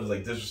Leprechaun in the Hood was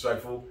like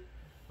disrespectful.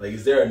 Like,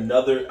 is there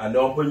another? I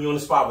know I'm putting you on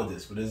the spot with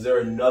this, but is there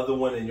another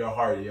one in your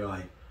heart that you're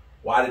like,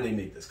 why did they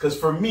make this? Because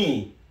for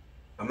me,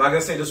 I'm not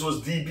going to say this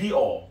was the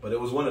be-all, but it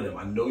was one of them.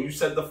 I know you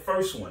said the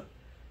first one,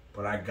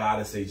 but I got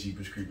to say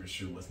Jeepers Creepers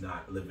 2 was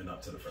not living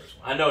up to the first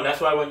one. I know. That's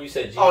why when you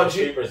said Jeepers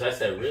Creepers, I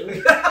said,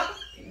 really?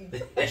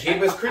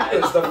 Jeepers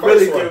Creepers, the first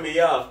really one. threw me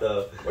off,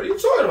 though. What are you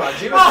talking about?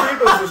 Jeepers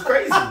Creepers was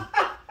crazy.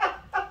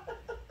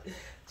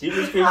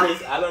 Jeepers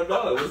Creepers, I don't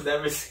know. It was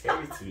never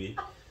scary to me.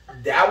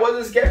 That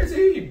wasn't scary to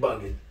you? You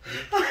bugging.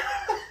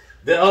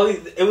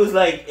 It was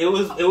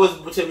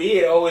to me.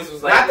 It always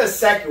was like not the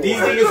second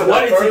these one. These niggas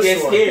wanted to get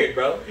scared,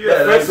 bro.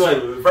 Yeah,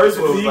 the first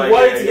one was like,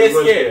 wanted to get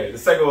scared. The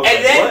second one was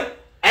and then what?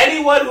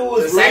 Anyone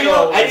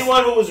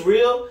who was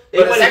real, they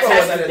went and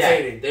tested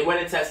that. They went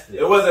and tested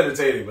it. It was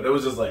entertaining, but it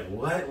was just like,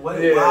 what?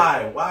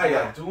 Why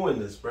y'all doing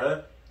this,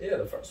 bro? Yeah,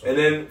 the first one. And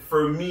then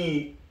for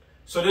me,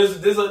 so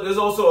there's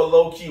also a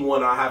low key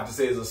one I have to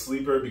say is a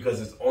sleeper because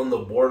it's on the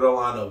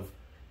borderline of.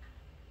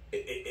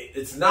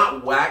 It's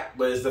not whack,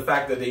 but it's the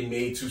fact that they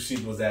made 2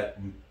 sequels that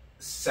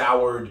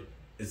soured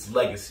its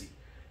legacy.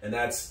 And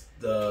that's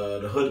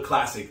the Hood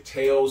classic,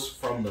 Tales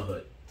from the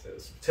Hood.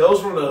 Tales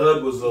from the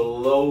Hood was a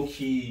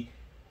low-key,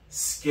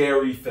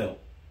 scary film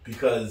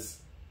because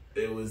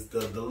it was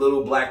the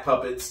little black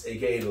puppets,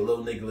 a.k.a. the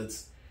little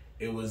nigglets.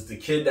 It was the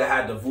kid that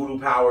had the voodoo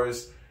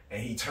powers,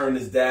 and he turned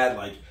his dad,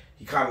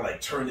 he kind of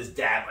turned his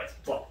dad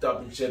fucked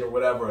up and shit or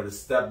whatever, or the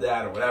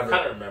stepdad or whatever. I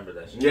kind of remember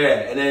that shit.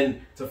 Yeah, and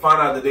then to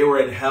find out that they were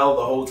in hell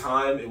the whole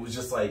time, it was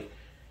just like,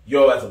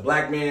 yo, as a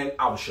black man,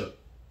 I was shook.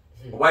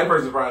 A white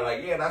person's probably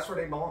like, yeah, that's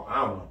where they belong. I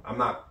don't know. I'm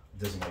not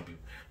dissing white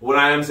people. What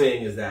I am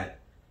saying is that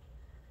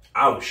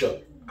I was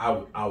shook.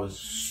 I was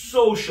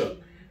so shook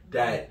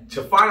that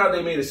to find out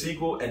they made a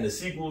sequel and the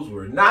sequels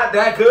were not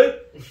that good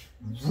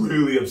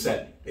really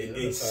upset me.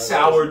 It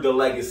soured the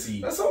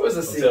legacy. That's always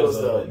a sequel,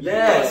 though.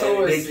 Yeah,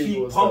 and they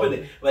keep pumping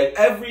it. Like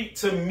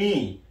to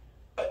me,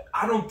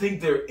 I don't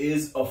think there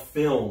is a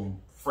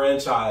film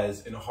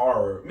franchise in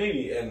horror,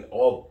 maybe in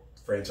all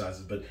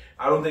franchises, but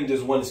I don't think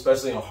there's one,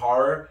 especially in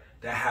horror,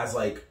 that has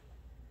like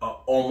an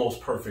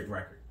almost perfect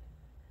record.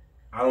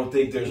 I don't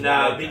think there's one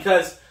like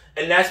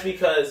that's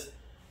because.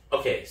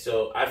 Okay,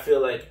 so I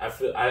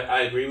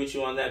agree with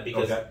you on that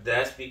because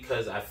that's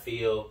because I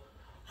feel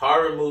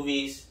horror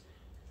movies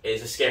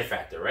is a scare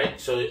factor, right?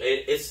 So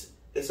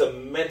it's a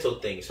mental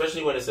thing,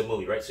 especially when it's a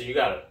movie, right? So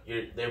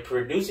they're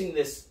producing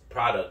this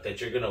product that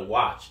you're gonna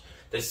watch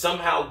that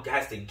somehow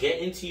has to get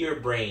into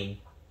your brain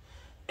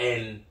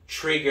and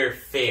trigger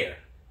fear,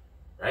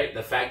 right?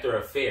 The factor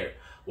of fear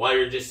while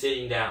you're just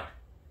sitting down,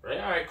 right?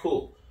 All right,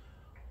 cool.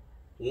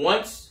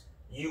 Once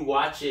you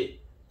watch it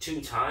 2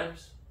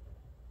 times,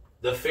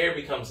 the fear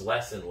becomes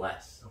less and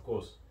less. Of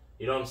course.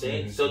 You know what I'm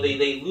saying? Mm-hmm. So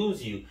they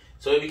lose you.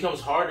 So it becomes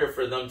harder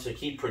for them to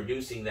keep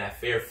producing that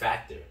fear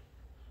factor.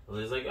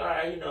 It's like, all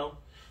right,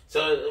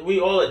 So we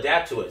all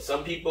adapt to it.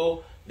 Some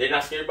people, they're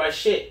not scared by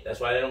shit. That's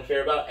why they don't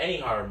care about any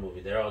horror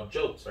movie. They're all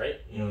jokes,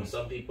 right?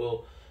 Some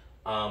people,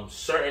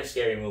 certain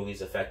scary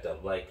movies affect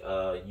them. Like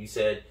you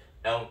said,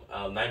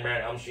 Nightmare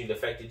on Elm Street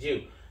affected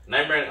you.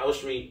 Nightmare on Elm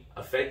Street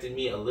affected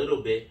me a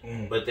little bit,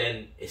 but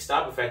then it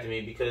stopped affecting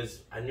me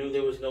because I knew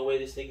there was no way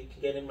this nigga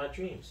could get in my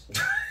dreams.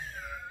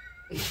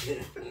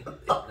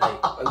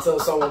 Until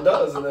someone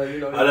does, and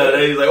then I know,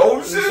 then he's like,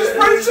 "Oh shit, it's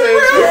Freddy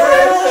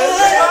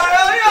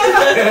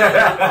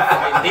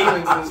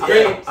demons in his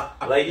dreams."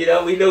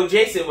 Like we know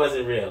Jason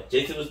wasn't real.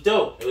 Jason was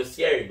dope. It was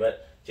scary,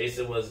 but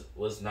Jason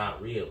was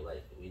not real.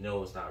 Like we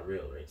know it's not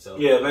real, right? So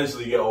yeah,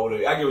 eventually you get older.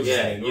 I get what you're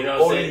saying. The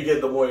older you get,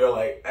 the more you're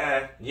like,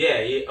 eh.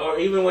 Yeah, or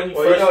even when you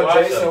first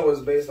watch Jason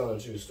was based on a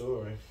true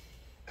story.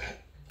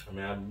 I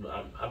mean,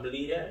 I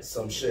believe that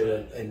some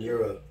shit in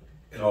Europe.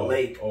 In a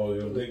lake. Oh,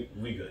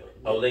 we good.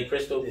 Oh, Lake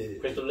Crystal? Yeah.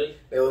 Crystal Lake?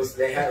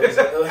 It happened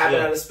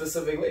at a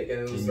specific lake,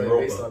 and it was like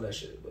based on that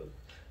shit. But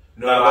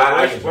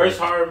worst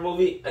horror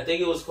movie, I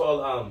think it was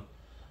called,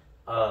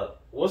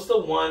 what's the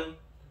one,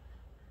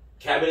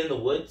 Cabin in the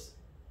Woods?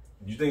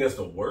 You think that's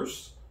the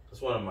worst?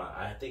 That's one of my,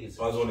 I think it's...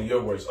 Oh, that's one of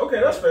your worst. Okay,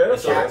 that's fair.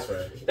 That's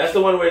fair. That's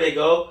the one where they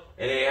go,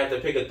 and they have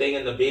to pick a thing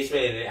in the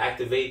basement, and it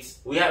activates...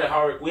 We had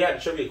a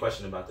trivia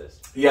question about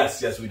this.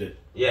 Yes, we did.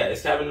 Yeah,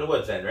 it's Cabin in the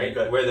Woods then, right?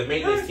 Okay. Where the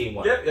maintenance team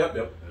won.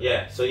 Yep.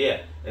 Yeah, so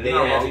yeah. And then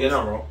you're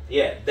not wrong.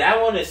 Yeah, that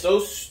one is so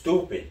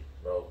stupid,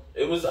 bro.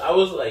 I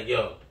was like,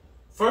 yo,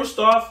 first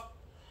off,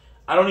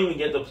 I don't even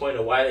get the point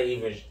of why they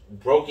even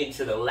broke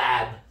into the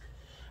lab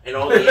and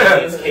all the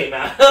aliens came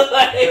out.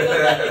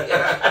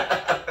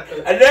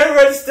 I never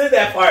understood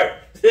that part.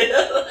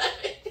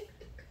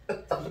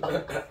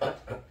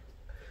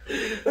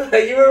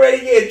 Like, you were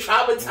already getting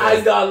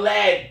traumatized on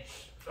land.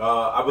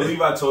 I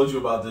believe I told you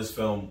about this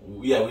film.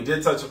 Yeah, we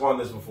did touch upon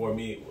this before.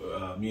 Me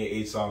and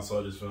H-Son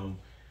saw this film.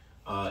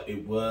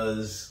 It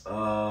was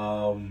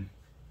what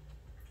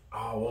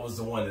was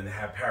the one that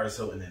had Paris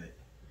Hilton in it?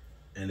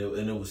 And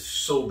it was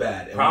so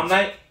bad. Prom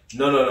Night?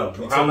 No.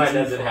 Prom Night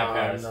doesn't have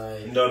Paris.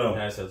 No.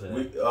 Paris Hilton.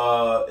 It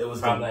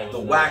was the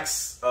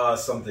Wax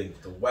something.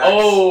 The Wax.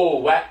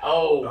 Wax.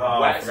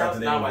 I forgot the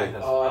name of it. I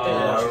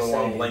don't know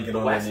why I'm blanking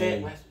on the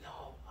name.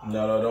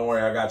 No, don't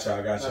worry. I got you.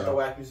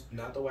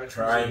 Not the Wax.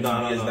 Her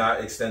IMDb is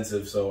not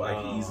extensive, so I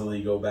can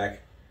easily go back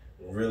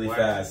really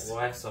fast.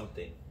 Wax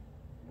something.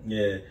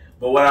 Yeah,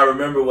 but what I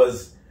remember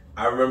was,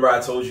 I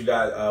told you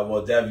guys,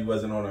 Dev, you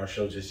wasn't on our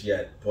show just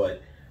yet,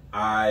 but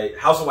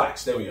House of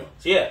Wax, there we go.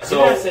 Yeah,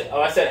 so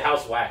I said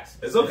House Wax.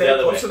 It's okay,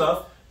 close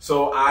enough.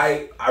 So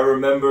I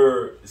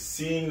remember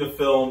seeing the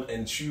film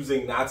and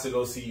choosing not to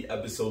go see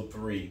episode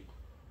 3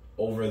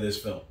 over this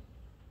film.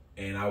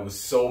 And I was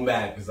so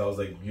mad because I was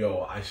like,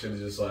 yo, I should have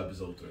just saw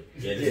episode 3.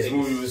 Yeah, this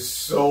movie was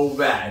so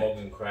bad.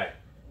 Smoking crack.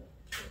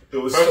 It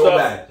was so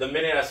bad. The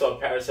minute I saw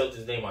Paris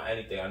Hilton's name on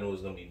anything, I knew it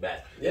was going to be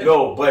bad. Yeah.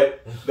 No,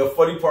 but the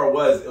funny part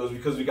was, it was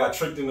because we got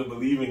tricked into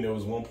believing there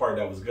was one part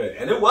that was good.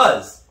 And it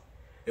was.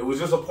 It was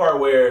just a part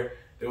where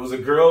there was a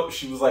girl,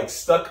 she was like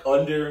stuck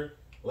under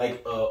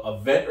like a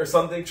vent or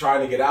something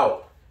trying to get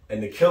out.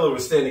 And the killer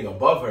was standing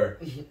above her.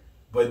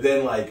 But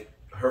then like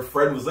her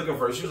friend was looking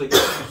for her. She was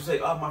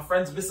like, oh, my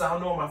friend's missing. I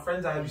don't know where my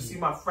friend's at. Have you seen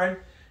my friend?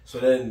 So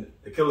then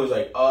the killer was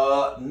like,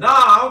 nah,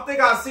 I don't think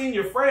I've seen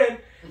your friend.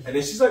 And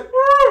then she's like,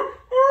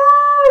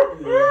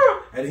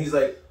 and he's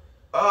like,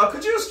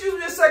 could you excuse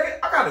me a second?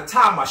 I gotta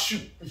tie my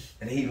shoe.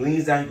 And he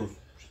leans down and goes,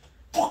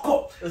 fuck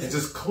up. And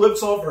just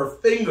clips off her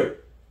finger.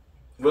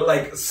 With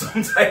like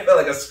some type of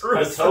like a screw.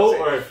 Her toe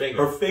or her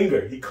finger? Her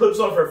finger. He clips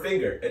off her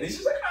finger. And then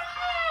she's like,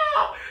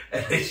 ah!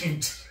 And then she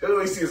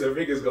totally sees her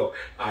fingers go,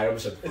 alright, I'm gonna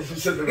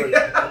shut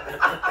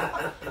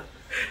the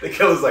The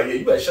killer's like, yeah,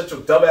 you better shut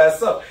your dumb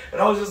ass up. And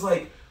I was just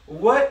like,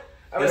 what?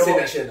 I haven't seen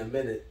that shit in a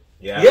minute.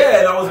 Yeah,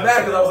 and I was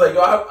mad because I was like,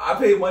 yo, I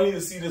paid money to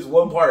see this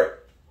one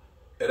part.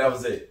 And that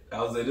was it.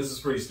 I was like, this is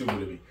pretty stupid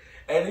to me.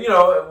 And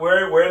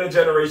we're in a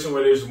generation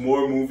where there's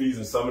more movies,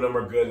 and some of them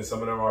are good, and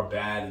some of them are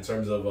bad in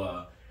terms of.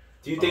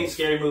 Do you think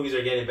scary movies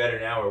are getting better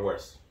now or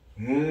worse?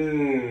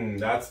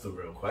 That's the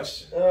real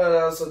question. That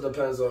also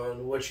depends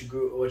on what you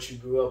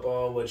grew up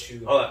on, what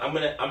you. Hold on, I'm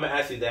gonna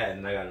ask you that,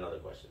 and I got another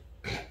question.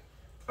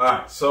 All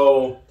right,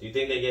 so do you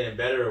think they're getting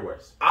better or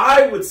worse?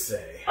 I would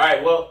say. All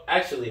right, well,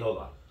 actually, hold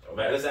on.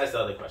 Okay. Let's ask the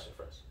other question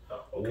first.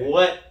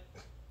 Okay.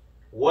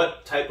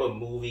 What type of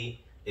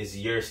movie is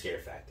your scare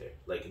factor?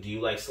 Like, do you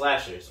like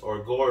slashers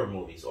or gore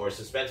movies or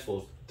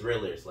suspenseful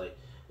thrillers? Like,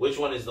 which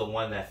one is the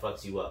one that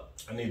fucks you up?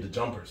 I need the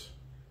jumpers.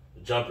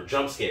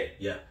 Jump scare.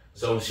 Yeah.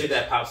 So shit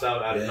that pops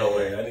out of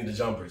nowhere. Yeah, I need the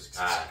jumpers.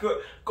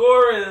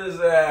 Gore is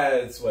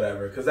it's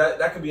whatever, because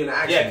that could be an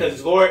action. Yeah,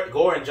 because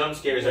gore and jump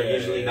scares are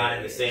usually not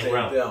in the same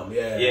realm.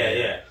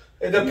 Yeah.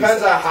 It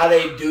depends on how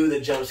they do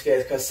the jump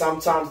scares, because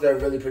sometimes they're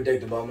really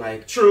predictable. I'm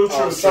like, true.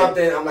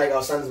 Something. I'm like,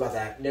 something's about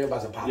to nigga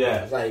about to pop.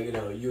 Yeah. It's like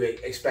you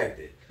expect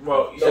it.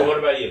 Well, so what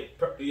about you?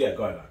 Yeah,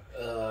 go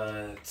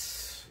ahead.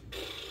 It's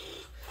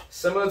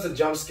similar to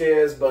jump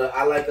scares, but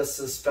I like a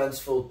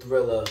suspenseful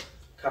thriller,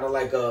 kind of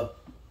like a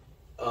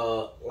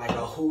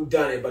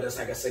whodunit, but it's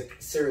like a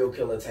serial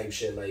killer type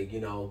shit, like,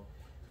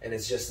 and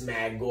it's just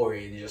mad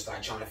gory, and you just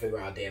start trying to figure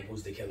out, damn,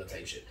 who's the killer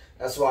type shit.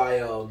 That's why.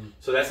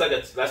 So that's like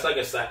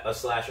a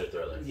slasher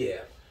thriller. Yeah.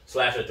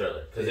 Slasher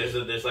thriller, because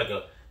there's like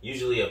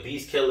usually a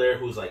beast killer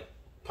who's like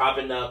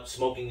popping up,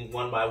 smoking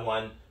one by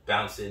one,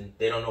 bouncing.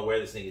 They don't know where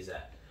this nigga's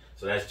at.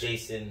 So that's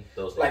Jason.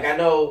 Those like things. I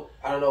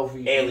don't know if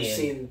you've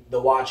seen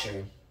The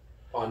Watcher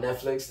on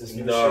Netflix. This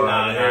new show.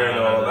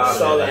 No.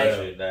 So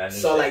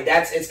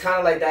that's it's kind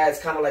of like that.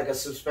 It's kind of like a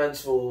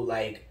suspenseful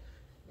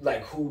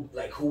like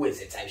who is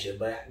it type shit.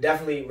 But I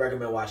definitely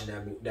recommend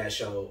watching that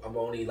show. I'm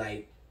only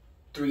like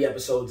 3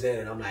 episodes in,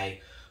 and I'm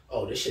like,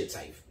 oh, this shit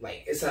type.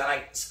 Like it's not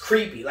like it's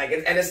creepy. Like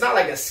and it's not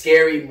like a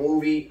scary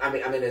movie. I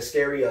mean a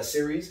scary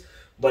series.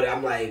 But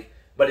I'm like.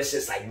 But it's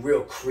just like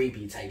real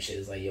creepy type shit.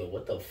 It's like, yo,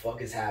 what the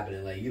fuck is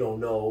happening? Like you don't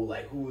know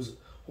like who's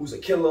a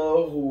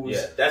killer,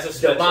 who's that's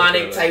a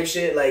demonic type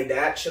shit. Like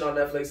that shit on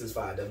Netflix is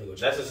fine. Definitely go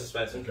check. That's a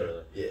suspense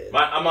thriller. Yeah,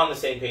 I'm on the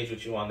same page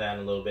with you on that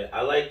in a little bit.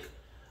 I like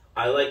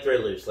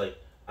thrillers. Like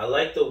I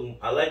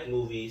like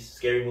movies,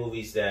 scary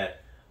movies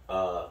that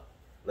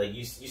like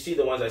you see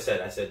the ones I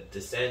said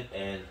Descent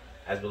and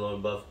As Below and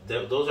Above.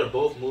 Those are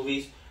both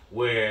movies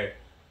where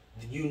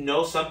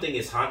something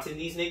is haunting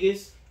these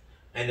niggas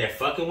and they're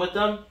fucking with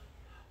them.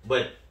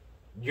 But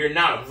you're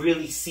not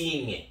really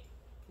seeing it.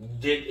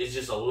 It's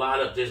just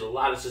there's a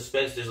lot of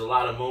suspense. There's a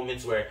lot of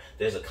moments where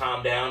there's a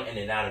calm down, and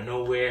then out of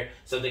nowhere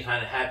something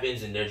kind of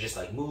happens, and they're just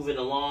like moving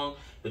along,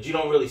 but you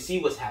don't really see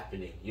what's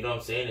happening. You know what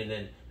I'm saying? And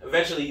then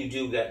eventually you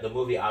do that. The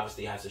movie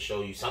obviously has to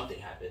show you something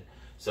happened.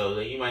 So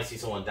you might see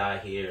someone die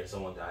here and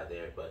someone die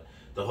there, but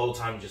the whole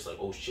time you're just like,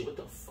 oh shit, what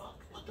the fuck?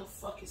 What the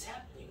fuck is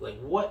happening? Like,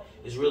 what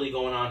is really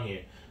going on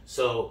here?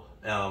 So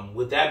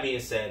with that being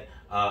said,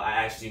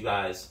 I asked you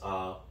guys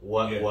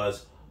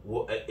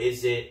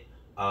is it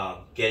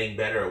getting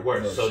better or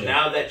worse?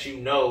 Now that you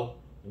know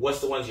what's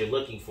the ones you're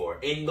looking for,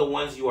 in the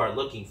ones you are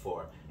looking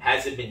for,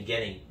 has it been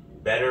getting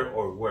better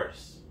or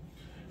worse?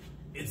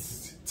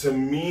 It's, to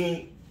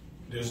me,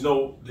 there's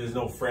no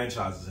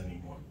franchises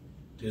anymore.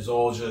 There's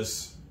all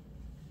just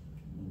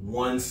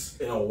once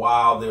in a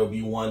while there'll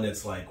be one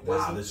that's like,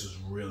 wow, this is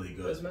really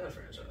good. There's mad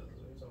franchises.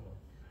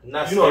 You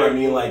know what I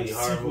mean? Like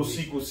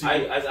sequel.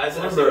 I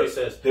remember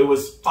there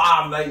was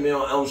 5 Nightmare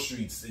on Elm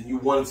Streets, and you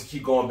wanted to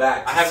keep going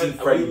back to see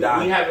Freddy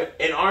die. We haven't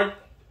in our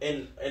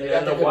in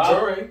the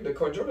Conjuring. The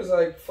Conjuring is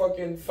like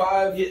fucking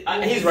 5.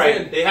 He's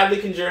right. They have the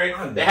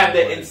Conjuring. They have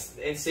the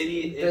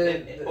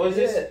Insidious. What is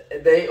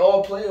this? They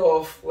all play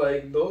off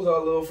like those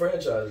are little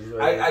franchises.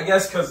 Right? I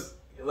guess because,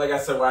 like I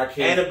said, where I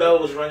came, Annabelle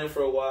was running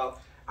for a while.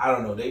 I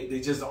don't know.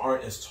 They just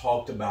aren't as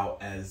talked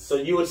about as. So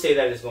you would say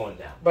that it's going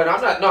down. But I'm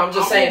not. No, I'm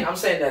just saying. I'm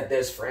saying that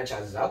there's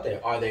franchises out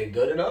there. Are they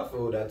good enough?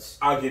 Oh, that's.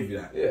 I'll give you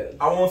that. Yeah.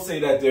 I won't say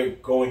that they're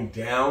going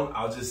down.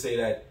 I'll just say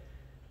that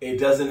it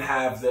doesn't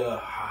have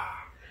the.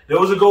 There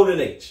was a golden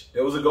age.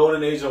 There was a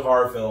golden age of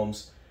horror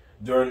films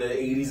during the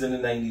 80s and the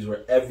 90s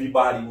where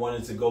everybody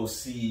wanted to go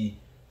see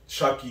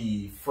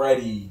Chucky,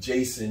 Freddy,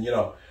 Jason,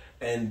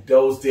 and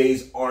those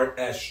days aren't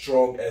as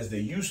strong as they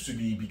used to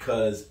be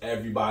because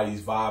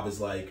everybody's vibe is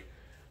like,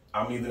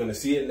 I'm either going to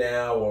see it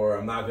now or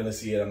I'm not going to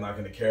see it. I'm not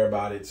going to care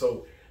about it.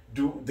 So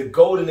the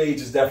golden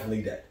age is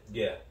definitely dead.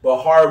 Yeah.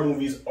 But horror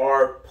movies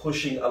are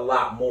pushing a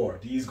lot more.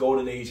 These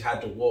golden age had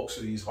to walk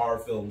so these horror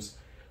films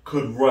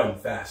could run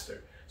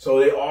faster. So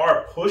they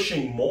are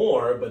pushing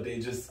more, but they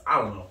just, I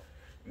don't know.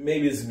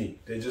 Maybe it's me.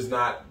 They're just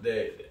not,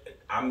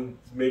 I'm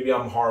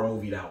horror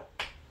movied out.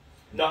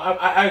 No,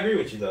 I agree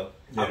with you though.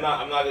 Yeah. I'm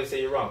not going to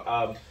say you're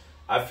wrong.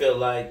 I feel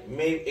like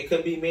it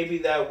could be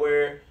that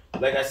we're,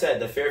 like I said,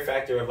 the fear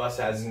factor of us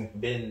has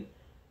been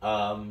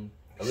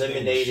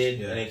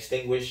eliminated and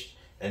extinguished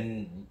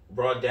and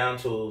brought down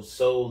to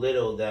so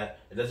little that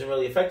it doesn't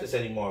really affect us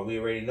anymore. We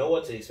already know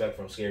what to expect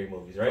from scary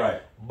movies,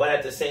 right? But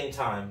at the same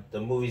time,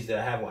 the movies that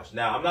I have watched.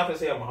 Now, I'm not going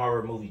to say I'm a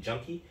horror movie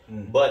junkie,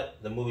 but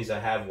the movies I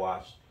have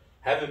watched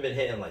haven't been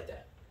hitting like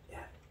that. Yeah,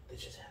 they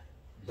just haven't.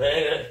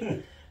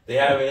 They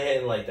haven't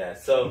hit like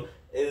that. So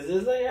it's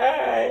just like, all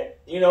right.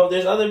 You know,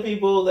 there's other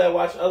people that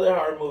watch other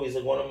horror movies.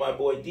 Like one of my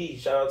boy D,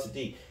 shout out to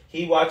D.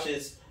 He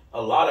watches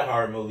a lot of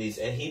horror movies,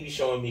 and he be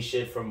showing me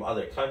shit from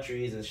other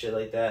countries and shit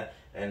like that.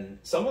 And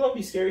some of them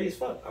be scary as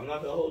fuck. I'm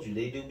not gonna hold you.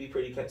 They do be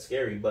pretty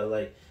scary. But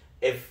like,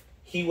 if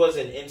he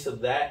wasn't into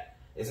that,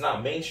 it's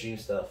not mainstream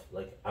stuff.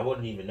 Like, I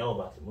wouldn't even know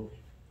about the movie.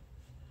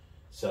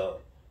 So,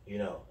 you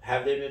know,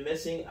 have they been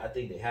missing? I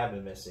think they have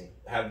been missing.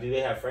 Do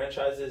they have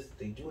franchises?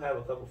 They do have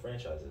a couple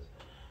franchises.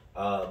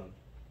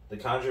 The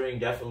Conjuring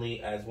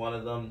definitely as one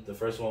of them. The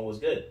first one was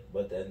good,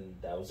 but then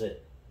that was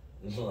it.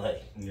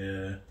 Like,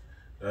 yeah,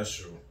 that's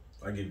true.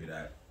 I give you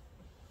that.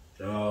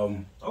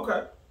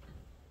 Okay.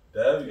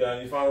 Dev, you got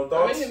any final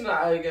thoughts? I mean,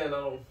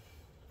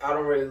 I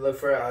don't really look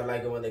for it. I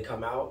like it when they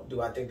come out.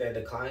 Do I think they're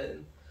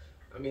declining?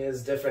 I mean,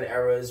 there's different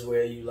eras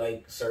where you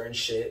like certain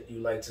shit. You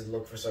like to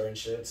look for certain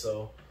shit.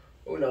 So,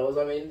 who knows?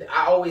 I mean,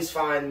 I always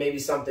find maybe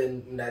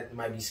something that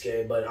might be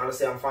scary. But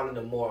honestly, I'm finding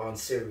them more on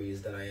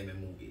series than I am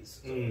in movies.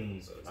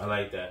 So I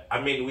like that.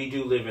 I mean, we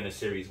do live in a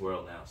series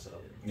world now. So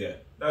yeah,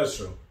 that's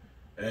true.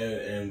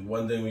 And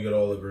one thing we could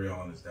all agree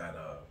on is that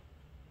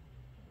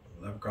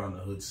Leprechaun in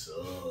the Hood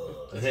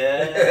sucks.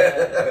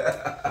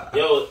 Yeah.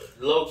 Yo,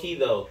 low key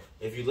though,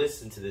 if you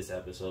listen to this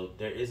episode,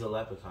 there is a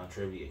Leprechaun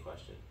trivia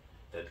question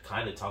that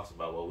kind of talks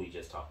about what we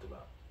just talked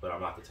about, but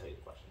I'm not gonna tell you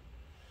the question.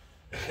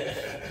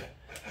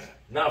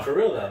 No, for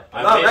real though.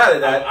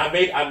 I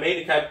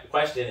made a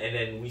question, and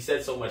then we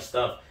said so much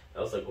stuff.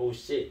 I was like, oh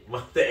shit,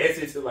 the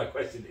answer to my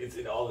question is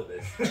in all of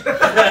this.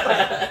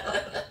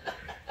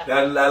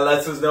 That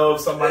lets us know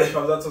if somebody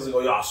comes up to us and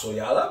go, yo, I saw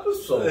y'all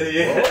episode,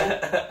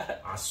 Yeah.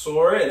 I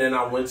saw it, and then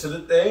I went to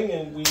the thing,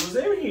 and we was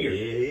in here.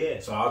 Yeah.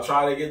 So I'll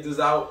try to get this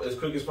out as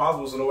quick as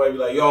possible, so nobody be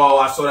like, yo,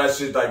 I saw that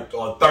shit like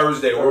on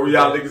Thursday. Where we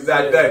y'all niggas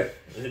that day?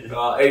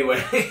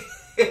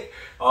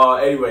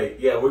 Anyway,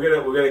 yeah, we're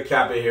gonna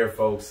cap it here,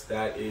 folks.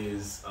 That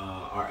is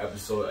our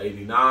episode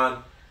 89.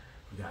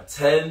 We got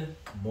 10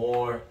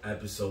 more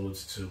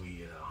episodes till we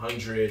hit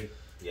 100.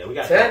 Yeah, we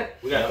got 10?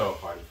 We got to throw a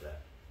party for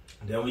that.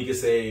 Then we can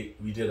say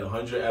we did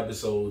 100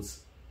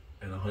 episodes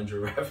and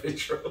 100 rap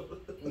intros.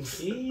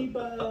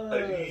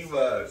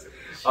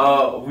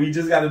 We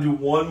just got to do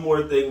one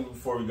more thing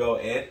before we go.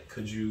 Ant,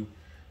 could you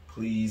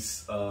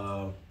please,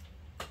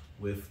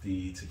 with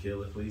the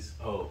tequila, please?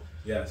 Oh.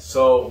 Yeah,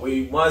 so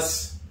we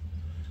must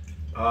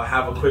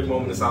have a quick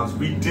moment of silence.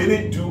 We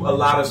didn't do a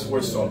lot of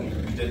sports talking.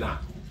 We did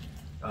not.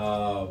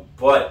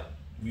 But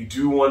we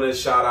do want to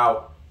shout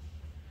out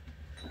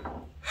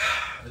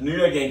the New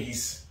York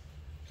Yankees,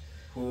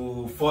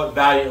 who fought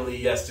valiantly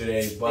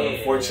yesterday, but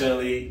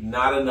unfortunately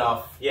not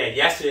enough. Yeah,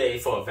 yesterday they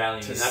fought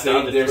valiantly to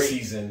save their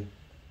season.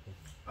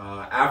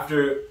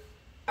 After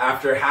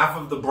half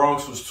of the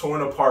Bronx was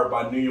torn apart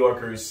by New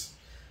Yorkers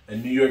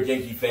and New York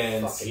Yankee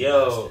fans,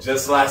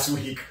 just last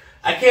week.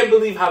 I can't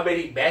believe how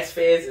many Mets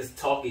fans is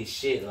talking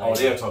shit. Like,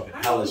 they're talking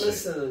hella shit.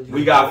 Listen,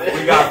 We got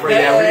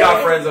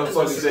friends that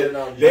talking shit.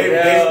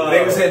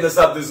 They was hitting us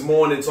up this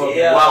morning talking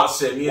wild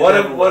shit.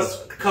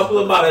 A couple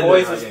of my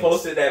boys was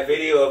posting that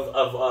video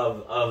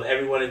of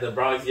everyone in the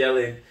Bronx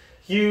yelling,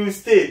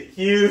 Houston,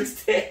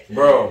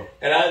 bro.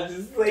 And I was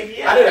just like,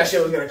 I knew that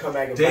shit was gonna come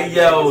back. And they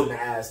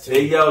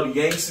yelled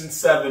Yanks in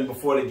 7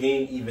 before the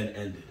game even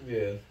ended.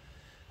 Yeah,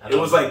 it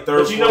was like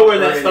third. But you know where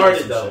that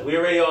started though. We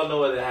already all know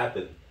where that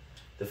happened.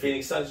 The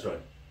Phoenix Suns joint.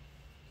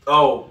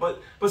 Oh,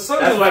 but Suns.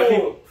 That's why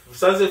people.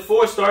 Suns at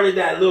 4 started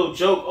that little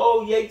joke.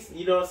 Oh, Yanks,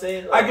 you know what I'm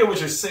saying? Like, I get what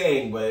you're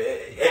saying, but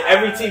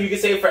every team, you can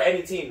say it for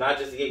any team, not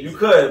just the Yankees. You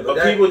could,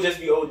 but people just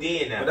be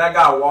ODing now. But that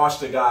guy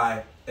washed a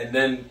guy and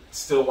then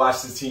still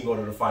watched his team go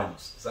to the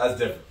finals. So that's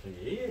different.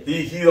 Yeah.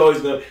 He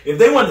always gonna. If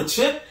they won the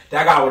chip,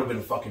 that guy would have been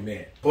a fucking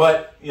man.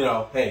 But you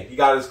know, hey, he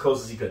got as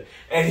close as he could.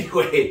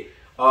 Anyway,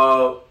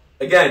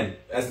 again,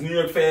 as New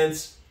York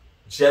fans,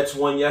 Jets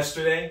won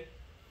yesterday.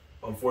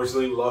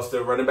 Unfortunately, we lost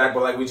their running back,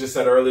 but like we just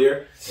said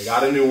earlier, they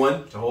got a new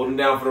one to hold him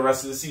down for the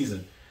rest of the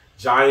season.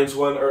 Giants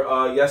won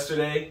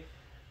yesterday,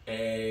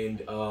 and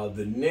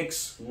the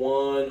Knicks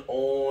won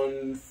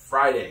on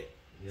Friday.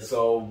 Yep.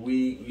 So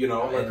we're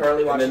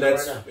currently watching them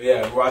right now.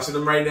 Yeah, we're watching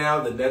them right now.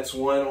 The Nets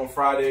won on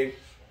Friday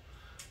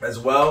as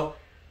well,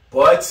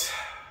 but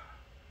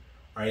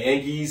our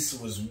Yankees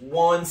was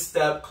one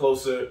step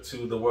closer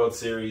to the World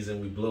Series, and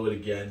we blew it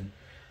again.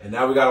 And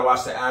now we gotta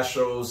watch the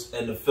Astros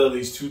and the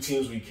Phillies, 2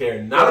 teams we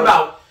care not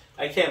about.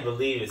 I can't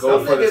believe it. Them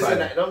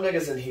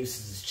niggas in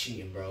Houston is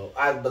cheating, bro.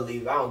 I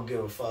don't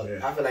give a fuck. Yeah.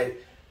 I feel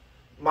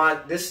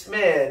like this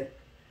man,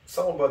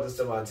 someone brought this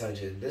to my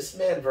attention. This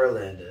man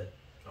Verlander.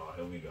 Oh,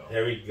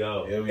 here we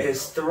go.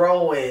 Is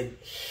throwing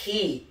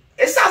heat.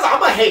 It sounds like I'm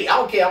gonna hate. I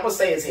don't care. I'm gonna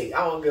say it's hate.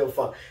 I don't give a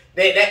fuck.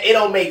 It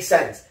don't make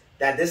sense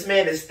that this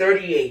man is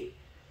 38.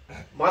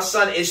 My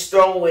son is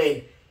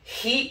throwing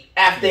heat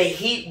after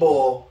heat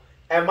ball.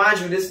 And mind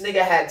you, this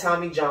nigga had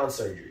Tommy John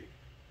surgery.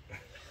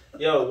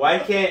 Yo, why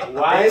can't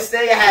my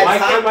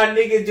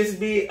nigga just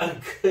be a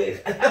good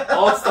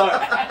all-star?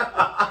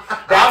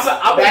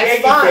 I'm a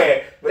Yankee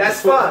fan,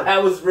 That's fine.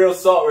 That was real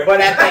salt, right? But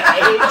at the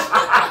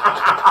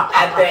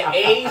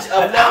age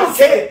of now,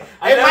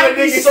 it might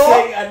be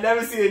salt. I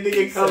never seen a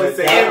nigga come and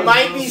say it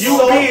might be you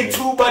salt. being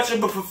too much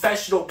of a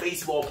professional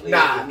baseball player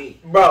for me.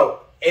 Bro,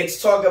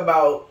 it's talk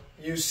about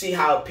you see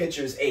how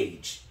pitchers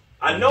age.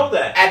 I know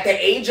that. At the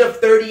age of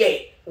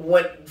 38,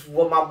 when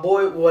my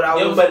boy,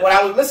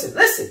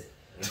 listen.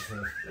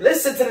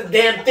 Listen to the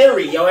damn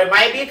theory, yo. It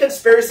might be a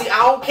conspiracy. I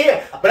don't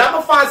care. But I'm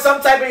going to find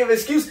some type of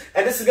excuse,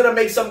 and this is going to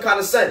make some kind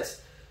of sense.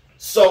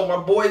 So my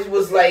boys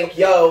was like,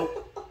 yo,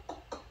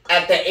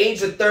 at the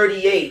age of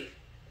 38,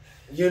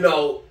 you're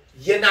not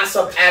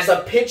as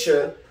a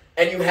pitcher,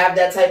 and you have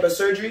that type of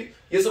surgery,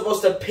 you're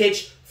supposed to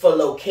pitch for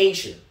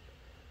location.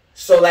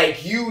 So,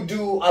 like, you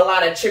do a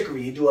lot of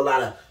trickery. You do a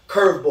lot of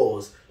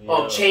curveballs,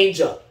 change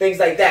up, things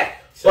like that.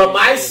 But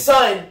my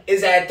son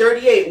is at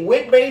 38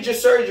 with major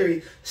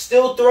surgery,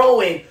 still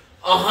throwing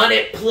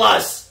 100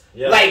 plus,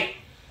 like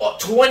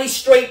 20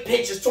 straight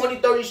pitches, 20,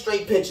 30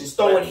 straight pitches,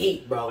 throwing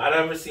heat, bro. I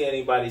never see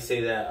anybody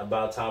say that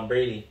about Tom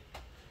Brady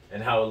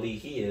and how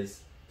elite he is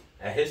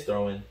at his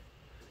throwing.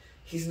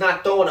 He's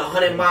not throwing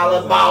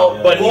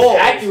 100-mile-an-hour, but he's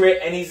accurate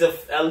and he's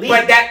elite.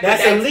 But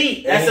that's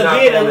elite. That's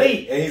being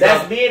elite.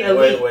 That's being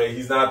elite. Wait,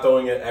 he's not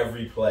throwing it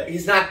every play.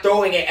 He's not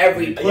throwing it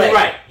every play.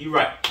 You're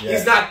right. Yeah.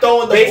 He's not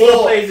throwing the baseball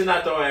ball. Players are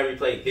not throwing every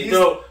play. They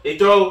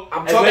throw.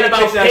 I'm talking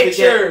about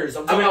pitchers.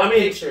 I'm talking about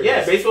pitchers.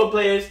 Yeah, baseball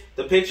players.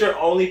 The pitcher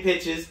only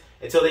pitches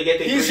until they get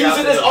the. He's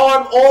using his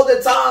arm all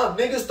the time.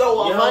 Niggas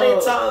throw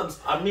 100 times.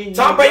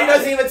 Tom Brady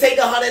doesn't even take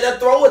 100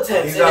 throw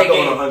attempts. He's not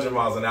throwing 100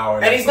 miles an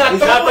hour. And he's not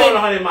throwing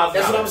 100 miles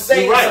an hour. That's what I'm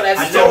saying. Right. So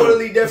that's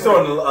totally different. He's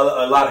throwing a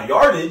lot of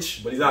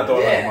yardage, but he's not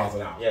throwing 100 miles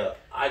an hour. Yeah.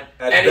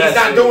 And he's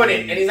not doing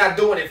it. And he's not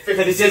doing it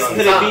 50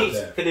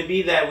 times. Could it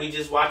be that we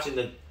just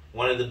watching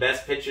one of the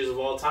best pitchers of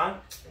all time?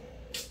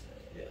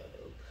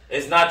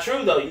 It's not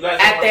true though. You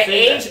guys at the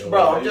age,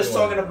 bro. I'm just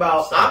talking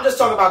about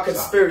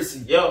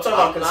conspiracy. Yo, I'm talking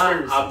about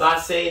conspiracy. I'm not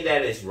saying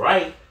that it's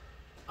right.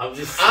 I'm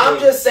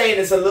just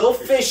saying it's a little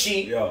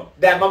fishy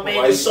that my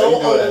man is so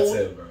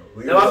old.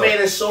 That my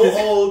man is so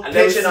old,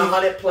 pitching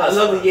 100 plus. I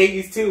love the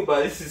Yankees too,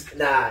 but this is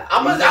I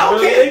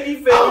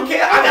don't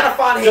care. I gotta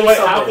find him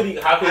something.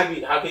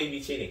 How can he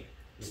be cheating?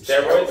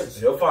 Steroids?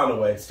 He'll find a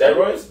way.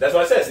 Steroids? That's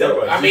what I said.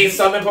 Steroids. I mean,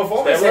 some in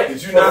performance.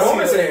 Did you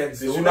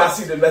not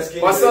see the Mets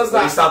game? My son's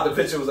not. He stopped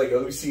the pitcher. Was like,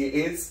 let me see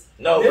your ears.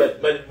 No,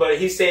 but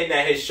he's saying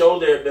that his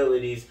shoulder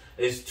abilities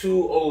is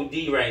too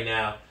OD right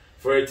now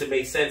for it to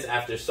make sense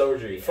after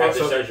surgery.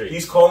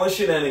 He's calling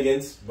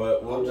shenanigans,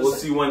 but we'll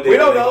see one day. We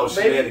don't know.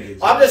 Maybe.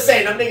 I'm just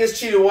saying, them niggas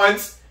cheated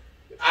once.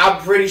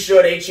 I'm pretty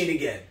sure they cheat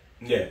again.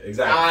 Yeah,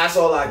 exactly. That's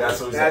all I got.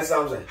 That's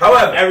what I'm saying.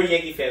 However, every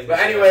Yankee fan. But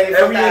anyway,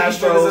 every Yankee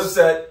fan is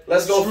upset.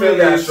 Let's go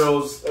Phillies. Let's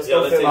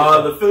go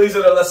Phillies. The Phillies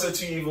are the lesser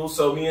two evils,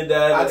 so me and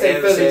Dad. I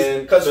take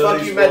Phillies because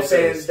fuck you Mets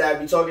fans that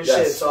be talking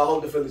shit. So I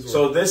hope the Phillies win.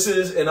 So this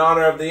is in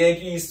honor of the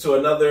Yankees to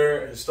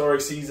another historic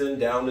season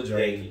down the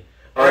drain.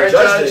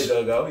 Judge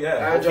did go,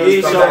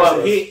 He show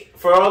up.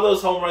 For all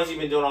those home runs you've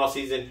been doing all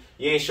season,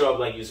 you ain't show up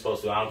like you're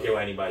supposed to. I don't care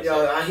what anybody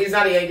says. He's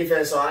not a Yankee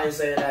fan, so I ain't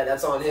saying that.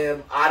 That's on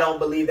him. I don't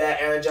believe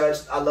that. Aaron Judge,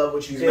 I love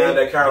what you did. He's mad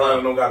that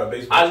Carolina don't got a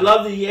baseball team. I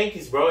love the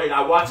Yankees, bro, and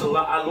I watch a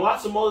lot. I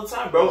watch them all the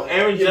time, bro.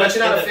 Aaron Judge. But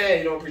you're not a fan.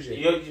 You don't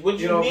appreciate it. What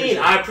do you mean?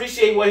 I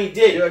appreciate what he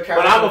did,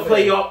 but I'm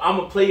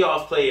a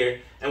playoff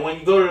player. And when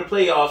you go to the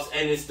playoffs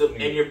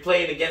and you're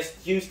playing against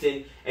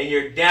Houston and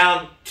you're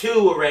down 2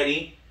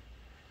 already,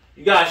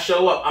 you gotta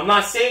show up. I'm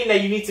not saying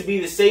that you need to be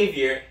the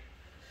savior,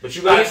 but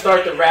you gotta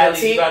start the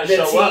rally. You gotta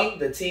show up.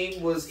 The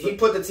team he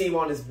put the team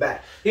on his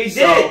back. He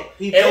did.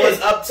 It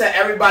was up to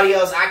everybody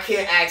else. I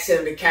can't ask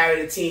him to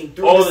carry the team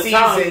through the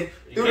season,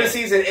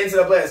 into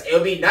the playoffs. It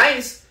would be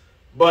nice,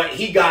 but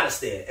he got us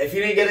there. If he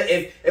didn't get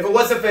it, if it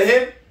wasn't for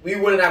him, we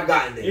wouldn't have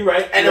gotten there. You're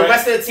right. And the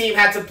rest of the team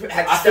had to step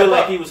up. I feel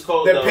like he was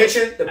cold. The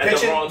pitching,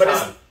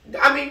 but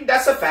I mean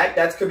that's a fact.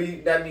 That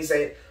me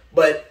saying,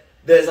 but.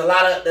 There's a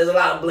lot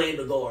of blame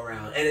to go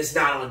around, and it's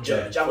not on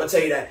Judge. I'm gonna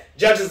tell you that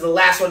Judge is the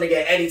last one to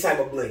get any type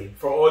of blame.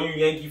 For all you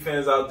Yankee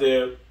fans out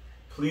there,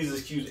 please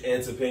excuse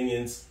Ant's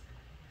opinions.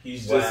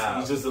 He's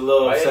just a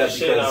little upset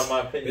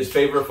because his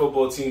favorite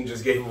football team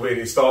just gave away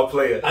their star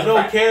player. I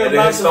don't care and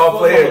about his star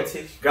player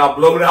got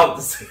blown out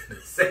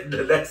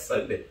the next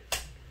Sunday.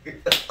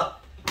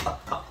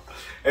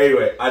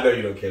 Anyway, I know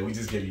you don't care. We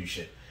just give you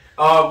shit.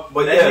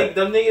 But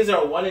them niggas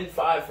are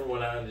 1-5 from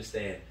what I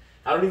understand.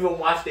 I don't even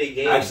watch their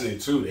games. Actually,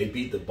 too, they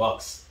beat the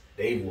Bucks.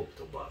 They whooped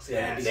the Bucks.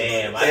 Yeah,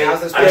 damn.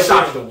 I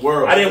shocked the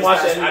world. I didn't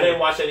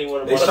watch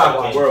anyone. They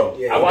shocked the world.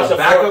 Yeah, I watched the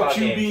backup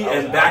QB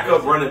and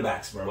backup running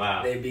backs, bro.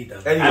 Wow, they beat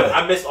them. Anyway.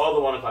 I missed all the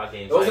 1 o'clock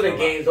games. Those are the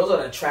games. Those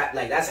are the trap.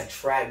 Like that's a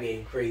trap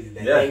game. Crazy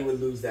that they would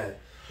lose that.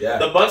 Yeah.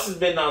 The Bucks has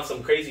been on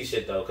some crazy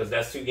shit though, because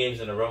that's 2 games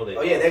in a row.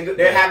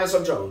 They're having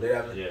some trouble.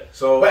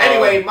 So, but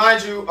anyway,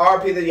 mind you,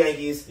 RP to the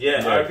Yankees.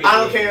 Yeah, RP.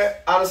 I don't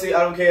care. Honestly,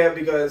 I don't care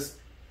because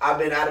I've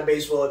been out of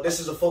baseball. This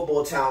is a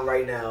football town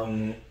right now,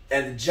 and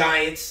the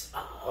Giants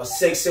are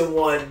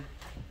 6-1,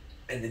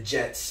 and the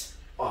Jets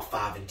are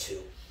 5-2.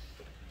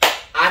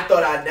 I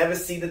thought I'd never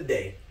see the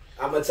day.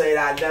 I'm gonna tell you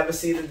that I'd never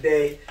see the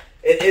day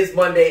it is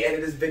Monday and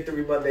it is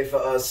Victory Monday for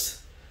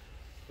us.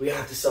 We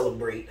have to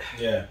celebrate.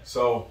 Yeah,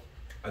 so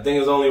I think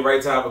it's only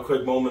right to have a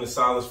quick moment of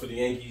silence for the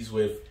Yankees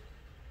with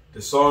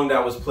the song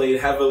that was played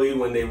heavily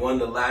when they won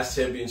the last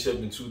championship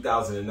in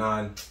 2009.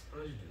 Why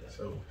would you do that?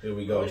 So here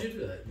we go. Why would you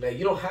do that? Man,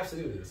 you don't have to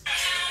do this.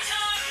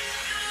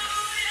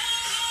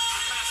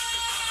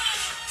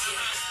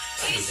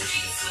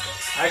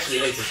 I actually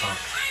hate this song.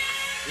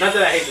 Not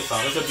that I hate the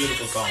song. It's a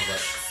beautiful song, but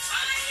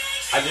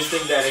I just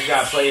think that it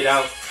got played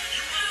out. I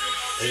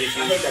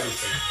hate that you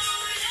sing.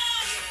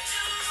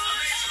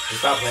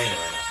 Stop playing it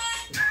right now.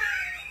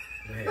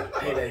 I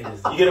hate that you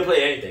just. You gonna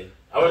play anything?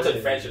 I would have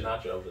took Frank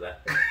Sinatra over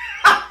that.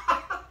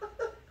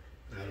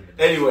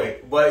 Anyway,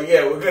 but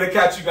yeah, we're gonna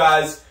catch you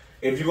guys.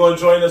 If you're gonna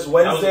join us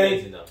Wednesday,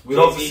 amazing, we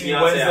hope to see you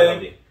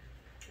Wednesday.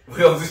 We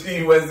hope to see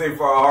you Wednesday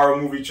for our horror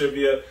movie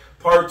trivia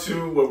part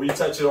 2, where we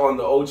touch it on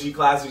the OG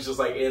classics, just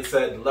like Ant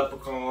said, the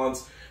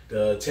Leprechauns,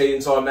 the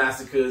Chainsaw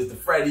Massacres, the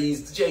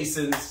Freddys, the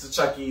Jasons, the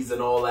Chuckies,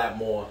 and all that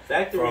more.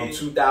 Factory. From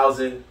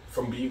 2000,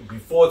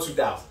 before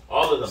 2000.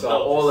 All of them. So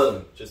no, all of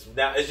them. Just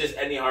now, it's just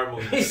any horror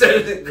movie. He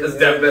said it because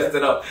Dev messed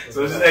it up.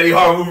 So it's just any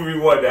horror movie we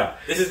want now.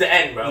 This is the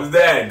end, bro. This is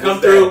the end.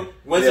 Come through,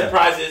 win some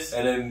prizes,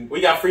 and then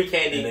we got free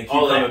candy. And then keep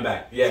all coming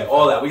that. back. Yeah,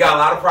 all that. We got a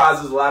lot of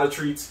prizes, a lot of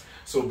treats.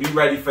 So be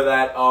ready for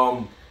that.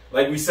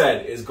 Like we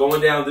said, it's going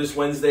down this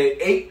Wednesday,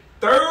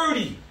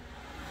 8:30.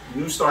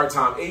 New start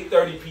time,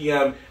 8:30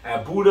 p.m.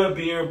 at Buddha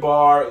Beer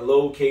Bar,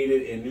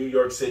 located in New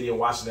York City and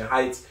Washington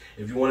Heights.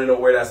 If you want to know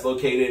where that's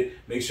located,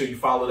 make sure you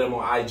follow them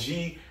on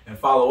IG and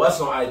follow us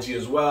on IG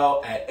as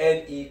well at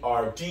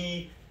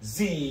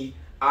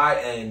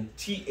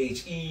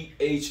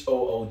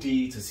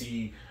NERDZINTHEHOOD to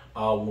see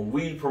when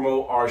we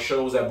promote our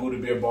shows at Buddha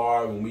Beer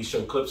Bar, when we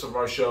show clips of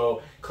our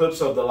show, clips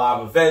of the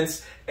live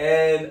events,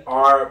 and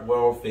our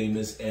world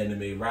famous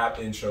anime rap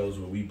intros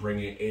where we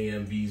bring in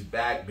AMVs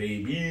back,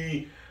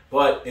 baby.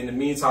 But in the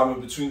meantime,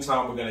 in between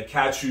time, we're going to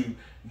catch you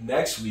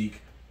next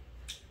week.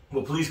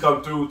 But please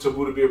come through to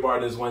Buddha Beer Bar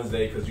this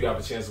Wednesday because you have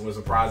a chance to win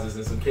some prizes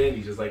and some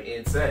candy, just like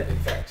Ant said. In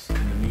fact, in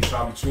the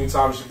meantime, between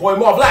time, it's your boy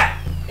More Black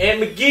and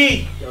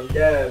McGee. Young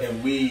Dev.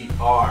 And we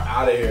are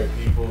out of here,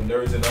 people.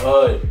 Nerds in the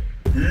hood.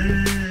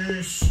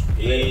 Peace.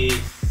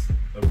 Peace.